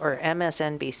live, or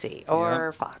MSNBC,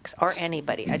 or Fox, or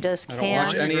anybody. I just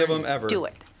can't watch any of them ever. do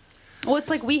it. Well, it's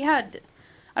like we had,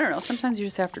 I don't know, sometimes you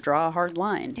just have to draw a hard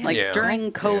line. Like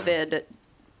during COVID,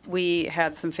 we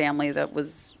had some family that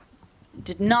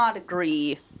did not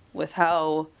agree with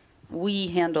how we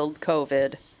handled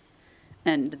COVID,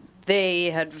 and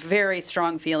they had very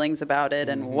strong feelings about it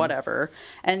and whatever.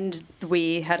 And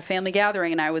we had a family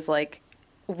gathering, and I was like,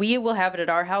 we will have it at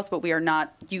our house, but we are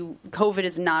not, COVID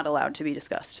is not allowed to be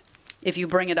discussed. If you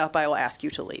bring it up, I will ask you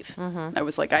to leave. I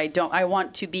was like, I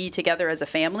want to be together as a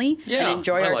family and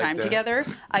enjoy our time together.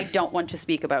 I don't want to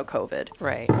speak about COVID.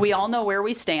 Right. We all know where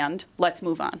we stand. Let's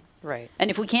move on. Right. And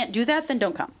if we can't do that, then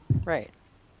don't come. Right.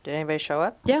 Did anybody show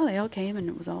up? Yeah, they all came, and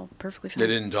it was all perfectly fine. They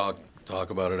didn't talk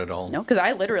about it at all? No, because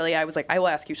I was like, I will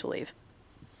ask you to leave.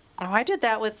 Oh, I did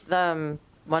that with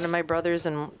one of my brothers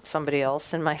and somebody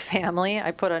else in my family. I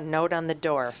put a note on the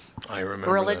door. I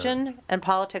remember Religion and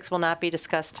politics will not be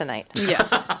discussed tonight. Yeah.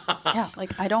 Yeah,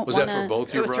 like I don't Was that for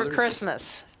both your brothers? It was for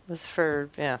Christmas. It was for,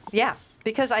 yeah.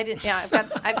 Because I've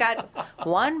got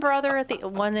one brother at the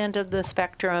one end of the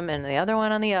spectrum and the other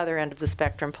one on the other end of the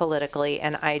spectrum politically,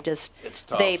 and it's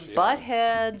tough, they butt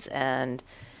heads, and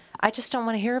I just don't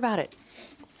want to hear about it.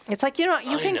 It's like, you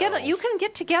can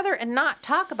get together and not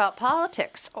talk about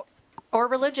politics or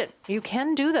religion. You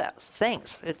can do those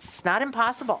things. It's not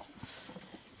impossible.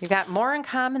 You got more in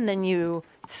common than you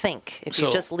think if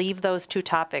you just leave those two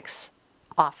topics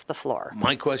off the floor.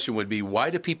 My question would be,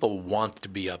 why do people want to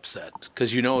be upset?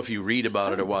 Because if you read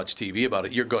about it or watch TV about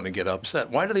it, you're going to get upset.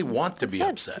 Why do they want to be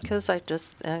upset? Because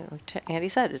Andy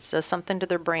said, it does something to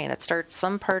their brain. It starts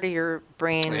some part of your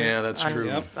brain that's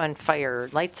true. on fire,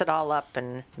 lights it all up,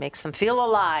 and makes them feel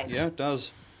alive. Yeah, it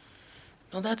does.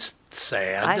 No, that's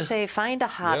sad. I say find a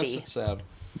hobby. Yes, it's sad.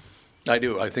 I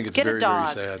do. I think it's Get very, a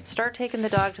dog. very sad. Start taking the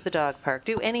dog to the dog park.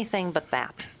 Do anything but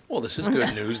that. Well, this is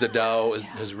good news. The Dow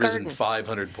has risen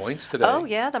 500 points today. Oh,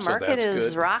 yeah. The so market that's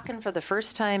is good. rocking for the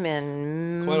first time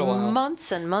in Quite a while.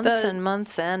 months and months and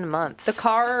months and months. The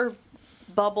car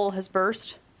bubble has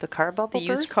burst. The car bubble The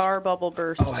burst? used car bubble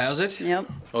burst. Oh, has it? Yep.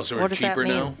 Oh, so What we're does that cheaper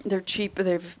mean? now? They're cheap.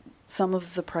 Some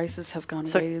of the prices have gone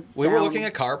way We were down. looking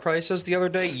at car prices the other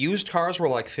day. Used cars were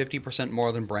like 50%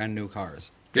 more than brand new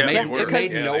cars. Yeah, it they made, were. It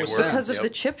made Yeah, no they were. sense. because of the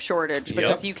chip shortage.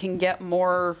 Because you can get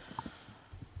more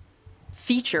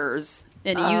features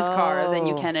in a used car than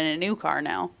you can in a new car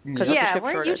now. Because of the chip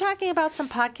weren't shortage. you talking about some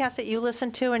podcast that you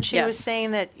listened to, and she was Yes.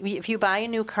 saying that if you buy a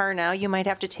new car now, you might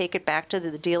have to take it back to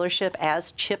the dealership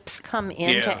as chips come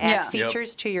in to add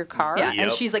features to your car? Yeah,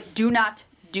 and she's like, do not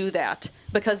do that.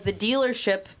 Because the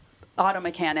dealership auto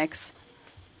mechanics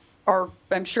are,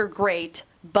 I'm sure, great,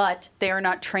 but they are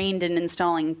not trained in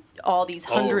installing all these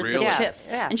hundreds really? of chips.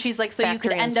 Yeah. And she's like, so you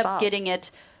could Factory end up installed. getting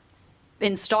it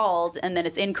installed, and then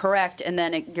it's incorrect, and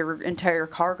then your entire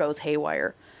car goes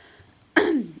haywire.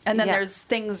 And then there's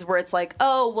things where it's like,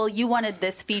 oh, well, you wanted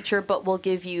this feature, but we'll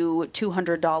give you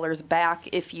 $200 back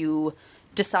if you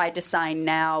decide to sign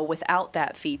now without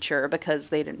that feature because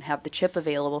they didn't have the chip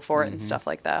available for it and stuff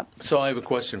like that. So I have a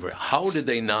question for you. How did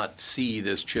they not see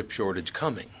this chip shortage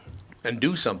coming and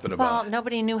do something Well, about it?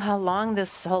 nobody knew how long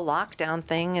this whole lockdown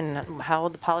thing and how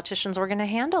the politicians were going to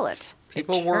handle it.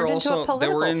 People were turned into a also they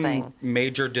were in political thing.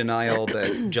 major denial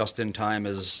that just in time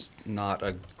is not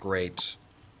a great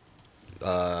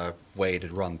way to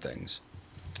run things.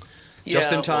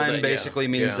 Just in time basically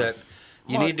means that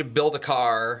you need to build a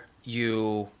car.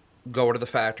 You go to the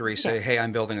factory, say, "Hey,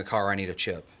 I'm building a car. I need a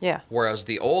chip." Yeah. Whereas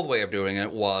the old way of doing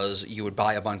it was you would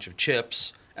buy a bunch of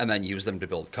chips and then use them to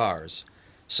build cars.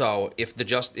 So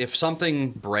if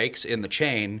something breaks in the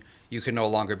chain, you can no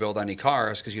longer build any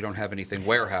cars because you don't have anything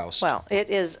warehoused. Well, it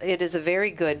is a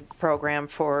very good program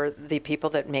for the people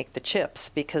that make the chips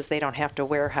because they don't have to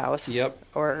warehouse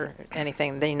or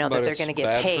anything. They know that they're going to get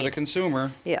bad paid. for the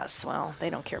consumer. Yes, well, they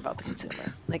don't care about the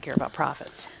consumer. They care about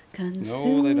profits.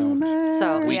 No, they don't.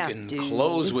 So We can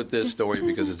close with this story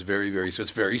because it's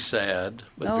it's very sad,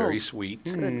 but very sweet.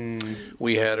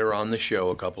 We had her on the show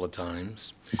a couple of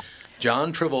times.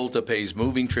 John Travolta pays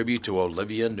moving tribute to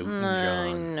Olivia Newton-John.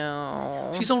 I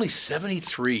know. She's only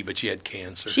 73, but she had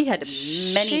cancer. She had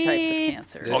many types of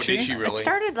cancer. Did she really? It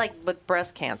started with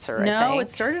breast cancer, I No, think. it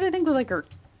started, I think, with her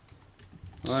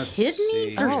Let's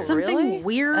kidneys see. or Oh, something really?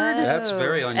 weird. That's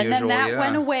very unusual. And then that yeah.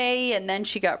 went away, and then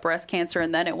she got breast cancer,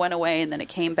 and then it went away, and then it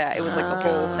came back. It was like a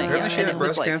whole thing. Apparently Yeah. she And had it was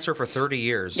breast like, cancer for 30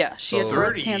 years. yeah, she had So-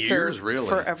 breast 30 cancer years, really?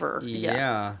 forever.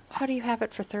 Yeah. How do you have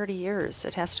it for 30 years?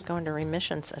 It has to go into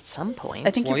remissions at some point. I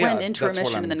think Well, it yeah, went into that's what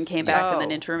remission and I'm- then came back, and then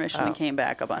Oh. into remission and came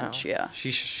back a bunch. Yeah.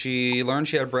 She learned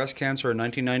she had breast cancer in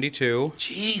 1992.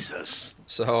 Jesus.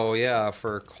 So, yeah,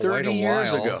 for quite 30 a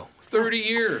years while. ago. 30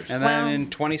 years. And then in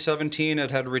 2017,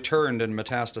 it had returned and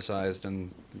metastasized,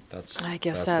 and that's I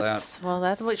guess that's that. well,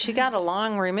 that's what she got, a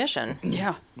long remission.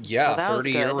 Yeah. Yeah, So that was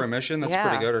 30-year good. remission. That's Yeah.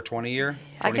 pretty good, or 20-year.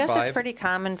 I guess 25. it's pretty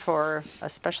common for,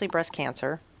 especially breast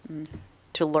cancer,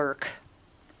 to lurk.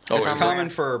 It's is it? common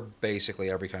for basically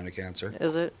every kind of cancer.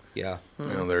 Is it? Yeah.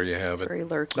 Well, there you have it. Very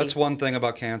lurky. That's one thing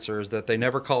about cancer is that they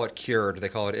never call it cured. They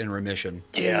call it in remission.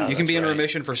 Yeah, you can be that's in right.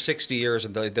 remission for 60 years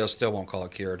and they still won't call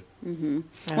it cured.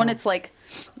 When it's like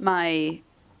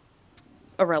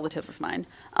a relative of mine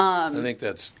I think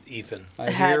that's Ethan. I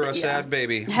Had- hear a yeah. sad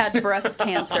baby. had breast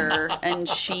cancer, and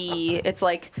it's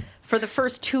like for the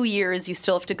first 2 years you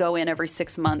still have to go in every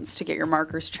 6 months to get your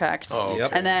markers checked. Oh,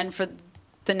 Yep. And then for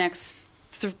the next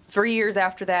 3 years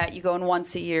after that, you go in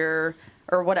once a year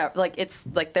or whatever. Like it's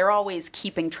like they're always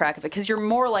keeping track of it because you're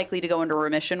more likely to go into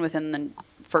remission within the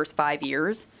first 5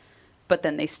 years, but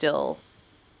then they still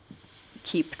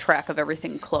keep track of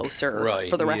everything closer Right.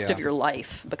 for the rest Yeah. of your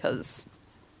life because,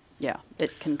 yeah,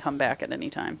 it can come back at any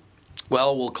time.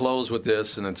 Well, we'll close with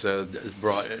this, and it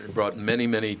brought many,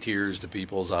 many tears to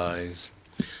people's eyes.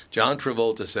 John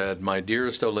Travolta said, "My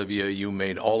dearest Olivia, you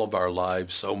made all of our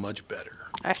lives so much better."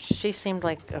 She seemed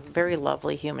like a very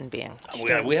lovely human being.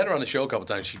 We had her on the show a couple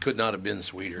times. She could not have been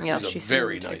sweeter. Yeah, She's a She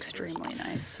very seemed nice extremely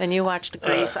nice. And you watched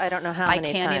Grace, I don't know how I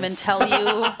many can't times. even tell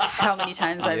you how many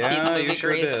times I've seen the Yeah, movie you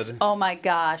sure Grace. did. Oh my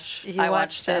gosh. You I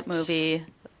watched watched that it? movie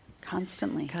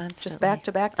Constantly. Just back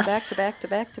to back to back to back to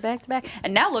back to back to back.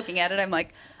 And now looking at it, I'm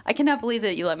like, I cannot believe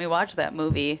that you let me watch that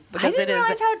movie because I didn't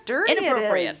realize how dirty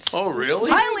inappropriate. it is. Oh,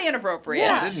 really? It's highly inappropriate.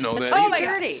 Yeah. I didn't know that Oh my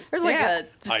either. god. There's like a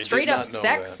I straight did up not know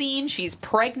sex that. scene. She's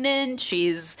pregnant.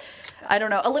 She's I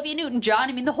don't know, Olivia Newton-John.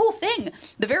 I mean, the whole thing.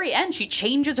 The very end, she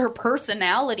changes her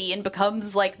personality and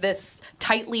becomes like this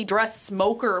tightly dressed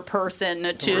smoker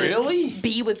person to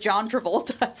be with John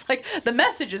Travolta. It's like the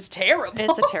message is terrible.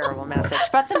 It's a terrible message,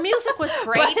 but the music was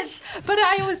great. But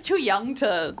I was too young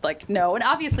to like know, and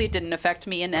obviously it didn't affect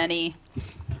me in any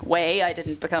way. I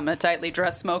didn't become a tightly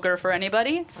dressed smoker for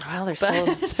anybody. Well, there's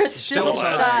there's still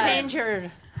time. Change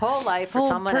your whole life for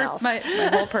someone else. My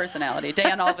whole personality.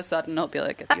 Dan, all of a sudden, he'll be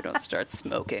like, if you don't start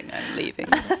smoking, I'm leaving.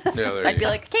 I'd be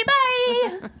like, okay,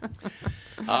 bye.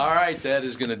 All right, that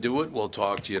is going to do it. We'll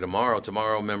talk to you tomorrow.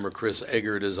 Tomorrow, remember, Chris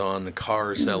Eggert is on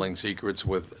Car Selling Secrets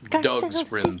with Doug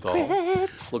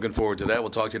Sprinthal. Looking forward to that. We'll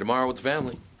talk to you tomorrow with the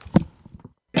family.